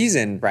of the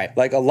season. Right,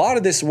 like a lot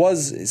of this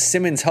was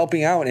Simmons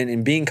helping out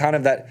and being kind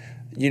of that.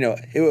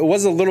 It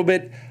was a little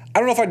bit. I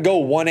don't know if I'd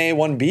go 1A,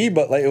 1B,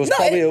 but it was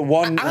probably a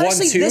 1,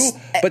 2.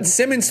 But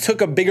Simmons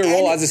took a bigger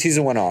role as the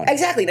season went on.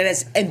 Exactly. And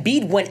as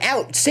Embiid went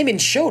out,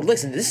 Simmons showed,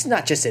 listen, this is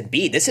not just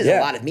Embiid. This is a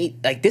lot of me.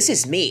 Like, this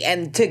is me.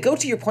 And to go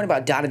to your point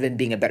about Donovan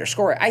being a better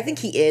scorer, I think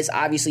he is.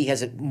 Obviously, he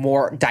has a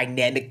more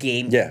dynamic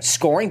game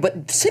scoring,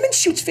 but Simmons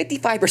shoots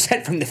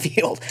 55% from the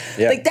field.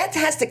 Yeah. Like, that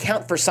has to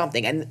count for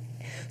something. And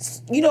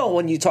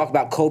when you talk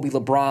about Kobe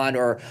LeBron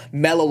or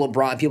Melo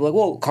LeBron, people are like,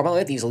 well, Carmelo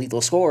Anthony's a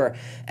lethal scorer,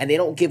 and they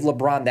don't give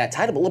LeBron that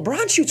title. But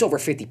LeBron shoots over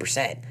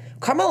 50%.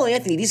 Carmelo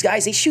Anthony, these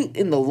guys, they shoot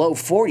in the low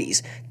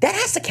 40s. That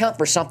has to count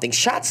for something.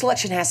 Shot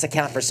selection has to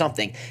count for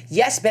something.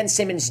 Yes, Ben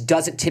Simmons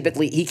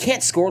he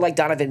can't score like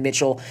Donovan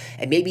Mitchell,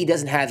 and maybe he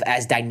doesn't have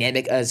as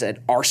dynamic as an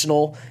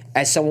arsenal,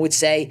 as someone would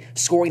say,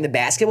 scoring the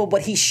basketball,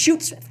 but he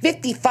shoots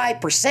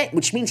 55%,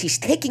 which means he's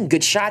taking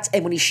good shots,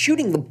 and when he's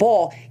shooting the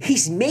ball,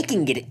 he's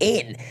making it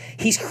in.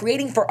 He's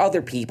creating for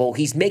other people.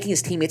 He's making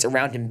his teammates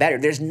around him better.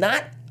 There's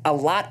not a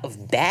lot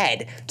of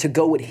bad to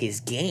go with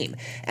his game.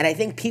 And I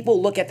think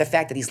people look at the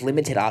fact that he's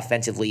limited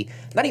offensively.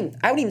 I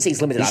wouldn't even say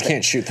he's limited offensively. He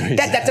can't shoot threes.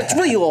 That's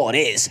really all it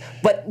is.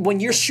 But when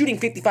you're shooting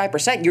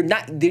 55%, you're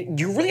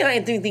really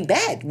not doing anything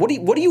bad. What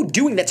are you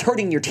doing that's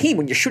hurting your team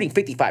when you're shooting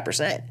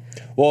 55%?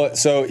 Well,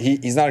 so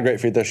he's not a great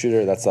free throw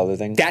shooter. That's the other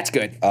thing. That's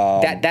good.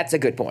 That's a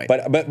good point.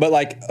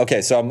 But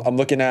okay, so I'm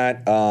looking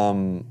at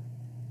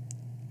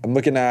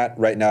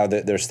right now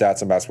their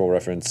stats on Basketball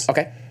Reference.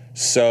 Okay.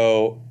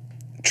 So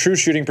true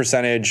shooting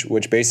percentage,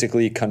 which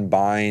basically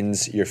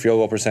combines your field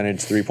goal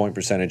percentage, 3-point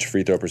percentage,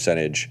 free throw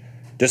percentage.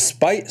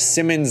 Despite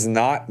Simmons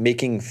not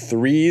making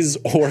threes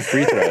or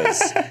free throws,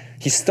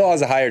 he still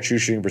has a higher true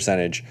shooting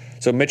percentage.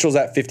 So Mitchell's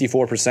at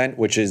 54%,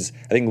 which is,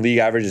 I think league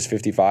average is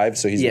 55,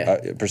 so he's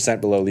a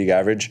percent below league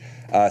average.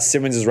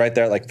 Simmons is right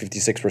there at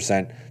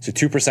 56%, so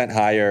 2%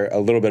 higher, a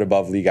little bit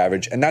above league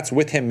average. And that's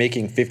with him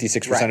making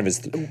 56% of his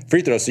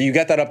free throws. So you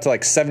get that up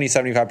to 70,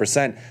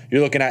 75%.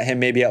 You're looking at him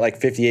maybe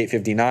at 58,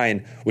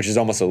 59, which is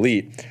almost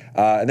elite.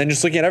 And then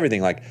just looking at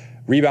everything,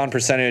 rebound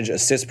percentage,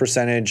 assist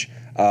percentage,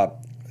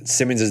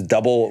 Simmons is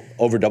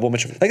over double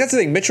Mitchell. That's the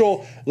thing.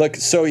 Mitchell,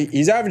 so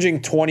he's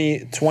averaging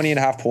 20 and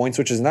a half points,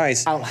 which is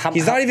nice.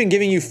 He's not even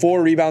giving you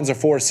 4 rebounds or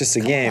 4 assists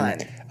a game.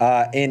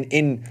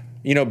 In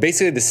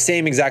basically the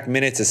same exact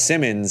minutes as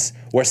Simmons,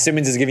 where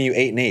Simmons is giving you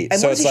 8 and 8.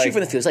 And so what does he shoot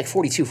from the field? It's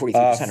 42,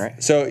 43%,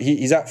 right? So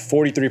he's at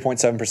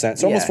 43.7%.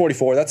 So almost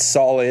 44. That's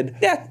solid.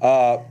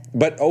 Yeah.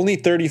 But only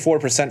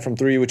 34% from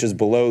 3, which is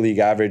below league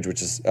average,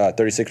 which is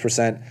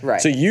 36%. Right.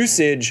 So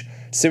usage,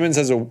 Simmons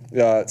has a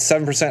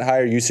 7%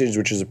 higher usage,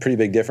 which is a pretty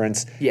big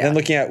difference. Yeah. And then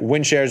looking at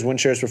win shares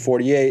for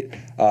 48,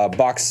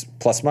 box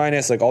plus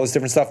minus, all this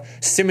different stuff.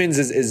 Simmons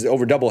is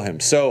over double him.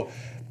 So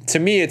to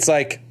me, it's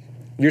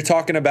you're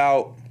talking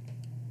about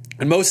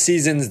in most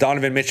seasons,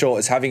 Donovan Mitchell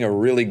is having a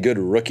really good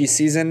rookie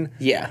season.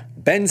 Yeah.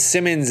 Ben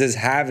Simmons is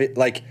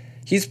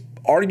he's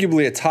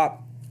arguably a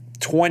top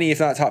 20, if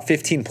not top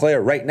 15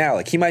 player right now.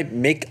 Like, he might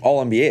make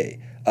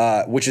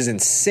All-NBA, which is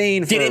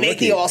insane for a rookie. Didn't make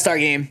the All-Star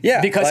game.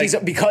 Yeah. Because he's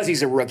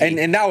a rookie.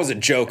 And that was a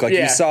joke. Like,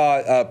 you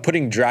saw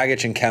putting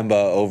Dragic and Kemba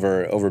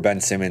over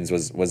Ben Simmons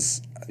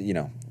was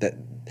that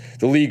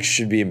the league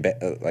should be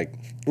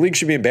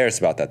embarrassed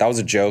about that. That was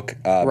a joke.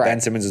 Right. Ben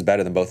Simmons is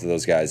better than both of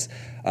those guys.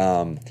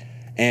 And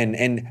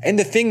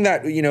the thing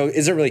that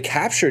isn't really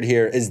captured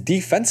here is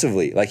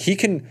defensively. Like, he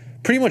can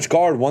pretty much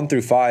guard 1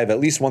 through 5,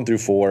 at least 1 through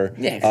 4.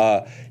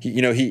 Yeah.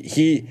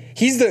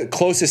 He's the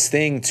closest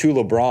thing to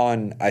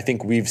LeBron I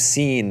think we've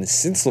seen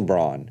since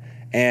LeBron,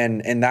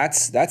 and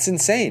that's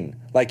insane.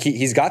 Like,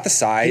 he's got the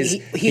size.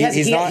 He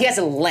has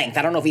a length.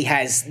 I don't know if he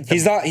has. He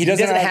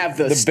doesn't have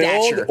the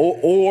build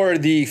or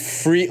the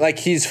free. Like,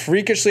 he's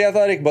freakishly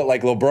athletic, but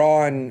like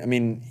LeBron, I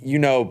mean,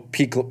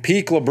 peak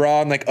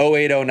LeBron, like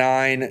 08,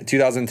 09,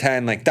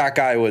 2010. Like, that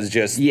guy was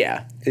just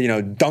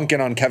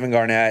dunking on Kevin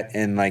Garnett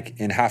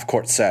in half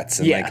court sets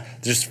and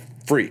like just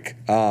freak.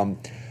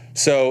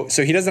 So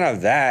he doesn't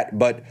have that,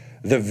 but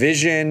the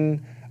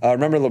vision.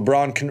 Remember,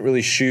 LeBron couldn't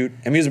really shoot.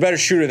 I mean, he was a better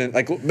shooter than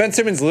Ben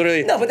Simmons.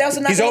 Literally, no, but that was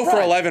he's 0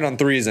 for 11 on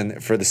threes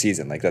for the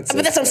season. Like, that's.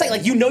 But that's what I'm saying.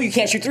 Like, you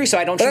can't shoot threes, so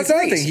I don't. But shoot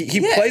that's threes. another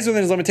thing. He plays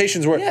within his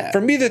limitations. Where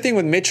for me, the thing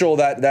with Mitchell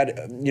that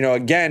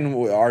again,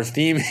 our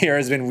theme here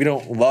has been we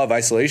don't love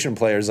isolation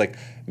players. Like,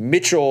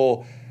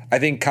 Mitchell, I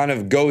think, kind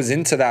of goes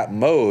into that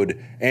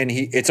mode, and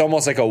it's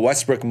almost like a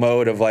Westbrook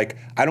mode of like,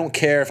 I don't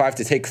care if I have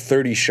to take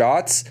 30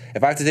 shots.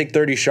 If I have to take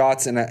 30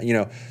 shots, and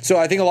so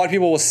I think a lot of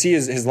people will see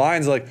his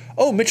lines like,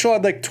 oh, Mitchell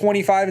had like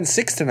 25 and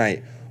 6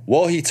 tonight.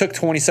 Well, he took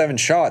 27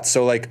 shots,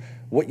 so like,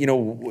 what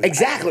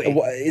exactly?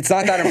 It's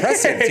not that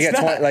impressive to get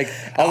 20, like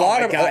a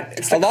lot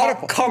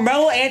of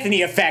Carmelo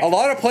Anthony effect. A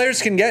lot of players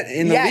can get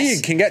in the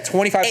league can get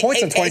 25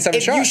 points on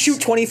 27 shots. If you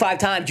shoot 25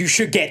 times, you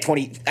should get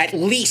 20 at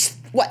least.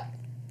 What?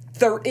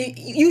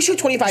 You shoot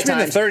 25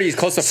 times. In the 30s,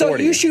 close to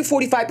 40. So you shoot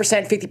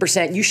 45%,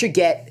 50%. You should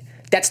get.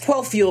 That's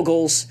 12 field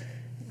goals.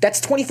 That's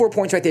 24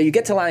 points right there. You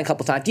get to the line a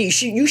couple times.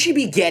 You should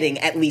be getting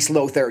at least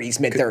low 30s,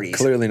 mid 30s.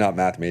 Clearly not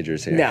math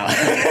majors here. No.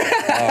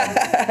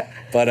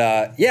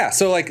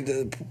 So like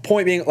the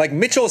point being, like,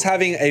 Mitchell's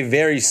having a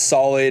very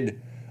solid,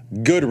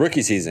 good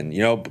rookie season.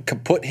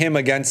 Put him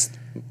against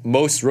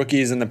most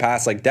rookies in the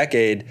past like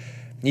decade,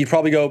 you'd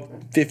probably go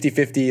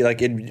 50-50.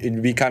 Like,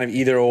 it'd be kind of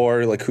either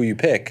or, like, who you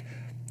pick.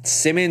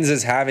 Simmons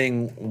is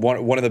having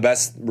one of the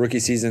best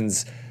rookie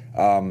seasons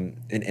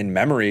in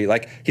memory.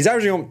 Like, he's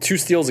averaging 2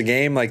 steals a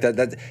game. Like,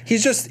 that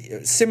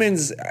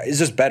Simmons is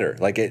just better.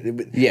 Like,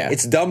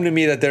 it's dumb to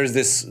me that there's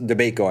this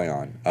debate going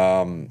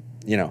on.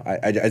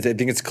 I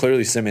think it's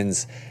clearly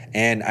Simmons,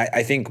 and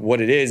I think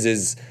what it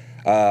is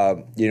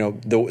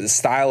the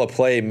style of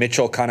play.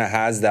 Mitchell kind of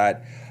has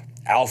that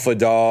alpha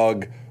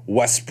dog,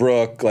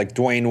 Westbrook, like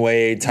Dwayne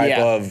Wade type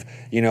of,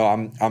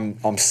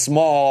 I'm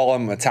small,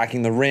 I'm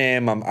attacking the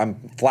rim, I'm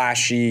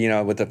flashy,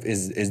 with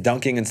his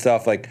dunking and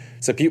stuff. Like,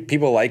 so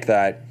people like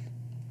that.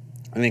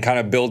 And then kind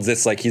of builds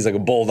this, like, he's like a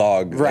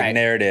bulldog like,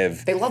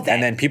 narrative. They love that.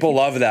 And then people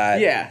love that.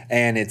 Yeah.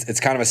 And it's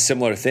kind of a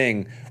similar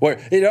thing where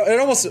it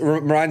almost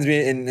reminds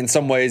me in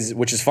some ways,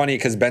 which is funny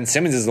because Ben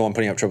Simmons is the one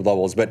putting up triple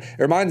doubles, but it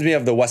reminds me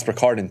of the Westbrook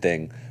Harden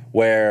thing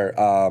where,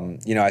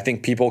 I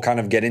think people kind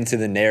of get into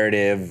the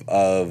narrative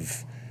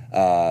of,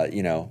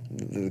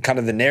 kind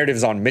of the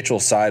narratives on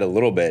Mitchell's side a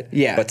little bit.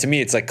 Yeah. But to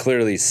me, it's like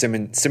clearly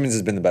Simmons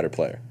has been the better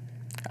player.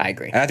 I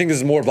agree. And I think this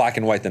is more black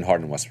and white than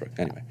Harden and Westbrook.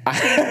 Anyway.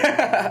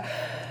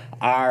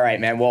 All right,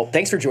 man. Well,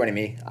 thanks for joining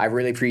me. I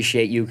really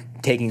appreciate you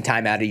taking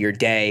time out of your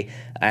day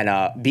and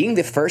being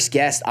the first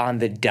guest on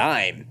The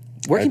Dime.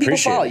 Where can people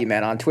follow you,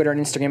 man? On Twitter and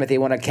Instagram if they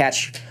want to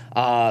catch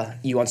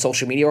you on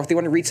social media or if they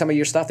want to read some of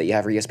your stuff that you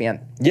have for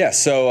ESPN. Yeah,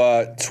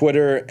 so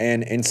Twitter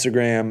and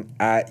Instagram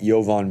at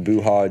Jovan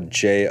Buha,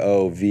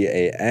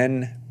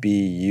 Jovan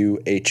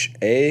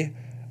Buha.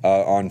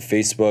 On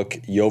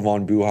Facebook,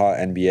 Jovan Buha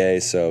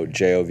NBA, so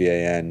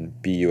Jovan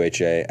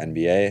Buha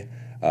NBA.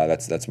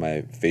 That's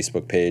my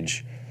Facebook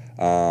page.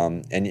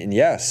 So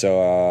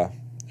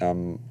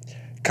I'm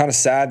kind of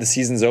sad the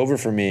season's over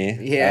for me.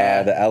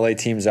 Yeah. The LA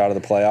team's out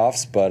of the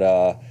playoffs,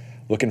 but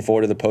looking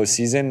forward to the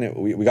postseason.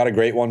 We got a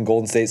great one.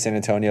 Golden State, San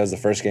Antonio is the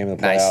first game of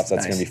the playoffs.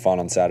 That's going to be fun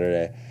on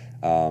Saturday.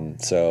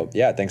 Thanks for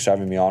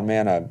having me on,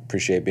 man. I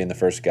appreciate being the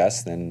first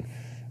guest, and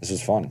this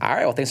was fun. All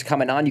right, well, thanks for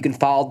coming on. You can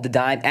follow The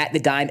Dime at The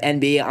Dime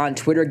NBA on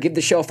Twitter. Give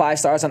the show 5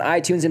 stars on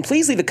iTunes, and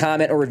please leave a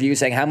comment or review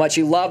saying how much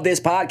you love this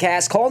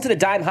podcast. Call into the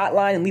Dime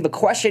hotline and leave a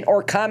question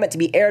or comment to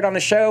be aired on the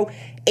show.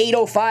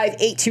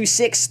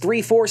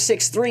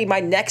 805-826-3463. My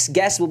next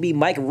guest will be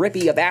Mike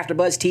Rippey of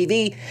AfterBuzz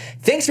TV.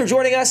 Thanks for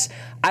joining us.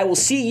 I will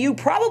see you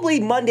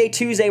probably Monday,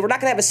 Tuesday. We're not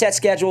going to have a set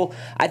schedule.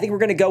 I think we're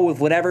going to go with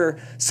whenever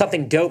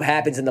something dope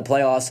happens in the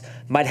playoffs.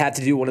 Might have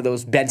to do one of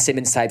those Ben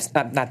Simmons types,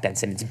 not Ben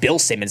Simmons, Bill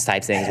Simmons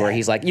type things where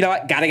he's like, you know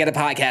what, got to get a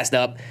podcast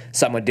up.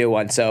 Someone do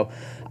one. So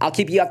I'll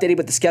keep you updated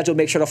with the schedule.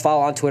 Make sure to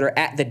follow on Twitter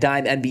at The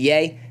Dime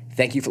NBA.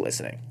 Thank you for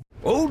listening.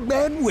 Old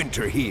Man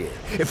Winter here.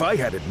 If I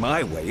had it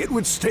my way, it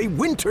would stay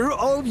winter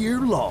all year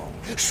long.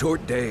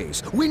 Short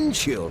days, wind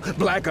chill,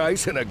 black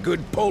ice, and a good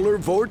polar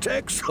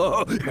vortex.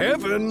 Oh,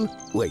 heaven.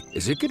 Wait,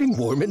 is it getting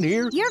warm in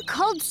here? Your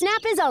cold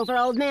snap is over,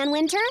 Old Man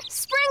Winter.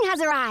 Spring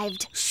has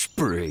arrived.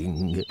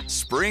 Spring.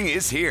 Spring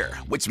is here,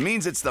 which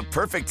means it's the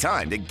perfect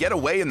time to get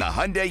away in the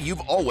Hyundai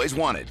you've always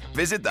wanted.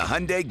 Visit the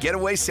Hyundai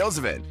Getaway Sales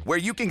Event, where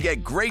you can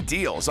get great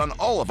deals on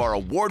all of our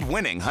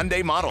award-winning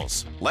Hyundai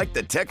models, like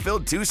the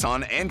tech-filled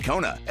Tucson and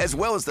Kona, as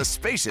well as the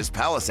spacious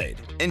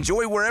Palisade.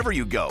 Enjoy wherever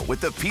you go with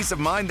the peace of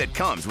mind that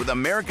comes with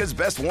America's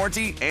best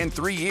warranty and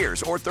 3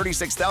 years or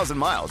 36,000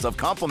 miles of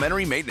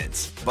complimentary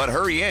maintenance. But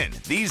hurry in,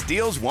 these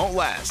deals won't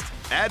last.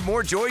 Add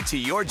more joy to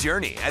your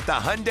journey at the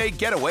Hyundai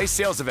Getaway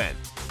Sales Event.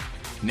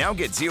 Now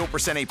get 0%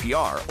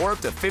 APR or up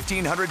to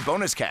 $1,500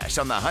 bonus cash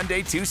on the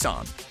Hyundai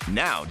Tucson.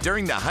 Now,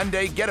 during the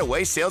Hyundai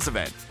Getaway Sales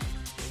Event.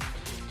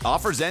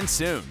 Offers end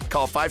soon.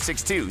 Call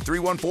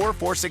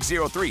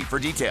 562-314-4603 for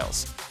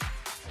details.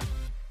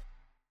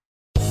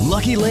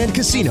 Lucky Land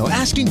Casino,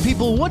 asking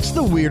people, what's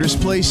the weirdest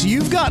place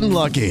you've gotten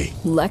lucky?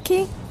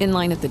 Lucky? In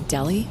line at the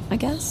deli, I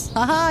guess?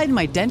 Aha, in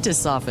my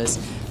dentist's office.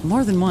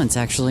 More than once,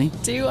 actually.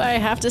 Do I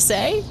have to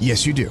say?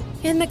 Yes, you do.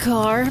 In the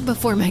car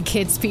before my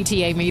kids'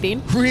 PTA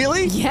meeting.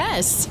 Really?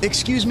 Yes.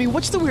 Excuse me,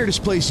 what's the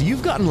weirdest place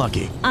you've gotten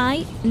lucky?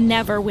 I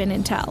never win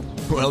and tell.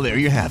 Well, there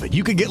you have it.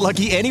 You can get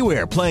lucky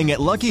anywhere, playing at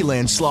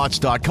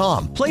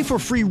LuckyLandSlots.com. Play for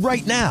free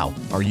right now.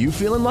 Are you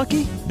feeling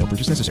lucky? No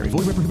purchase necessary. Void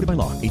where prohibited by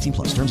law.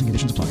 18+. Terms and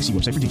conditions apply. See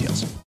website for details.